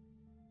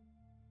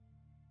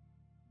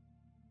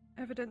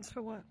 Evidence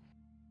for what?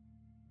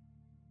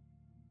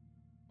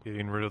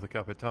 Getting rid of the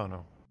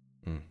Capitano.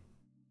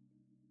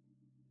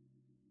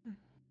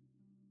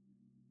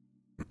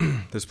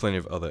 There's plenty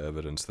of other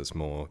evidence that's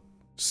more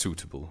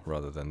suitable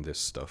rather than this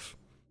stuff.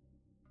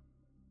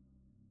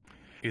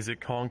 Is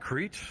it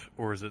concrete,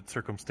 or is it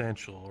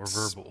circumstantial, or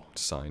verbal?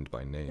 Signed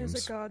by names.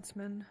 There's a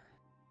guardsman.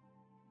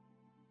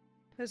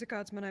 There's a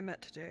guardsman I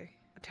met today.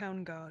 A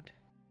town guard.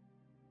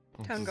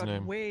 What's Town his guard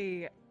name?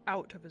 way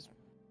out of his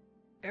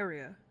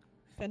area.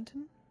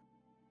 Fenton?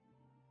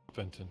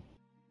 Fenton.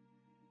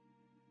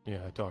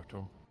 Yeah, I talked to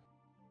him.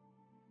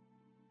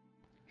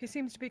 He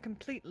seems to be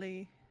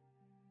completely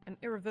and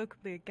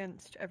irrevocably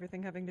against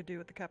everything having to do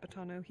with the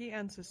Capitano. He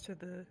answers to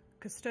the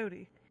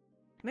Custode.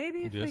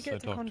 Maybe if we Yes, I get to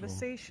talked to him.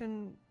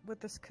 conversation with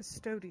this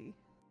Custode.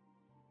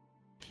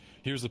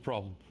 Here's the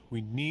problem.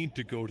 We need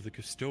to go to the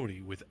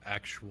Custode with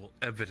actual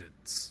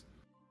evidence.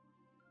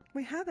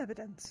 We have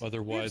evidence.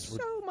 Otherwise, we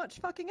have so much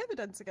fucking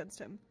evidence against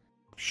him.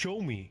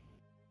 Show me.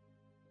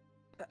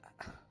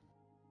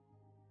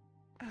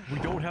 We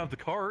don't have the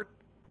cart.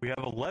 We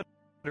have a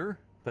letter.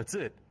 That's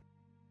it.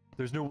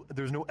 There's no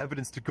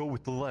evidence to go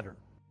with the letter.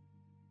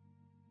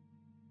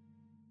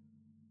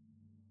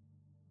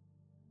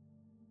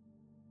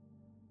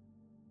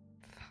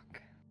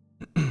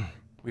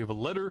 We have a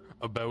letter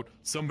about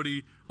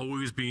somebody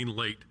always being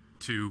late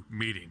to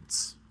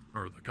meetings,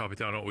 or the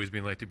Capitano always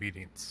being late to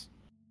meetings.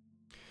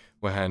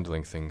 We're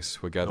handling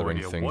things. We're gathering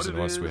No idea things, what and it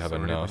once we is have or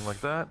anything enough...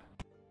 like that.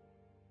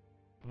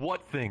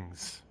 What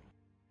things?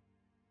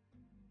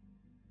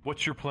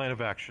 What's your plan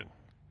of action?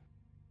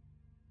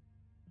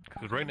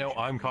 Because right now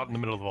I'm caught in the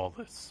middle of all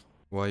this.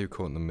 Why are you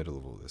caught in the middle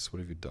of all this?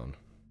 What have you done?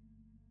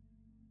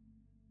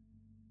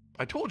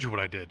 I told you what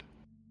I did.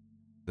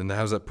 Then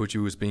how does that put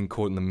you as being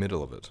caught in the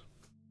middle of it?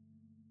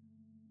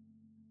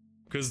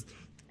 Because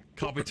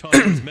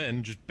Capitano's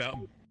men just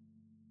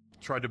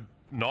tried to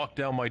knock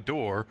down my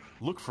door,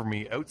 look for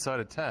me outside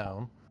of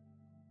town.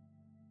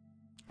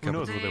 Who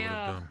knows what they would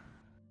have done?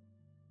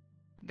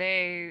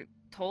 They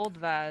told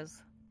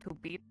Vaz to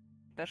beat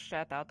the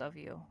shit out of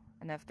you.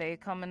 And if they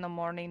come in the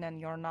morning and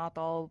you're not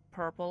all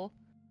purple,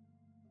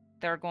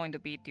 they're going to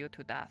beat you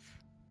to death.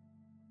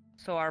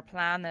 So our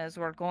plan is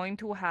we're going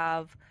to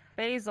have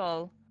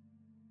Basil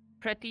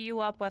pretty you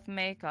up with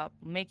makeup,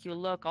 make you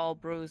look all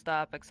bruised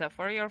up, except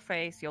for your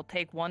face. You'll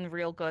take one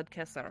real good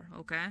kisser,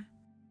 okay?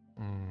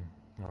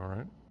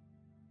 Alright.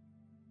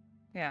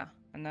 Yeah,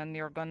 and then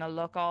you're gonna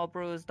look all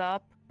bruised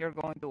up, you're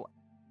going to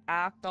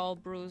act all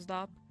bruised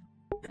up,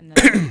 and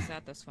then you'll be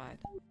satisfied.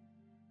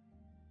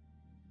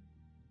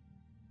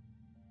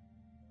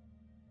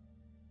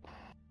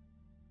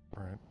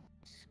 Right.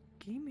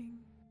 Scheming.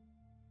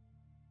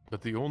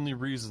 But the only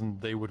reason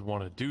they would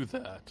want to do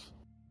that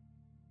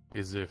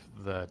is if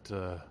that,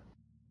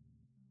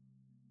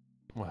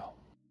 well,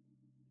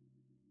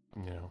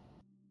 you know,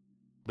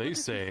 they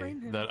say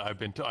that I've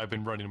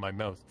been running my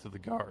mouth to the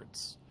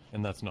guards,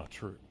 and that's not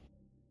true.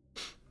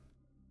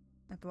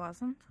 It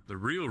wasn't? The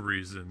real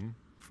reason,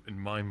 in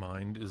my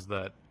mind, is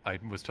that I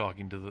was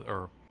talking to the,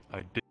 or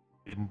I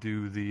didn't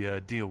do the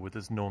deal with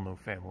this Nolno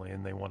family,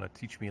 and they want to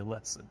teach me a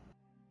lesson.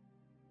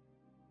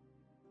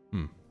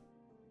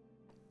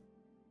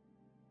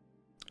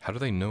 How do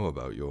they know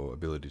about your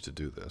ability to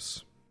do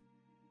this?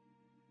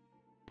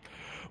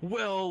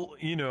 Well,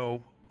 you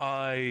know,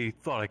 I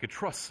thought I could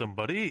trust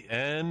somebody,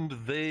 and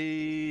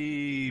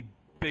they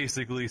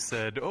basically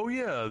said, oh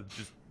yeah,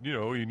 just, you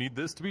know, you need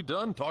this to be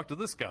done, talk to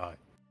this guy.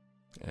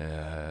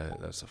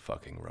 That's a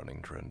fucking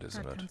running trend,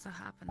 isn't That it? tends to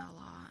happen a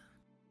lot.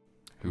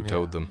 Who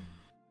told them?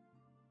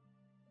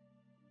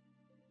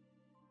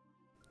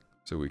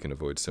 So we can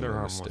avoid They're similar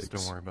harmless,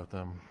 mistakes. don't worry about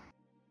them.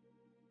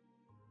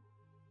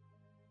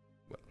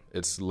 Well,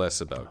 it's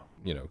less about,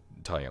 you know,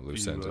 tying up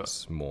loose You, ends.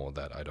 It's more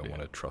that I don't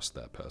want to trust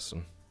that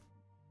person.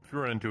 If you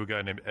run into a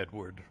guy named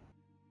Edward.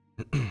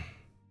 Don't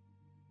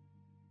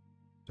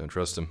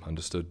trust him,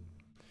 understood.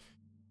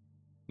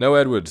 No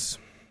Edwards.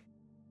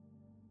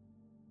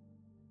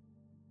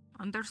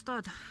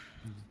 Understood.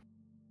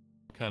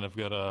 Kind of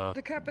got a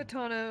The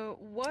Capitano,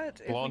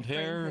 what? if we blonde frame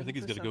hair. I him think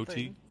he's for got a goatee.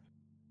 something?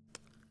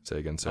 Say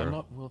again,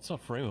 Sarah. Well, it's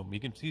not frame him. He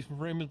can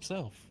frame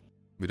himself.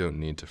 We don't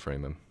need to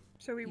frame him.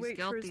 So we He's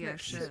wait for his guilty as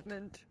next shit.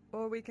 shipment,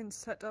 or we can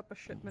set up a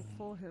shipment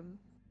for him.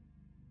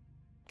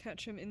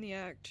 Catch him in the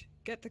act,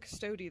 get the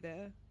custody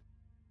there.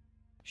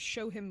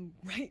 Show him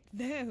right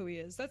there who he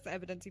is. That's the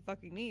evidence he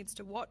fucking needs,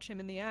 to watch him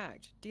in the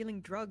act,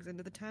 dealing drugs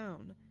into the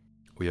town.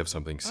 We have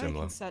something I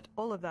similar. can set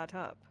all of that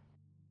up.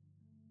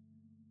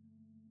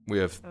 We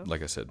have,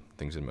 like I said,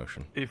 things in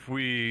motion. If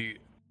we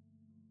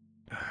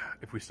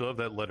still have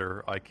that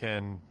letter, I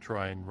can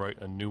try and write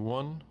a new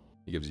one.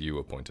 He gives you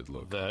a pointed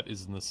look. That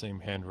is in the same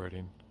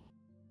handwriting.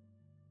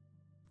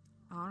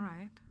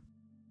 Alright.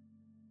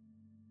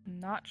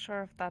 Not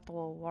sure if that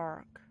will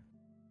work.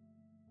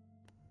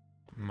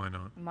 Why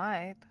not?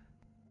 Might.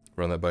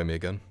 Run that by me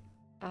again.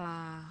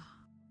 Well,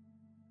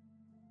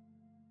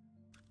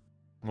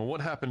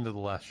 what happened to the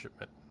last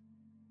shipment?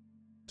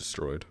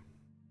 Destroyed.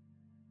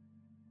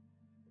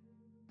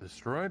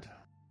 Destroyed?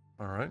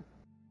 Alright.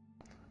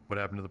 What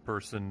happened to the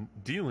person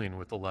dealing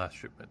with the last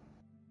shipment?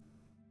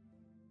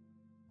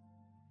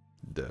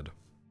 Dead.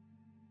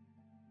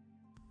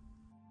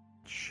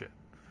 Shit.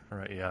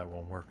 Alright, yeah, it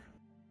won't work.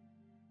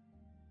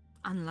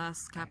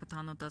 Unless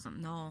Capitano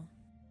doesn't know.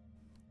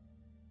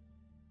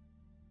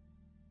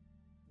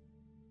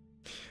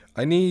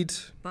 I need...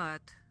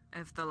 But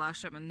if the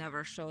last shipment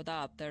never showed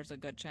up, there's a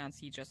good chance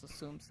he just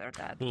assumes they're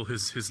dead. Well,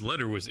 his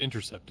letter was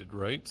intercepted,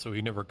 right? So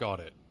he never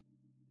got it.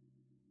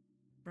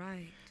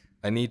 Right.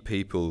 I need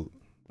people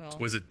Well,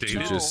 Was it to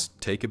dated? just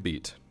take a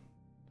beat.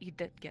 He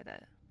did get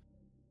it.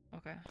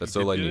 Okay. That's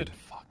You all I did need. it?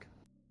 Fuck.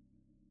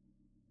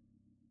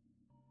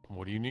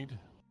 What do you need?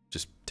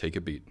 Just take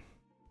a beat.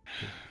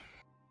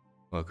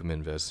 Welcome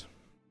in, Vez.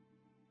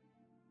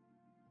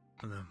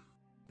 Hello.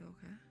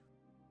 Okay.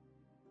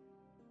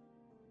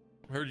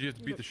 I heard you have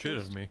to beat the shit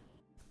out of me.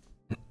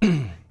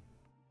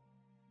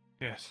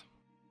 Yes.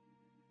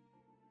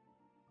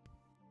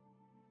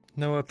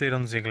 No update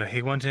on Ziegler.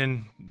 He went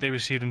in, they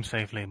received him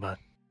safely, but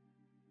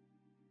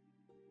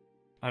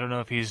I don't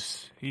know if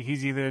he's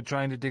either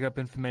trying to dig up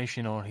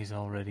information or he's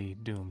already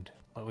doomed.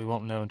 But we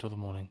won't know until the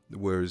morning.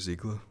 Where is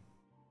Ziegler?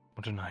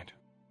 Or tonight.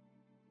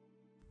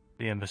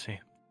 The embassy.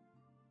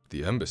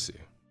 The embassy?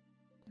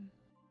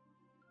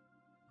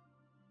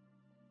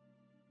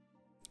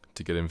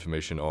 To get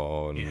information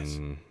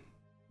on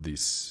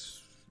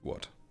these...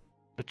 what?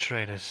 The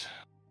traitors.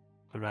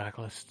 The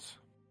radicalists.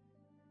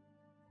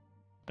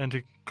 And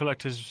to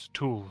collect his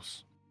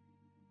tools.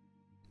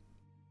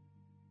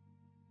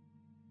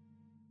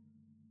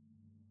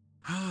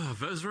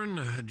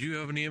 Vezran, do you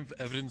have any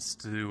evidence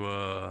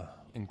to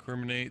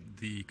incriminate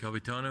the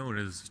Capitano and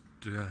his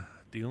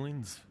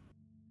dealings?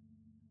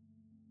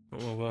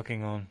 What we're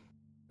working on.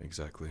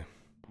 Exactly.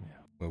 Yeah.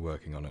 We're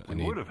working on it.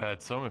 We would have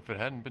had some if it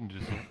hadn't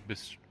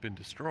been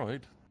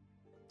destroyed.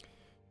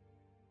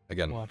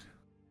 Again. What?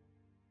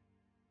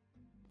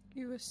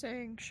 You were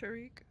saying,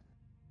 Sharik?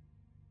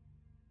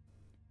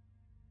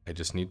 I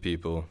just need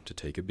people to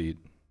take a beat,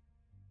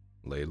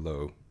 lay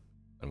low,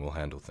 and we'll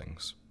handle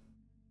things.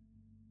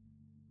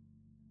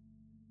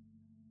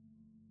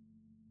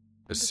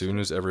 As soon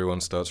as everyone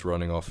starts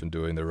running off and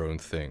doing their own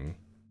thing,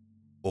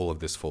 all of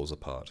this falls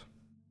apart.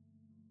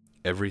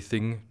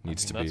 Everything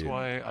needs to be... That's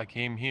why I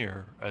came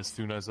here as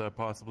soon as I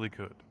possibly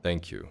could.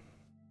 Thank you.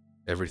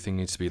 Everything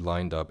needs to be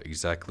lined up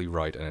exactly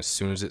right, and as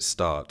soon as it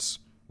starts,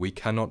 we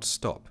cannot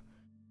stop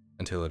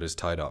until it is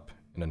tied up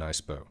in a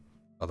nice bow.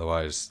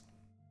 Otherwise,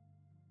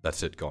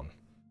 that's it, gone.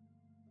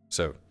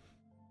 So,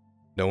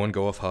 no one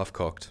go off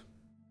half-cocked.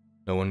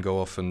 No one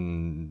go off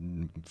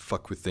and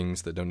fuck with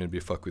things that don't need to be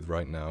fucked with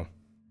right now.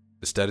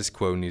 The status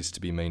quo needs to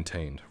be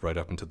maintained right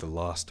up until the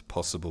last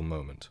possible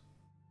moment.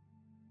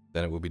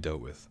 Then it will be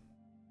dealt with.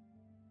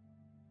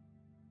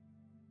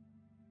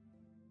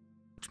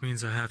 Which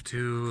means I have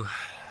to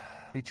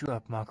beat you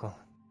up, Marco.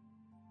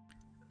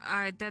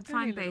 I did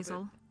find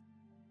Basil.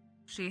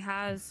 She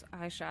has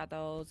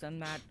eyeshadows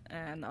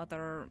and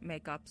other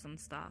makeups and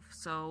stuff,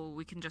 so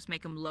we can just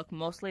make him look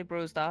mostly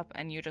bruised up,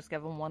 and you just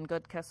give him one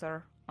good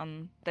kisser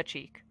on the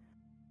cheek.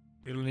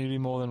 It'll need to be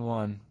more than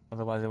one,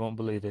 otherwise I won't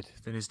believe it.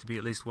 There needs to be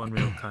at least one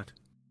real cut.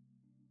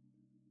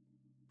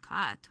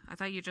 Cut? I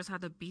thought you just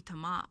had to beat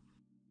him up.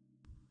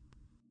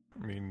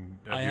 I mean,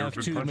 I have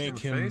to make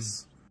him.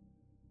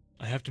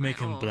 I have to make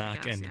him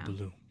black and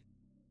blue.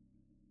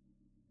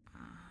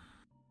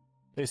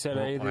 They said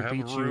I either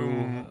beat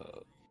you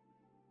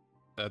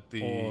at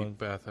the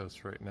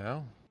bathhouse right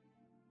now,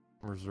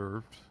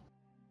 reserved.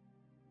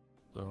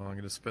 So I'm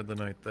going to spend the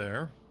night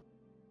there.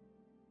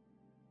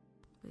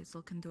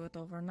 Basil can do it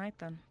overnight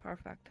then.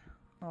 Perfect.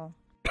 Oh.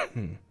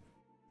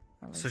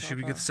 So should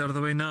we get this out of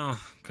the way now?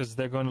 Because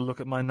they're going to look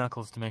at my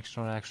knuckles to make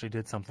sure I actually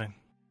did something.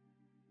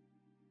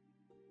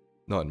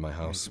 Not in my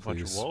house, Punch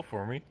please. a wall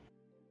for me.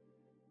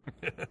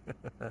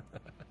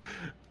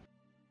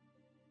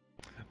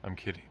 I'm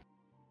kidding.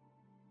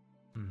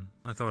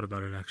 I thought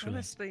about it actually.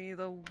 Honestly,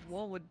 the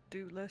wall would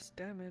do less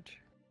damage.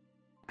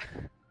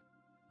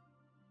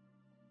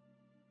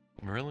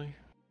 Really?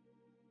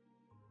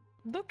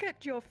 Look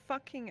at your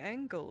fucking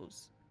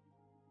angles.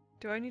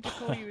 Do I need to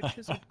call you a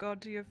chiseled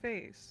god to your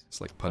face? It's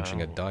like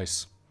punching a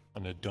dice.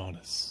 An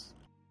Adonis.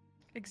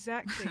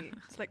 Exactly.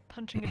 It's like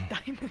punching a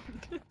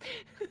diamond.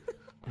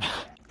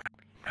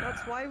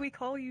 That's why we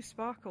call you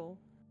Sparkle.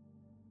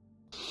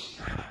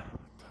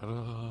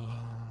 Ta-da.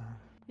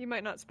 You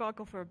might not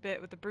sparkle for a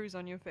bit with the bruise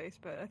on your face,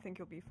 but I think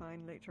you'll be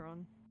fine later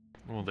on.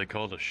 Well, they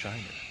call it a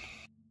shiner.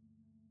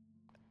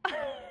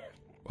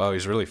 Wow,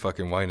 he's really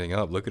fucking winding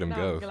up. Look at him No,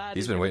 go. I'm glad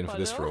He's he been waiting didn't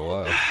for this put for a it.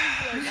 while. Like,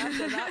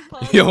 after that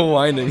part, You're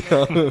winding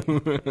up.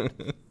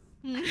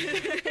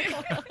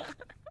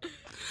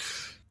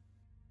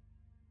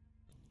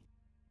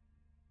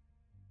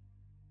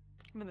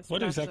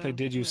 What exactly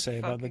did you say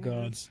about the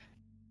guards?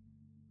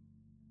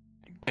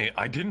 Hey,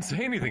 I didn't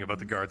say anything about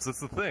the guards. That's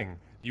the thing.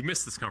 You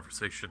missed this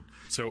conversation.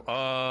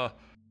 So,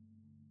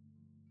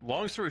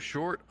 long story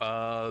short,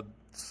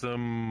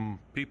 some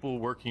people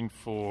working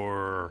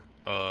for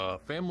a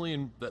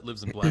family that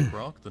lives in Black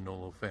Rock, the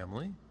Nolo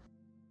family,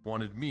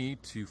 wanted me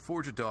to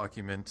forge a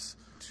document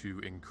to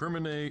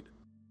incriminate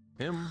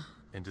him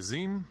and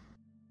Dazim.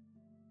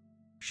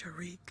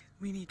 Sharik,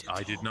 we need to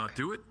I did not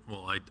do it.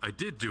 Well, I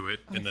did do it,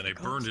 and then I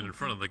burned it in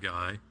front of the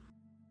guy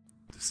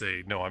to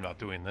say, no, I'm not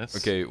doing this.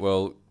 Okay,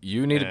 well,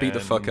 you need to beat the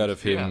fuck out of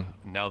him.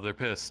 Yeah, now they're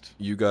pissed.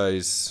 You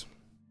guys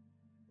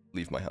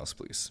leave my house,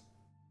 please.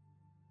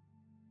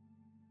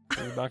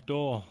 Go to the back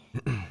door.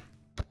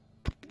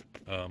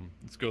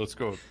 Let's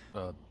go.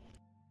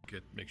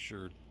 Make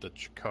sure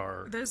that your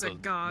car. There's a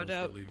guard knows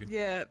we're out. leaving.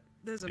 Yeah,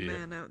 there's a Yeah.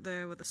 man out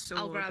there with a sword.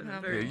 I'll grab and a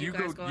him. very- Yeah, you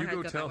guys go. ahead, You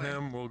go that tell way.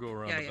 him. We'll go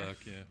around Yeah, the yeah.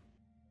 back. Yeah.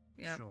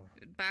 Yeah. Sure.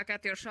 Back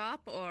at your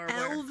shop or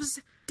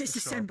Elves,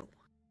 disassemble.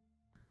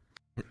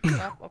 where?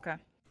 Shop? Okay.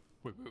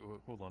 Wait,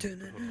 hold on.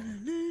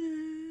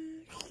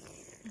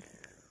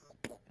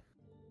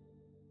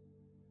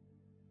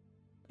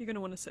 You're gonna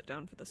want to sit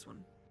down for this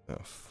one. Oh,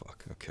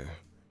 fuck, okay.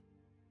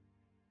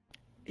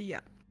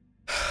 Yeah.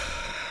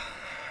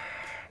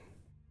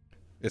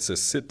 It's a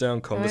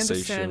sit-down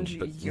conversation, understand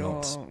but your-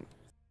 not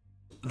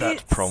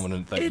that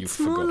prominent that you It's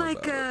forgot more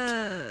like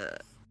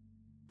about.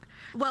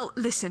 Well,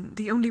 listen,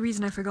 the only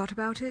reason I forgot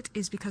about it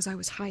is because I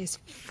was high as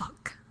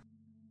fuck.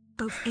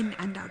 Both in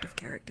and out of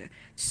character.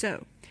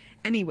 So,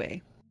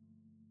 anyway.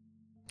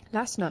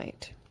 Last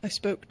night, I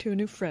spoke to a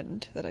new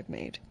friend that I've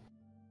made.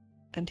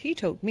 And he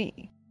told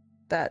me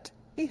that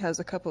he has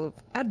a couple of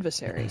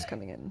adversaries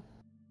coming in.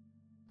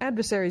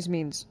 Adversaries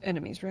means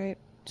enemies, right?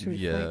 To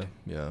Yeah, fight.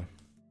 yeah.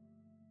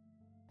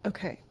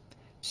 Okay,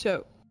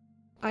 so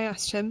I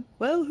asked him,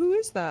 well, who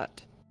is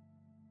that?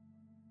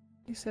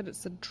 He said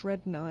it's the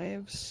Dread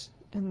Knives,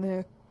 and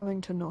they're coming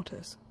to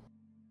Nautis.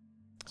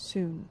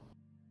 Soon.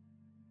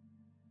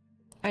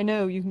 I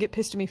know, you can get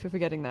pissed at me for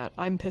forgetting that.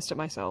 I'm pissed at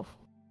myself.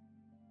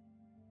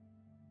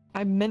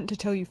 I meant to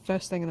tell you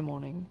first thing in the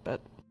morning,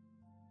 but...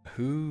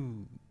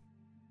 Who...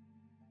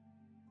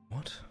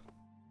 What?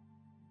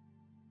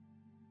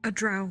 A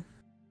drow.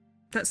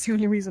 That's the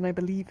only reason I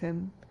believe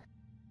him.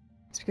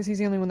 It's because he's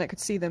the only one that could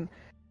see them.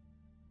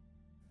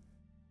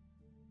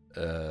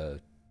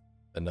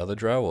 Another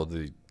drow or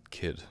the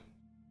kid?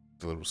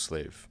 The little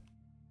slave?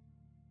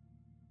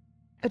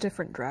 A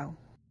different drow.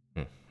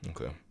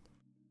 Okay.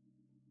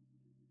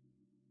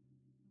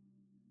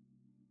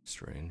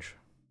 Strange.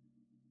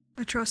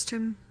 I trust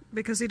him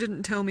because he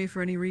didn't tell me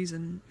for any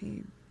reason.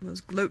 He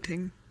was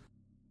gloating.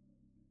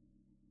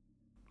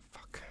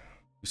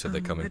 You said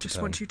they're coming I to just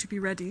town. want you to be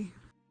ready.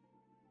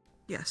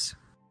 Yes.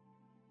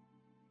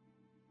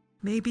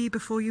 Maybe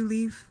before you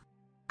leave.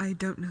 I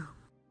don't know.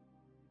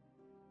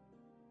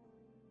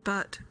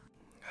 But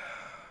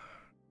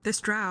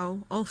this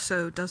drow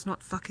also does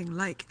not fucking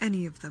like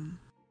any of them.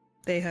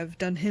 They have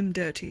done him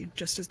dirty,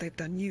 just as they've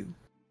done you.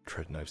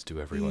 Dread knives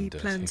do everyone He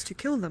dirty. plans to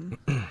kill them.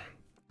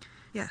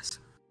 Yes.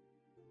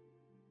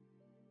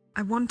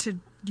 I wanted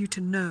you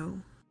to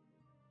know.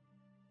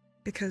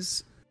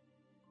 Because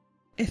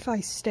if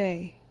I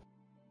stay,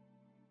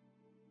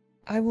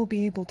 I will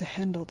be able to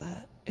handle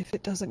that if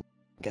it doesn't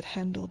get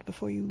handled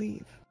before you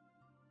leave.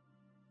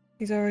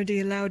 He's already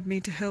allowed me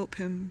to help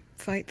him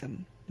fight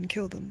them and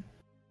kill them.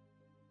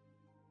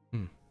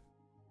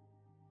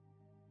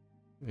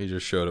 He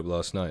just showed up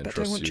last night and But I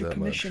trusts want you your that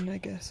permission, much. I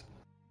guess.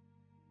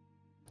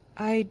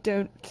 I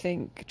don't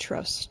think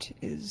trust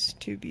is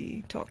to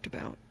be talked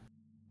about.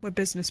 We're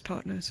business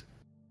partners.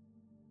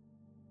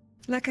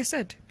 Like I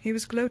said, he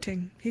was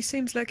gloating. He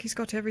seems like he's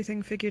got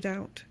everything figured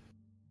out.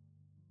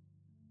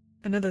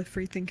 Another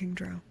free-thinking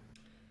drow.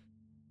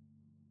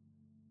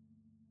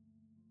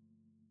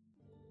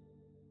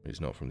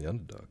 He's not from the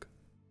Underdark.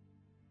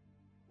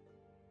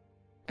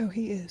 Oh,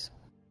 he is.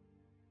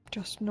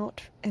 Just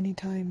not any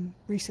time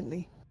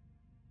recently.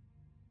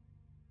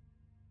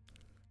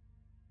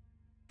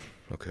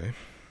 Okay.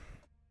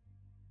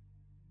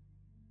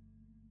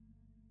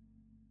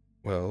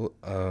 Well,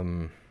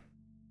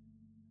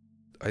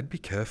 I'd be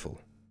careful.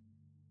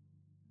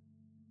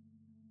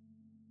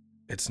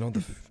 It's not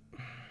the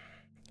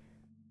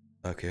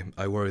okay,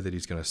 I worry that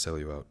he's gonna sell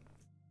you out.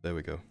 There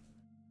we go.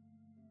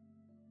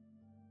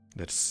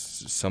 That's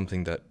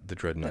something that the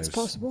Dread That's Knives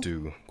possible.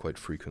 do quite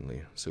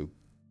frequently, so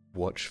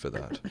watch for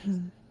that.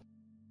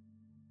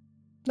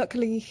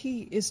 Luckily,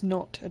 he is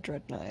not a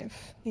dread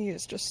knife. He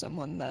is just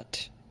someone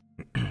that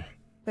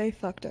they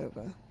fucked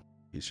over.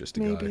 He's just a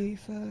Maybe guy.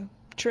 for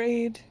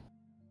trade.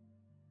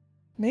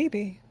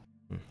 Maybe.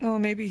 Or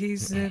maybe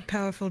he's a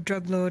powerful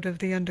drug lord of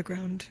the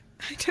underground.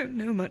 I don't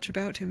know much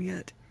about him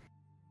yet.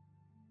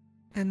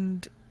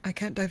 And I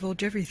can't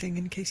divulge everything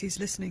in case he's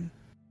listening.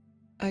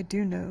 I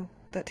do know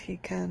that he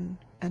can,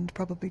 and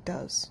probably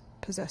does,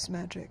 possess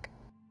magic.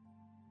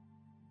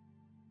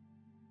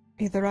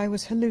 Either I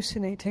was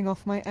hallucinating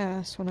off my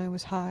ass when I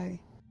was high,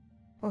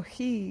 or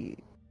he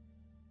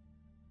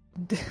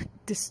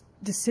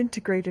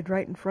disintegrated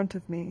right in front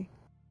of me.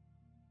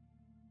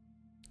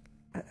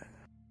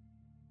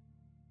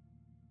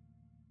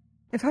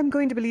 If I'm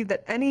going to believe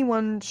that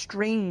anyone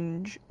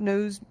strange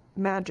knows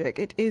magic,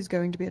 it is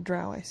going to be a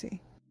drow, I see.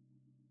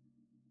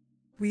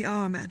 We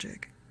are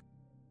magic.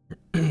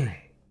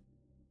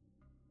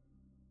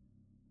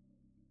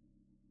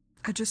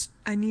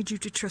 I need you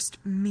to trust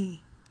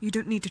me. You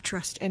don't need to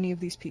trust any of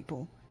these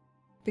people.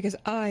 Because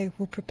I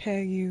will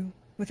prepare you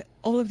with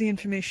all of the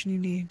information you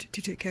need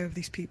to take care of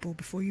these people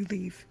before you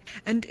leave.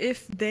 And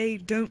if they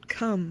don't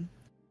come,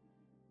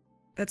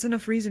 that's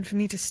enough reason for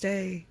me to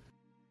stay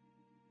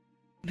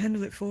and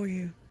handle it for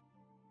you.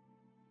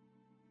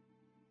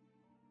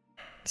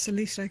 It's the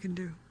least I can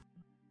do.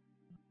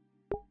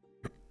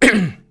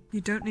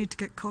 You don't need to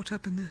get caught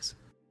up in this.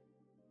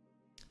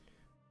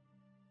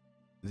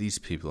 These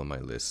people on my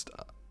list,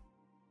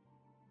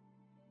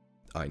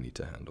 I need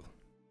to handle.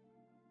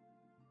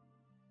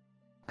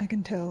 I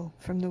can tell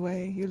from the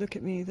way you look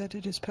at me that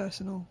it is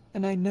personal,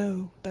 and I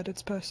know that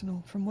it's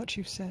personal from what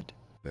you've said.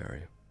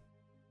 Very.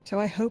 So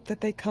I hope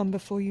that they come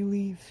before you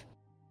leave,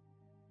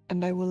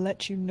 and I will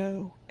let you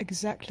know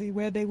exactly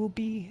where they will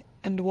be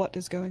and what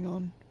is going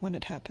on when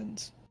it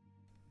happens.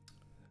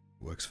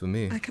 Works for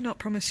me. I cannot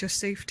promise your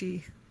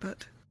safety,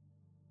 but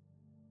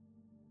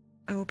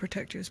I will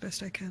protect you as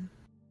best I can.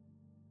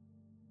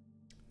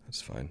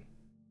 That's fine.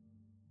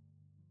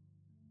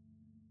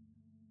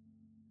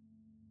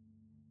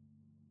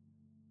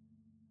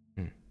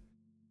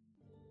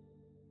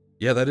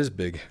 Yeah, that is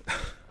big.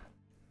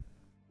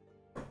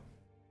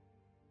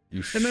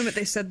 The moment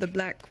they said the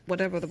black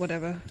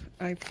whatever,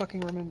 I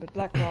fucking remembered.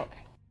 Black Rock.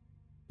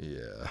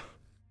 Yeah.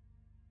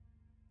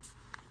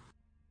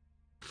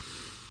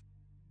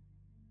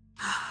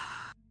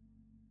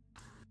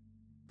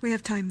 We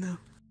have time, though.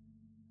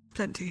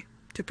 Plenty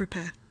to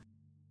prepare.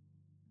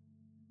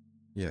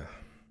 Yeah.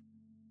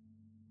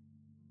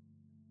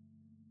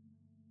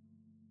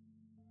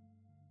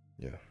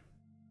 Yeah.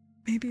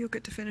 Maybe you'll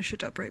get to finish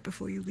it up right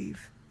before you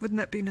leave. Wouldn't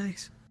that be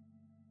nice?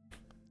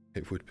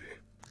 It would be.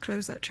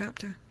 Close that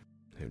chapter.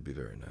 It would be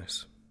very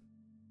nice.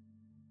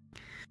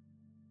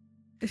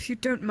 If you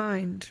don't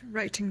mind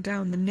writing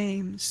down the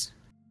names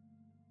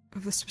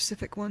of the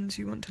specific ones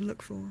you want to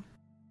look for,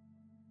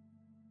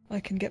 I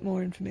can get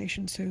more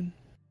information soon.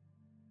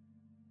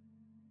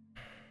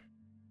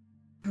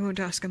 I won't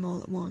ask him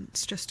all at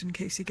once, just in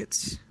case he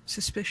gets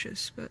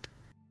suspicious, but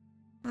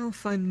I'll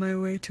find my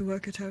way to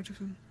work it out of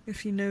him.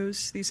 If he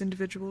knows these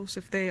individuals,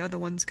 if they are the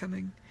ones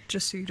coming,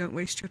 just so you don't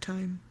waste your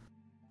time.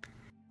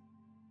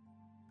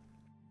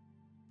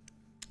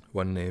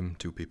 One name,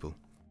 two people.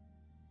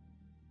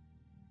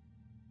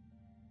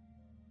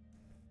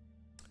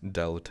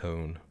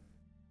 Deltone.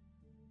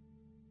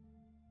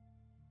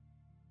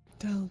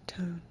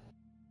 Deltone.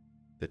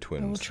 The I will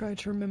twins. try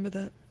to remember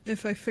that.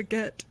 If I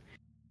forget,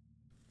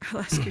 I'll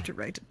ask you to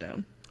write it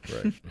down.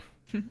 Right.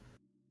 Yeah.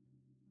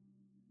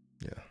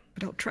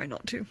 But I'll try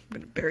not to. I'm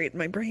gonna bury it in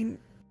my brain.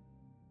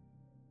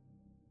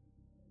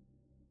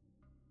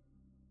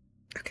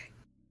 Okay.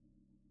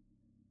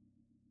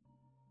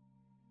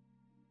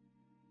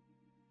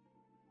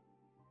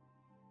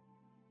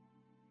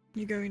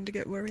 You going to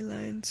get worry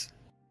lines?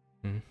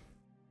 Hmm?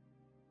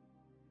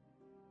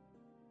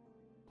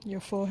 Your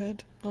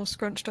forehead all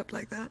scrunched up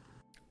like that?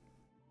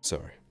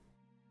 Sorry.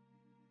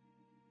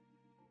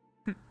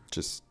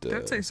 Just,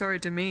 Don't say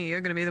sorry to me.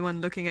 You're gonna be the one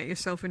looking at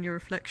yourself in your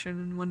reflection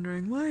and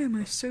wondering, why am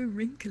I so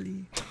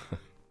wrinkly?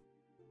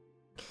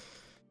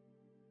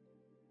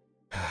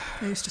 I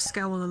used to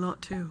scowl a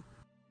lot too.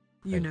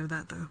 You know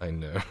that though. I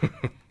know.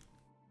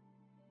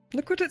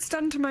 Look what it's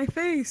done to my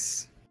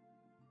face.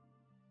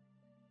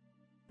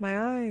 My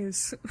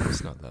eyes.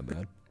 It's not that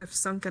bad. I've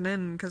sunken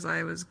in because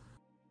I was...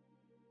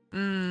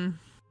 I've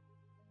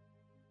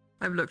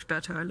looked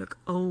better. I look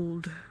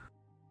old.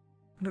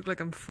 I look like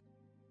I'm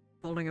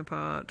falling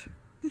apart.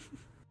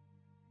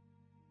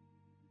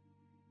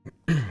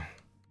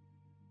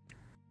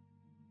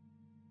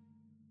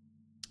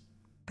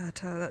 But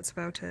that's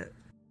about it.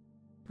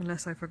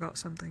 Unless I forgot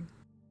something.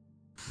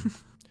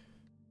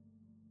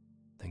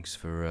 Thanks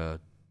for,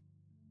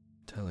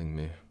 telling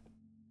me.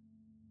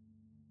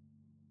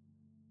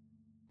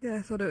 Yeah,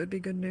 I thought it would be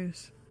good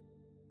news.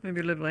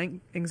 Maybe a little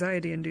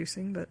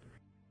anxiety-inducing, but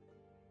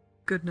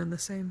good none the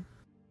same.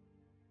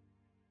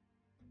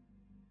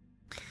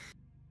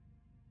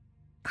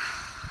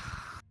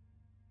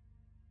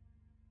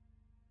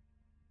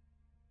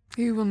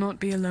 You will not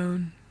be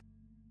alone.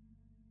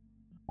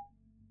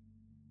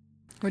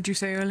 What'd you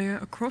say earlier?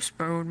 A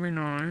crossbow would be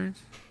nice.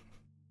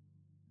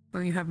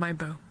 Well, you have my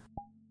bow.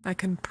 I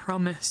can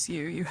promise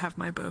you, you have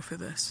my bow for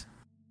this.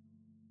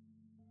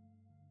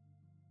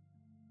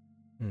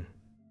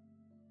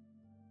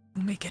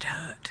 We'll make it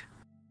hurt.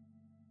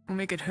 We'll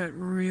make it hurt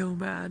real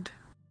bad.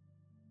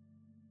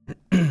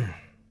 Yeah,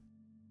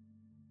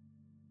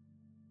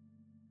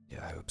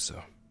 I hope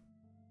so.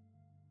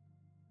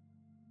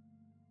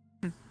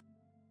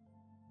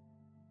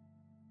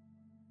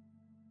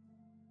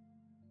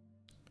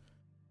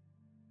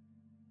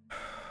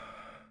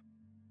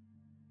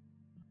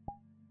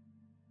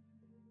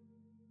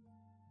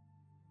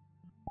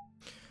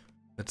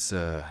 Let's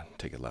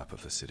take a lap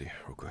of the city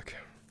real quick.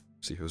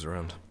 See who's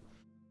around.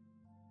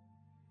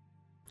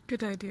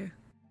 Good idea.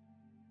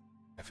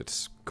 If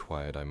it's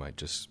quiet, I might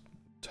just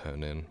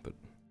turn in, but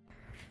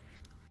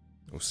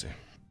we'll see.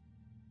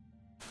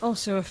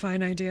 Also a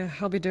fine idea.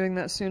 I'll be doing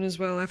that soon as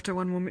well after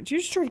one moment. You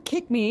just tried to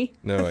kick me.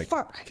 No, I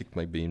fuck? kicked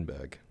my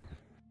beanbag.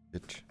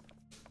 Bitch.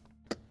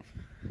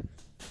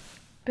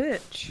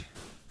 Bitch.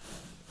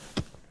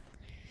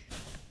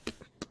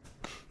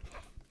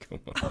 Come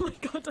on. Oh my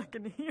god, I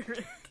can hear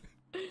it.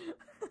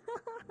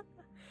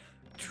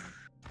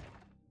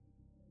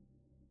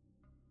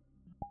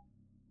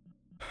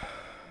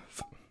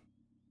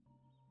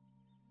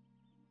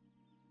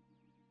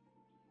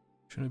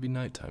 Shouldn't it be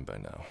nighttime by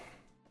now?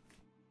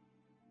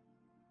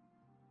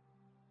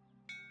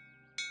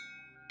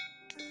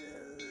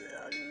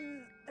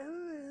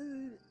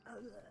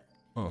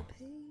 Oh.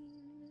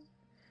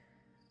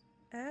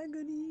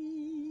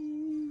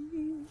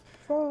 Agony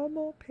far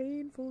more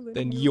painful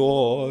Than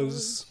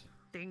yours.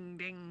 Ding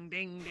ding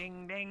ding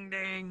ding ding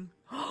ding.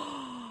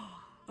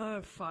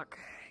 Oh fuck.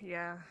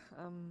 Yeah.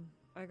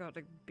 I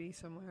gotta be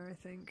somewhere, I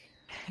think.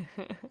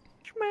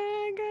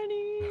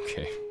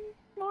 Okay.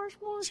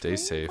 Stay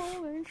safe.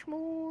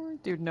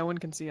 Dude, no one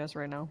can see us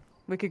right now.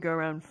 We could go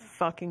around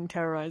fucking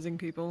terrorizing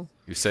people.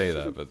 You say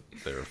that, but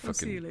they're fucking... I'll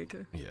see you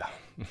later. Yeah.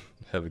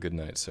 Have a good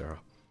night, Sarah.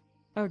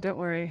 Oh, don't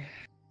worry.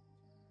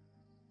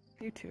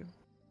 You too.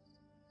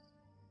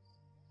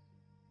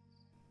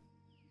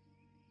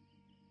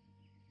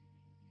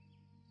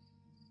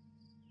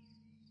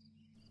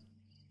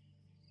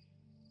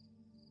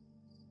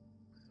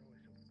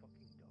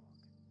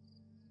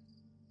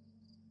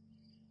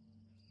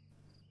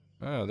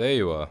 Oh, there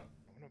you are.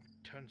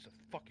 Turns the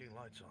fucking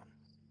lights on.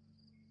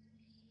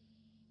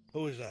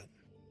 Who is that?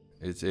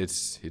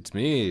 It's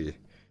me.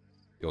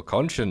 Your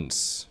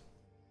conscience.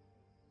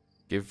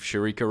 Give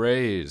Sharika a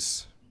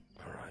raise.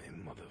 Alright,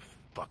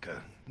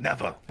 motherfucker.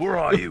 Never. Where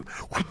are you?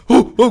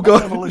 Oh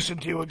god. I'll never listen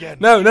to you again.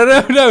 No.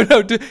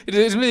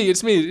 It's me,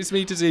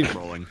 Tazim.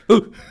 Rolling.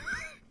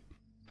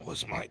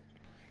 Was my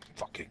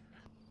fucking...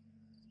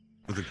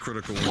 With a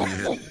critical one,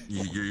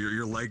 you hit,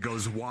 your leg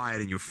goes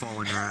wide and you fall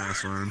on your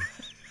ass, man.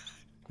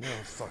 No,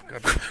 fuck.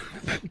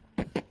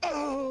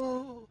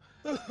 Oh.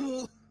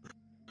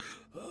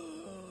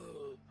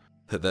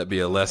 Let that be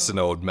a lesson,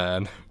 old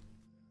man.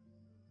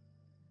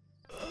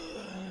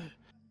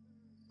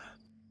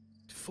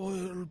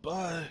 Foiled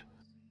by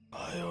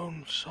my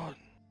own son.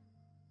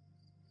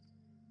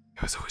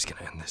 It was always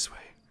gonna end this way.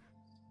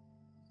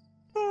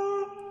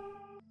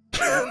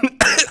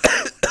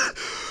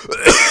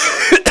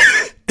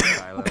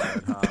 Tyler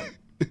Red Hop.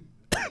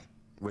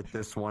 With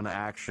this one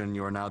action,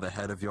 you are now the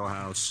head of your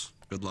house.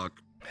 Good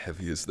luck.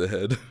 Heavy is the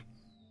head.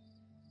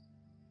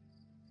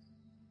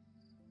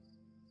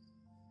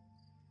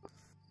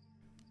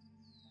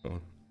 Oh.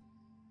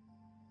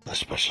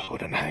 Especially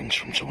when it hangs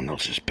from someone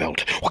else's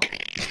belt.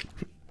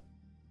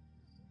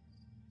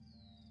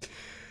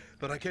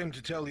 But I came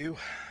to tell you.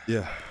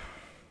 Yeah.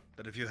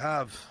 That if you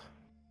have.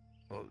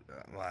 Well,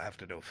 I have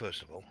to know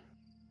first of all.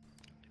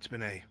 It's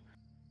been a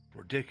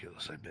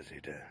ridiculously busy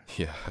day.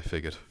 Yeah, I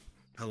figured.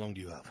 How long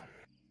do you have?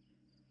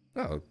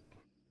 Oh,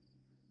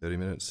 30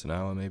 minutes, an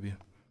hour maybe.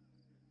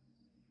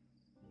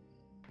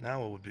 An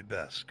hour would be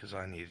best, because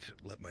I need to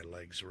let my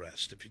legs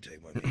rest, if you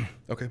take my meaning.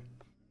 Okay.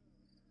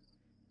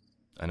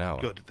 An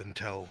hour. Good, then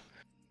tell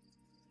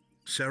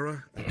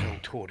Sarah and tell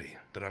Tordy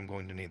that I'm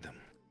going to need them.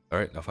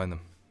 Alright, I'll find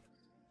them.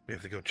 We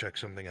have to go check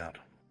something out.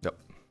 Yep.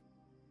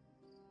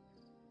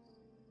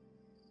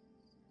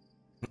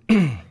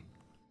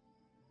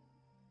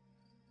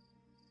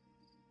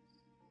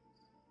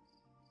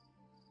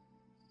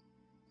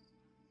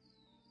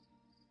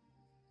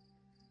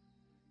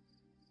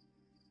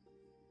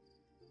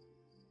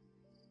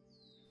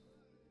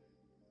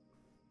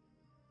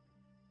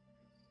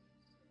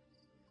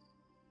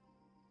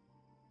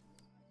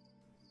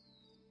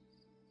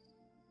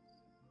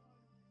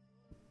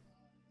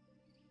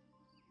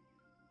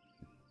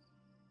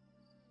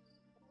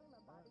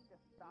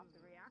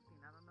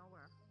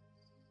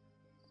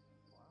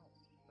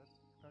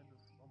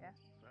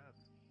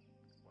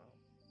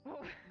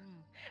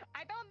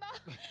 I don't know.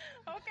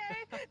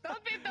 Okay,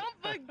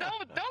 don't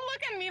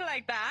look at me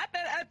like that.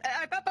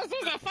 I thought this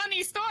was a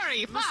funny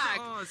story. Mr. Fuck.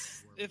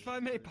 Oz, if I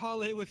may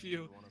parley with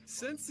you,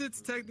 since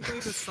it's technically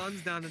the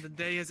sun's down and the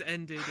day has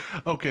ended.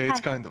 Okay, it's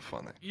kind of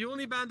funny. You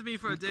only banned me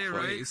for a day, Fuck,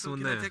 right? is So one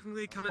can I there?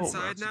 technically come Oh,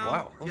 inside that's-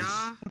 now?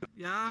 wow.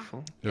 Yeah?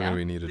 You're gonna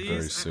be needed Please?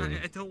 very soon.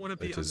 I don't want to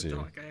be Later on the soon.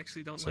 dock. I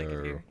actually don't So like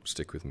it here.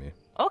 stick with me.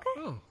 Okay,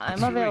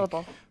 I'm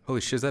available.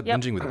 Holy shit, is that Yep.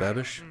 binging with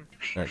Babish?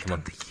 Alright, come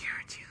on.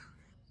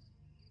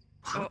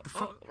 Oh,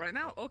 right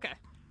now? Okay.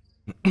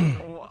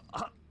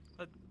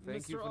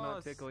 Thank you for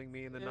not tickling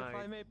me in the if night.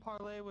 I may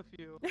parlay with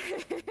you.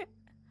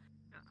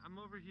 I'm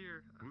over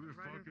here. Who the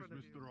right in fuck front is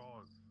of you.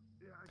 Mr. Oz?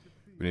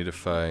 We need to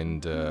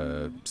find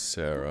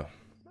Sarah.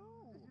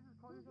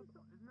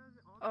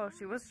 Oh,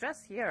 she was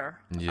just here.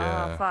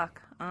 Yeah.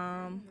 Fuck.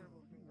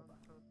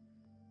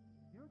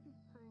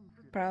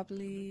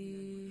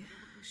 Probably.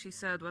 She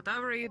said,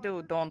 whatever you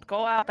do, don't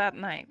go out at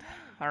night.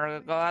 Or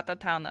go out of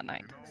town at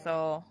night.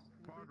 So.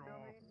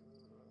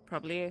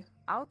 Probably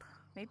out,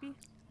 maybe?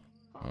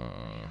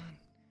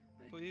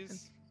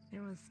 Please? It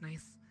was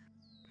nice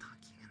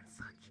talking and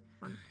such.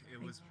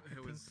 It was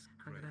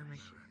academic.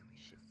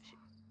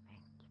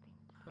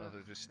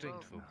 rather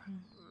distasteful.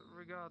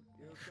 Regard.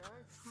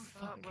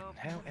 Fucking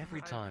hell,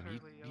 every time you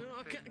No,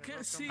 I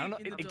can't see. I don't know,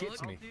 in the it gets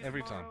dark. me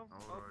every time.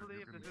 Hopefully,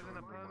 if this isn't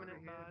a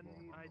permanent ban,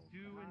 I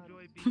do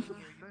enjoy being here.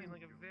 You seem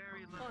like a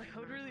very lovely I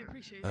would really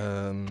appreciate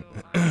it.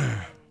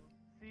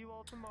 See you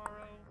all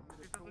tomorrow. Have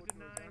a good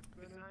night.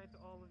 Good night to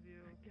all of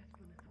you.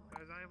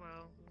 As I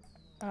will.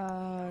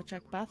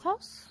 Check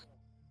bathhouse?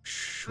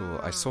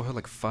 Sure, I saw her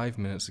like 5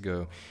 minutes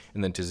ago,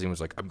 and then Tizine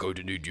was like, I'm going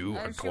to need you,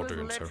 And and she was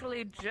Porter and so.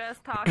 literally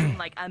just talking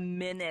like a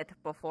minute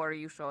before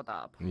you showed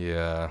up.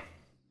 Yeah.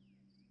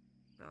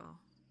 So.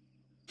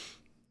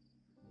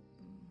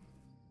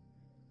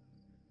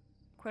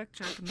 Quick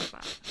check in the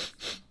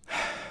bathhouse.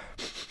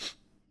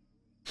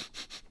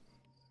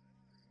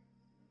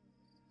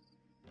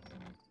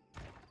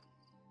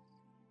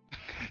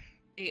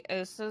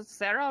 Is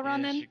Sarah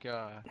running?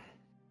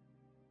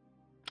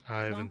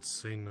 I haven't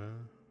seen her.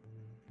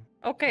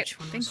 Okay,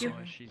 thank you.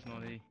 She's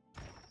not here.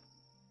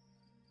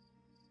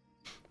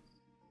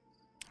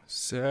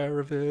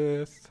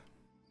 Saravith.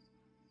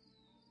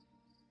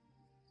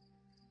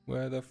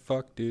 Where the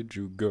fuck did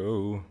you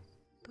go?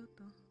 Did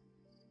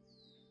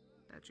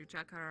you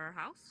check her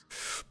house?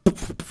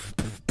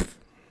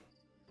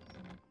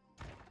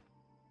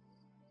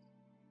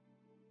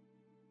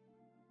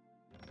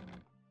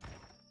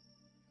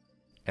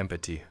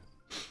 Empathy.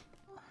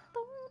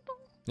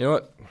 You know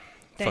what?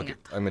 Dang Fuck it. it.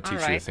 I'm gonna teach you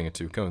a Alright. thing or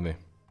two. Come with me.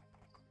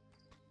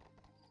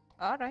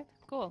 Alright,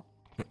 cool.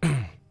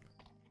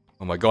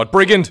 Oh my god,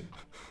 brigand!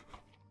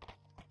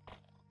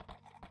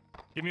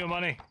 Give me your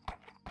money.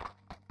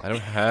 I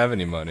don't have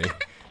any money.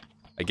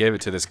 I gave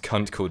it to this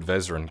cunt called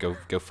Vezran.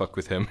 Go fuck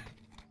with him.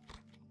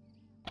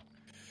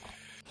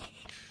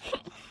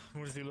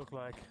 What does he look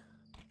like?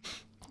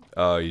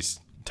 He's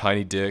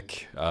tiny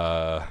dick.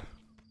 Look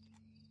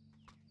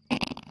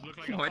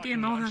like a Why do you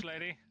fucking know lunch that?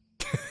 lady.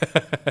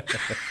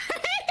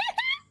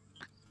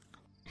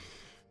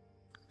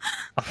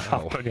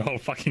 I'll burn your whole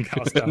fucking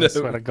house down, No, I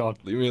swear to God.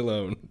 Leave me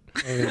alone.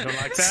 You don't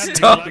like that? Stop. You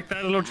don't like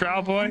that, little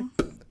trout boy?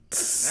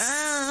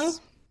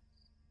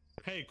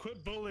 Hey,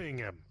 quit bullying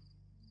him.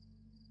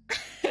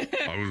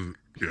 I was,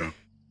 yeah.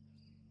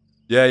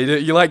 Yeah,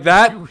 you like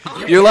that?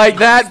 You like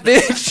that,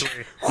 bitch?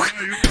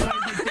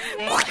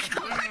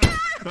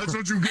 That's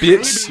what you get.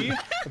 Bitch.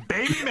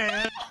 Baby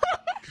man.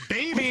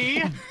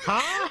 Baby.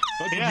 Huh?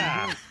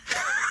 Yeah.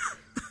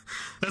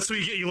 That's what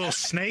you get, you little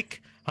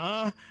snake.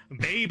 Huh?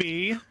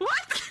 Baby.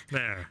 What?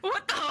 There.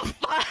 What the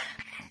fuck?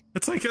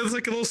 It's like a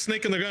little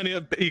snake in the ground.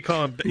 You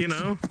call him,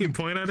 you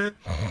point at it.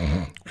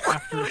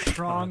 After a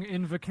strong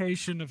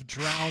invocation of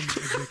drow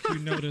magic, you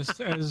notice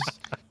as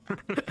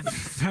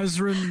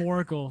Vezran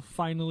Morgul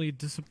finally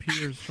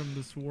disappears from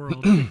this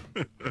world.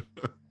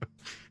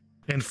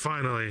 And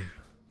finally,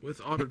 with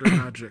auditor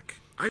magic,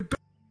 I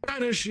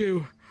banish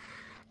you.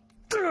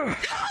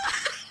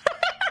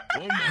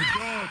 Oh my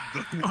god!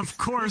 Of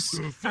course,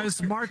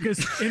 as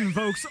Marcus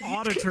invokes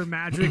auditor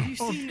magic,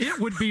 it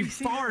would be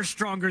far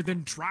stronger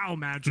than drow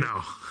magic.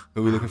 No.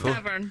 Who are we looking for?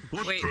 Tavern.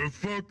 Wait.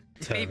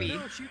 Baby.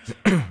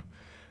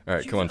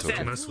 Alright, come on,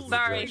 Torty.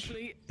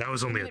 Sorry. That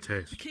was only a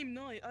taste. Come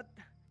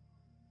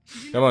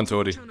on,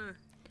 Torty.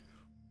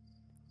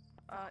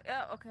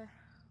 Yeah, okay.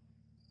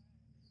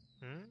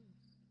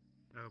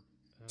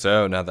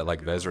 So, now that,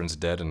 like, Vezran's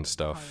dead and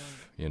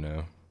stuff, you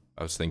know,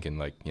 I was thinking,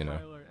 like, you know.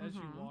 Tyler, as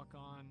you walk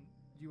on,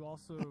 you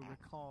also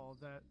recall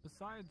that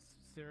besides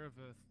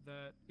Serevith,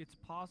 that it's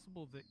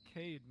possible that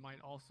Cade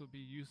might also be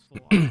useful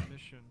on the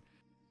mission.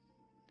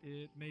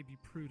 It may be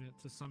prudent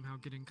to somehow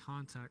get in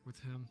contact with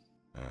him.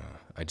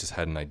 I just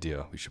had an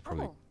idea. We should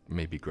probably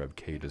maybe grab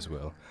Cade as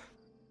well.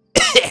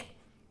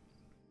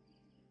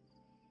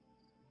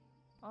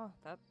 Oh,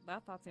 that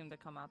thought seemed to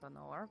come out of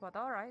nowhere, but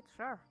alright,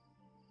 sure.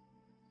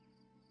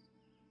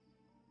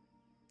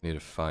 Need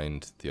to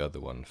find the other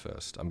one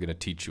first. I'm gonna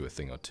teach you a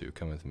thing or two.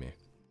 Come with me.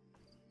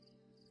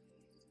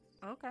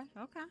 Okay.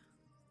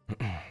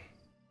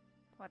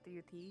 What are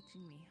you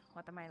teaching me?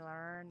 What am I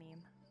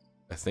learning?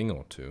 A thing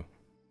or two.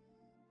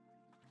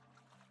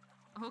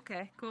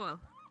 Okay, cool.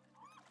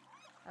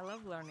 I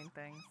love learning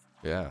things.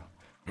 Yeah.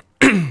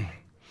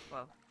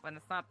 Well, when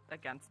it's not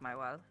against my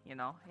will, you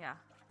know, yeah.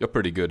 You're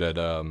pretty good at,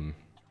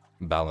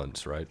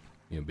 balance, right?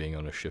 You know, being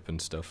on a ship and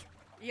stuff.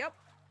 Yep.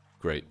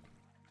 Great.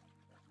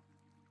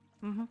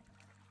 Mm-hmm.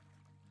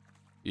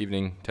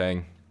 Evening,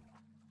 Tang.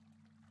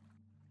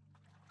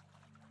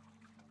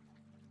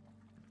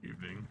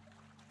 Evening.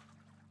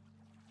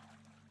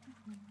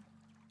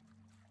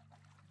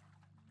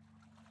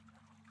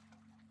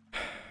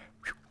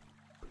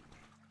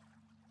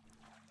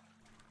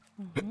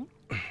 Mm-hmm.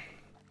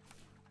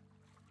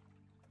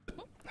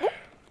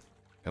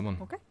 Come on.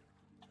 Okay.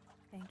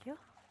 Thank you.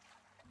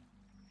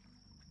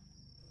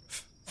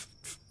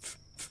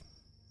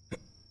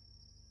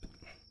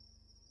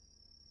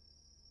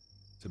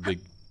 It's a big...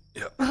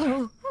 Yeah.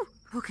 Oh,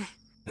 okay.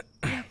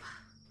 Yep.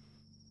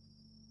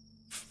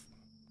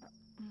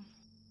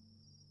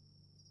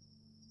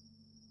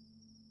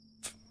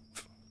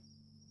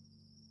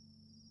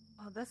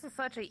 Oh, this is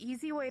such an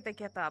easy way to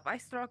get up. I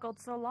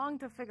struggled so long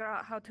to figure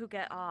out how to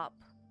get up.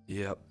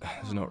 Yep.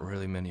 There's not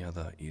really many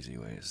other easy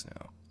ways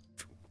now.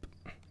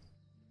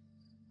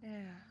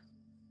 Yeah.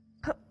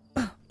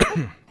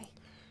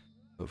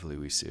 Hopefully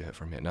we see her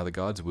from here. Now the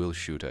guards will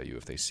shoot at you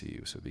if they see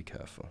you, so be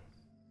careful.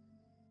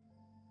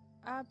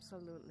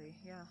 Absolutely,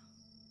 yeah.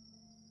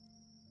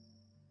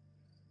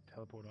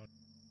 Teleport on.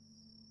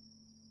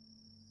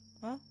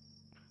 Huh?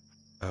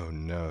 Oh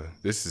no,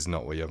 this is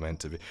not where you're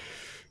meant to be.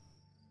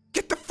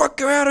 Get the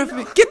fuck out of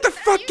me! Get the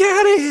fuck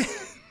out of here!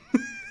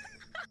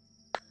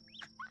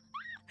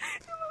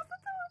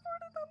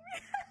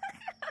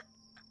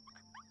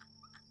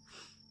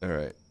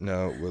 Alright,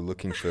 now we're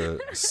looking for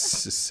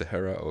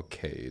Sarah or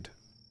Cade.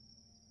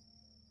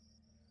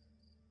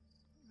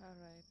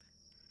 Alright.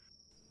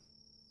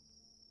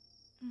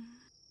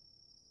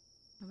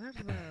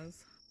 There's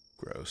Liz.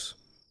 Gross.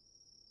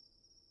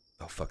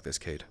 Oh fuck, there's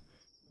Cade.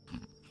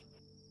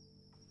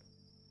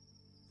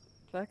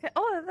 Okay.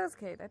 Oh, that's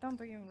Kate. I don't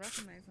even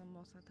recognize him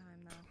most of the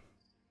time now.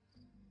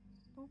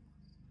 Oh.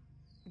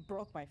 He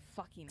broke my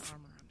fucking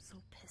armor. I'm so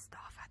pissed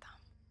off at him.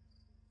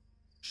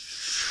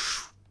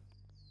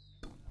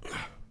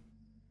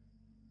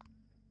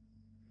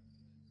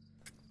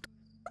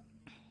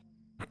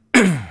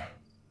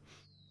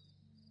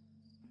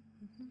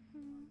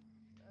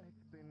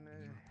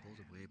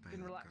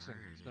 Been relaxing.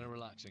 It's been a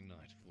relaxing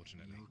night,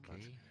 fortunately.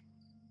 Okay.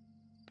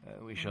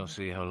 We shall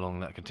see how long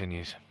that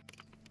continues.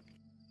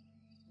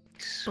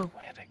 Swear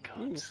to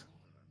gods.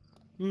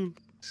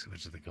 Swear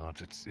to the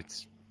gods,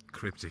 it's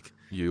cryptic.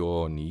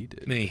 You're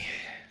needed. Me.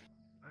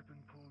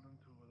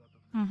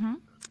 Mm-hmm.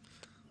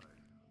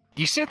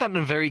 You said that in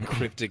a very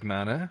cryptic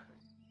manner.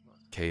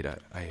 Cade,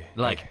 I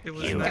like. Give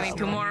me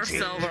 2 more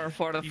silver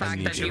for the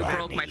fact that you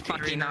broke my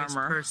fucking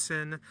armor.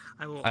 Person.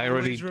 I will I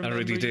already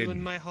you did.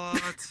 in my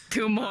heart.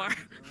 2 more.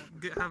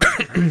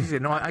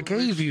 No, I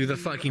gave you the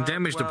fucking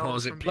damage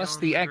deposit plus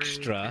the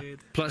extra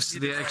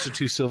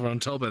 2 silver on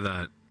top of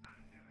that.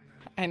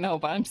 I know,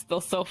 but I'm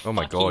still so Oh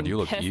my god, you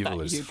look pissed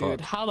evil at as you, fuck.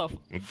 dude. How the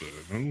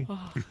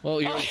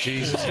Well, you're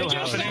Jesus. Still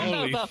happening.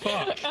 Holy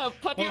fuck.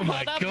 Put your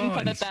foot up and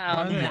put it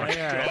down. Oh my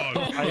god.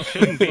 I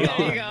shouldn't be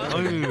There you on. go.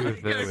 Oh,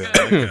 there we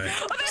are.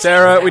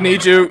 Sarah, we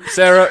need you.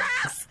 Sarah.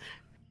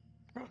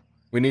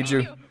 We need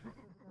you.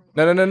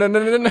 No.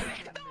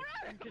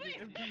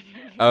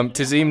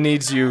 Tazim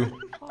needs you.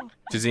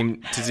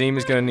 Tazim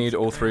is gonna need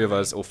all 3 of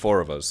us, or 4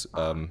 of us,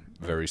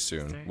 very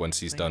soon, once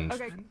he's done.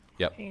 Okay.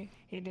 Yep. He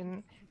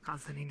didn't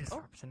cause any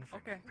disruption.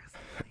 Okay.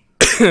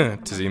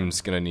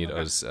 Tazim's gonna need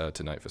us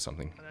tonight for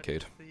something,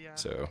 Cade.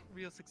 So,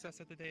 Real success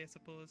of the day, I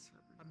suppose.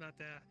 I'm not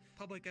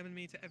public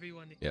enemy to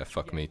everyone. yeah,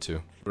 fuck me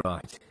too.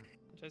 Right.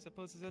 Which I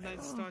suppose is a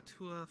nice start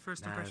to a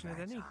first impression at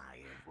any.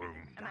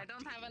 And I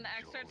don't have an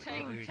extra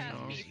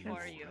chest piece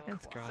for you.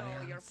 It's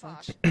Gradia. So you're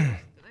fucked.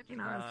 You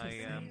know,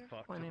 I am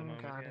fucked when at the in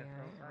moment, Gradia,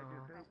 yeah.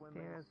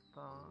 there's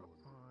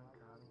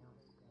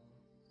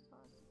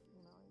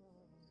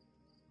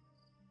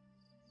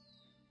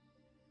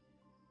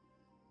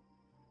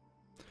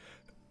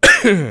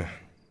the...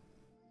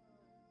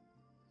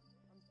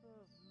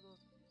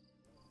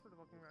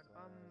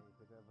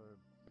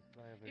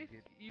 If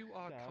you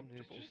are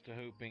comfortable, Just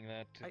hoping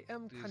that I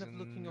am kind of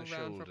looking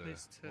around for a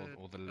place to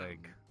or the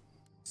leg.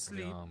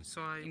 sleep,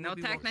 so I You know, will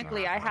be walking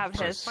technically around. I have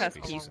his Quite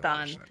chest piece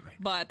long, done,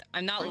 but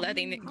I'm not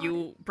letting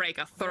you break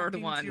a third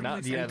one Yeah,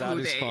 in that 2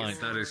 is days. fine.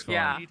 That is fine.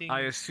 Yeah.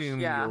 I assume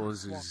Yeah.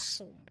 yours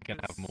is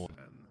gonna have more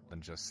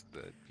than just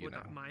the, you Would know,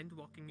 not mind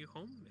walking you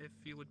home if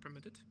you would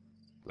permit it.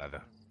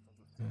 leather.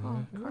 Oh,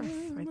 of course,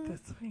 right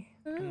this way.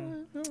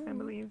 I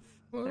believe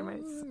there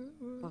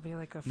will be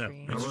like a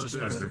free... How about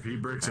this? If he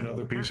breaks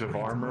another piece of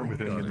armor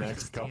within the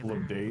next couple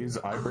of days,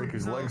 I break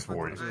his legs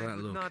for you. I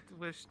would not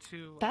wish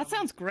to. That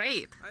sounds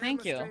great.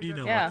 Thank you. You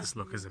know yeah. what this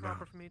look is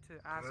about.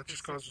 That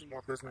just causes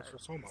more business for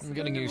someone. I'm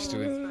getting used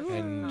to it,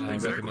 and I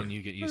recommend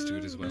you get used to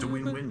it as well. It's a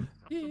win-win.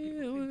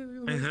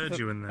 I heard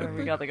you in Where there.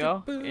 we gotta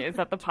go? Is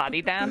that the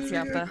potty dance? You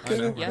have to,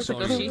 you have to go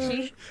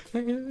shishi?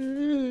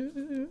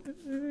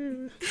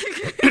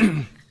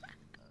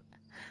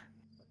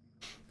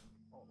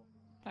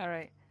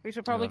 Alright. We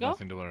should probably go?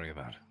 Nothing to worry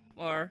about.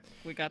 Or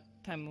we got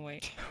time to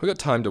wait? We got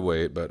time to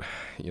wait, but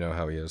you know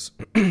how he is.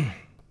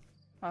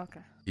 Okay.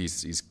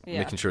 He's Yeah.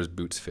 making sure his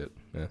boots fit.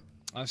 Yeah.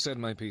 I've said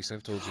my piece.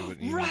 I've told you what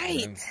you Right.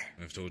 need to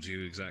know. I've told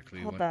you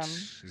exactly Hold what on.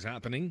 is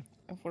happening.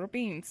 If we're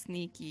being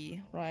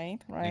sneaky, right?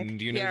 Right?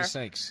 And you know Here. the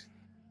stakes.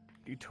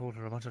 You told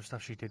her a bunch of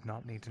stuff she did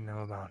not need to know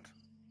about.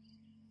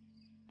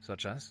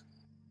 Such as?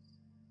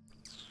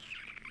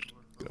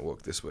 Gonna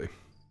walk this way.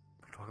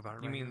 We'll talk about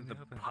it You right mean in the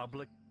open.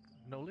 public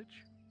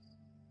knowledge?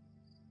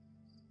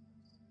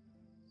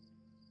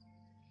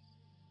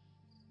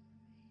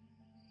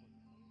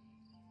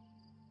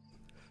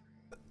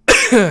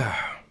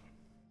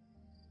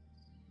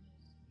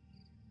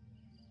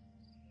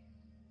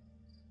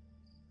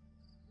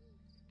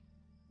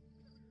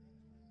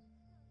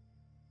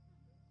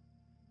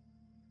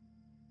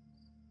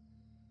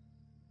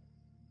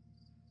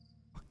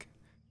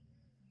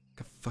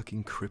 A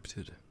fucking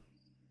cryptid.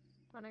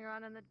 Running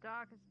around in the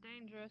dark is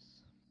dangerous.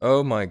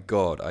 Oh my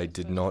god, I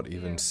did not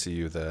even see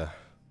you there.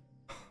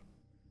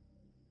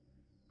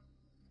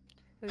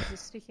 Who's the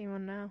sneaky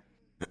one now?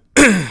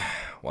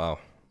 Wow,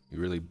 you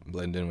really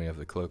blend in when you have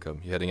the cloak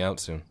up. You heading out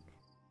soon?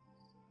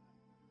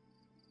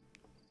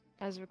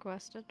 As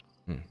requested.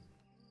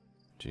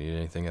 Do you need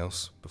anything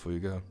else before you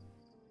go?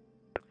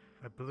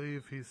 I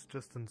believe he's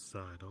just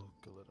inside. I'll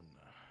go let him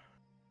know.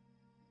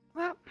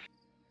 Well,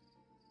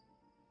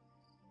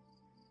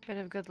 bit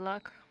of good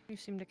luck. You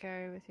seem to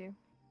carry with you.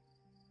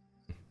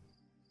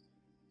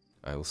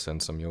 I will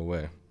send some your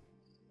way.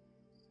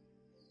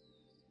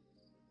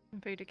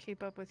 And for you to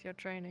keep up with your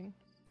training.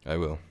 I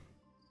will.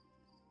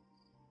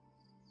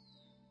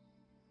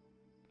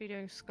 Be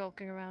doing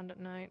skulking around at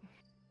night.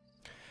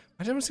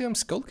 I don't see I'm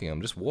skulking,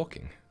 I'm just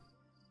walking.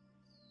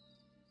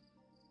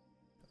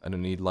 I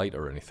don't need light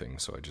or anything,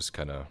 so I just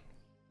kinda...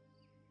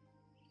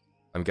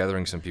 I'm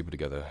gathering some people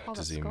together. Oh,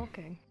 that's Tazim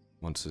skulking.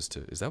 wants us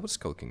to... Is that what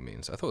skulking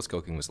means? I thought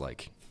skulking was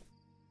like...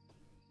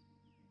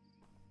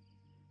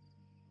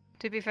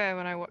 To be fair,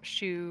 when I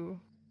watched you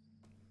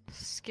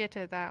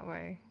skitter that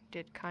way,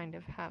 did kind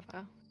of have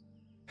a...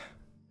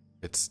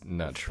 It's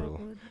natural.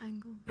 forward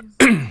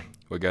angle.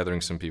 We're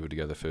gathering some people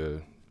together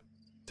to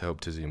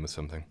help Tazim with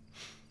something.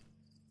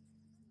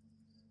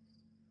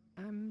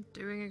 I'm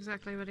doing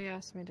exactly what he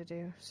asked me to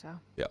do, so...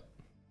 Yeah.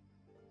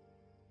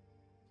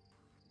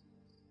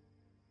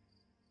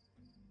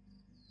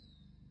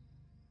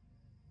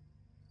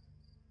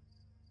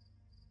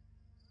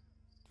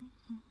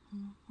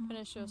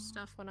 Finish your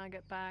stuff when I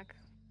get back.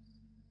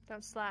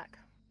 Don't slack.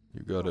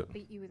 You got I'll it.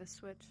 beat you with a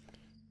switch.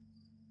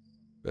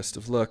 Best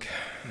of luck.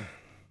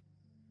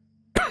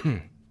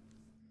 Don't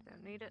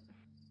need it.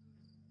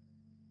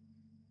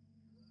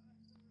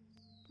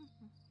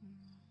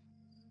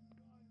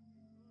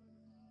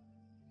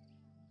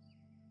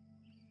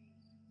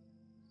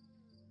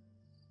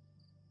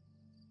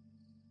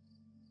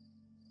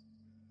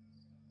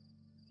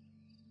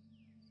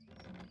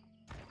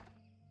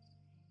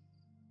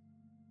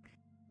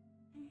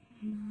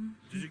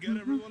 Did you get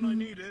everyone I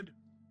needed?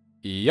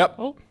 Yep.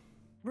 Oh.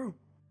 Did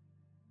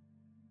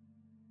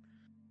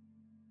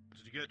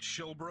you get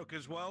Shilbrook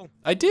as well?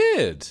 I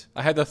did.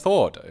 I had a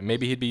thought.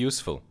 Maybe he'd be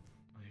useful.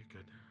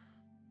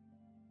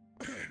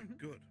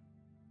 Good.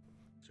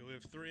 So we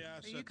have 3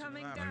 assets. Are you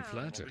coming in down? I'm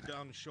flattered. I'll be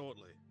down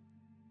shortly.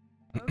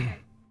 Okay.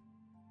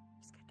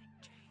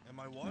 Am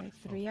I what? Like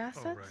 3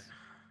 assets? right.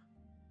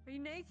 Are you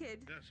naked?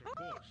 Yes, of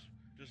course.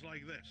 Just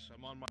like this.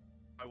 I'm on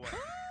my way.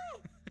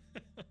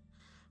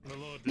 The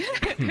Lord.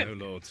 No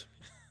Lord.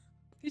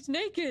 He's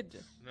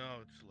naked.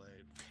 No, it's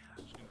late.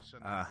 I'm just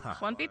gonna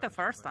send Won't be the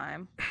first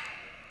time.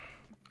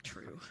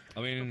 True.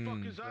 I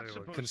mean,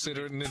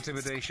 consider it an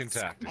intimidation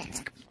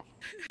tactic.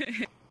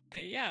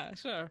 Yeah,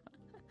 sure.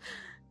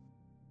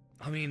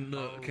 I mean,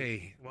 look,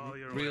 okay,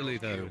 really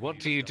though, what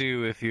do you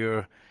do if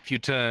you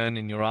turn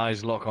and your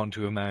eyes lock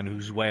onto a man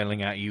who's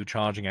wailing at you,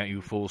 charging at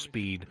you full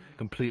speed,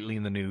 completely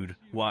in the nude,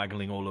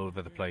 waggling all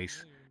over the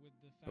place?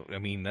 I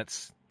mean,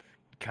 that's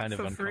kind of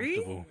For free?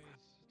 uncomfortable.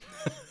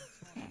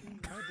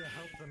 Try to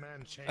help the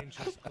man change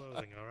his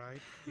clothing,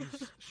 alright?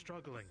 He's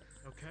struggling,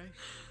 okay?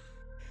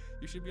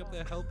 You should be up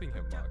there helping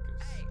him,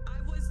 Marcus.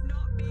 I was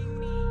not being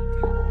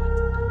mean.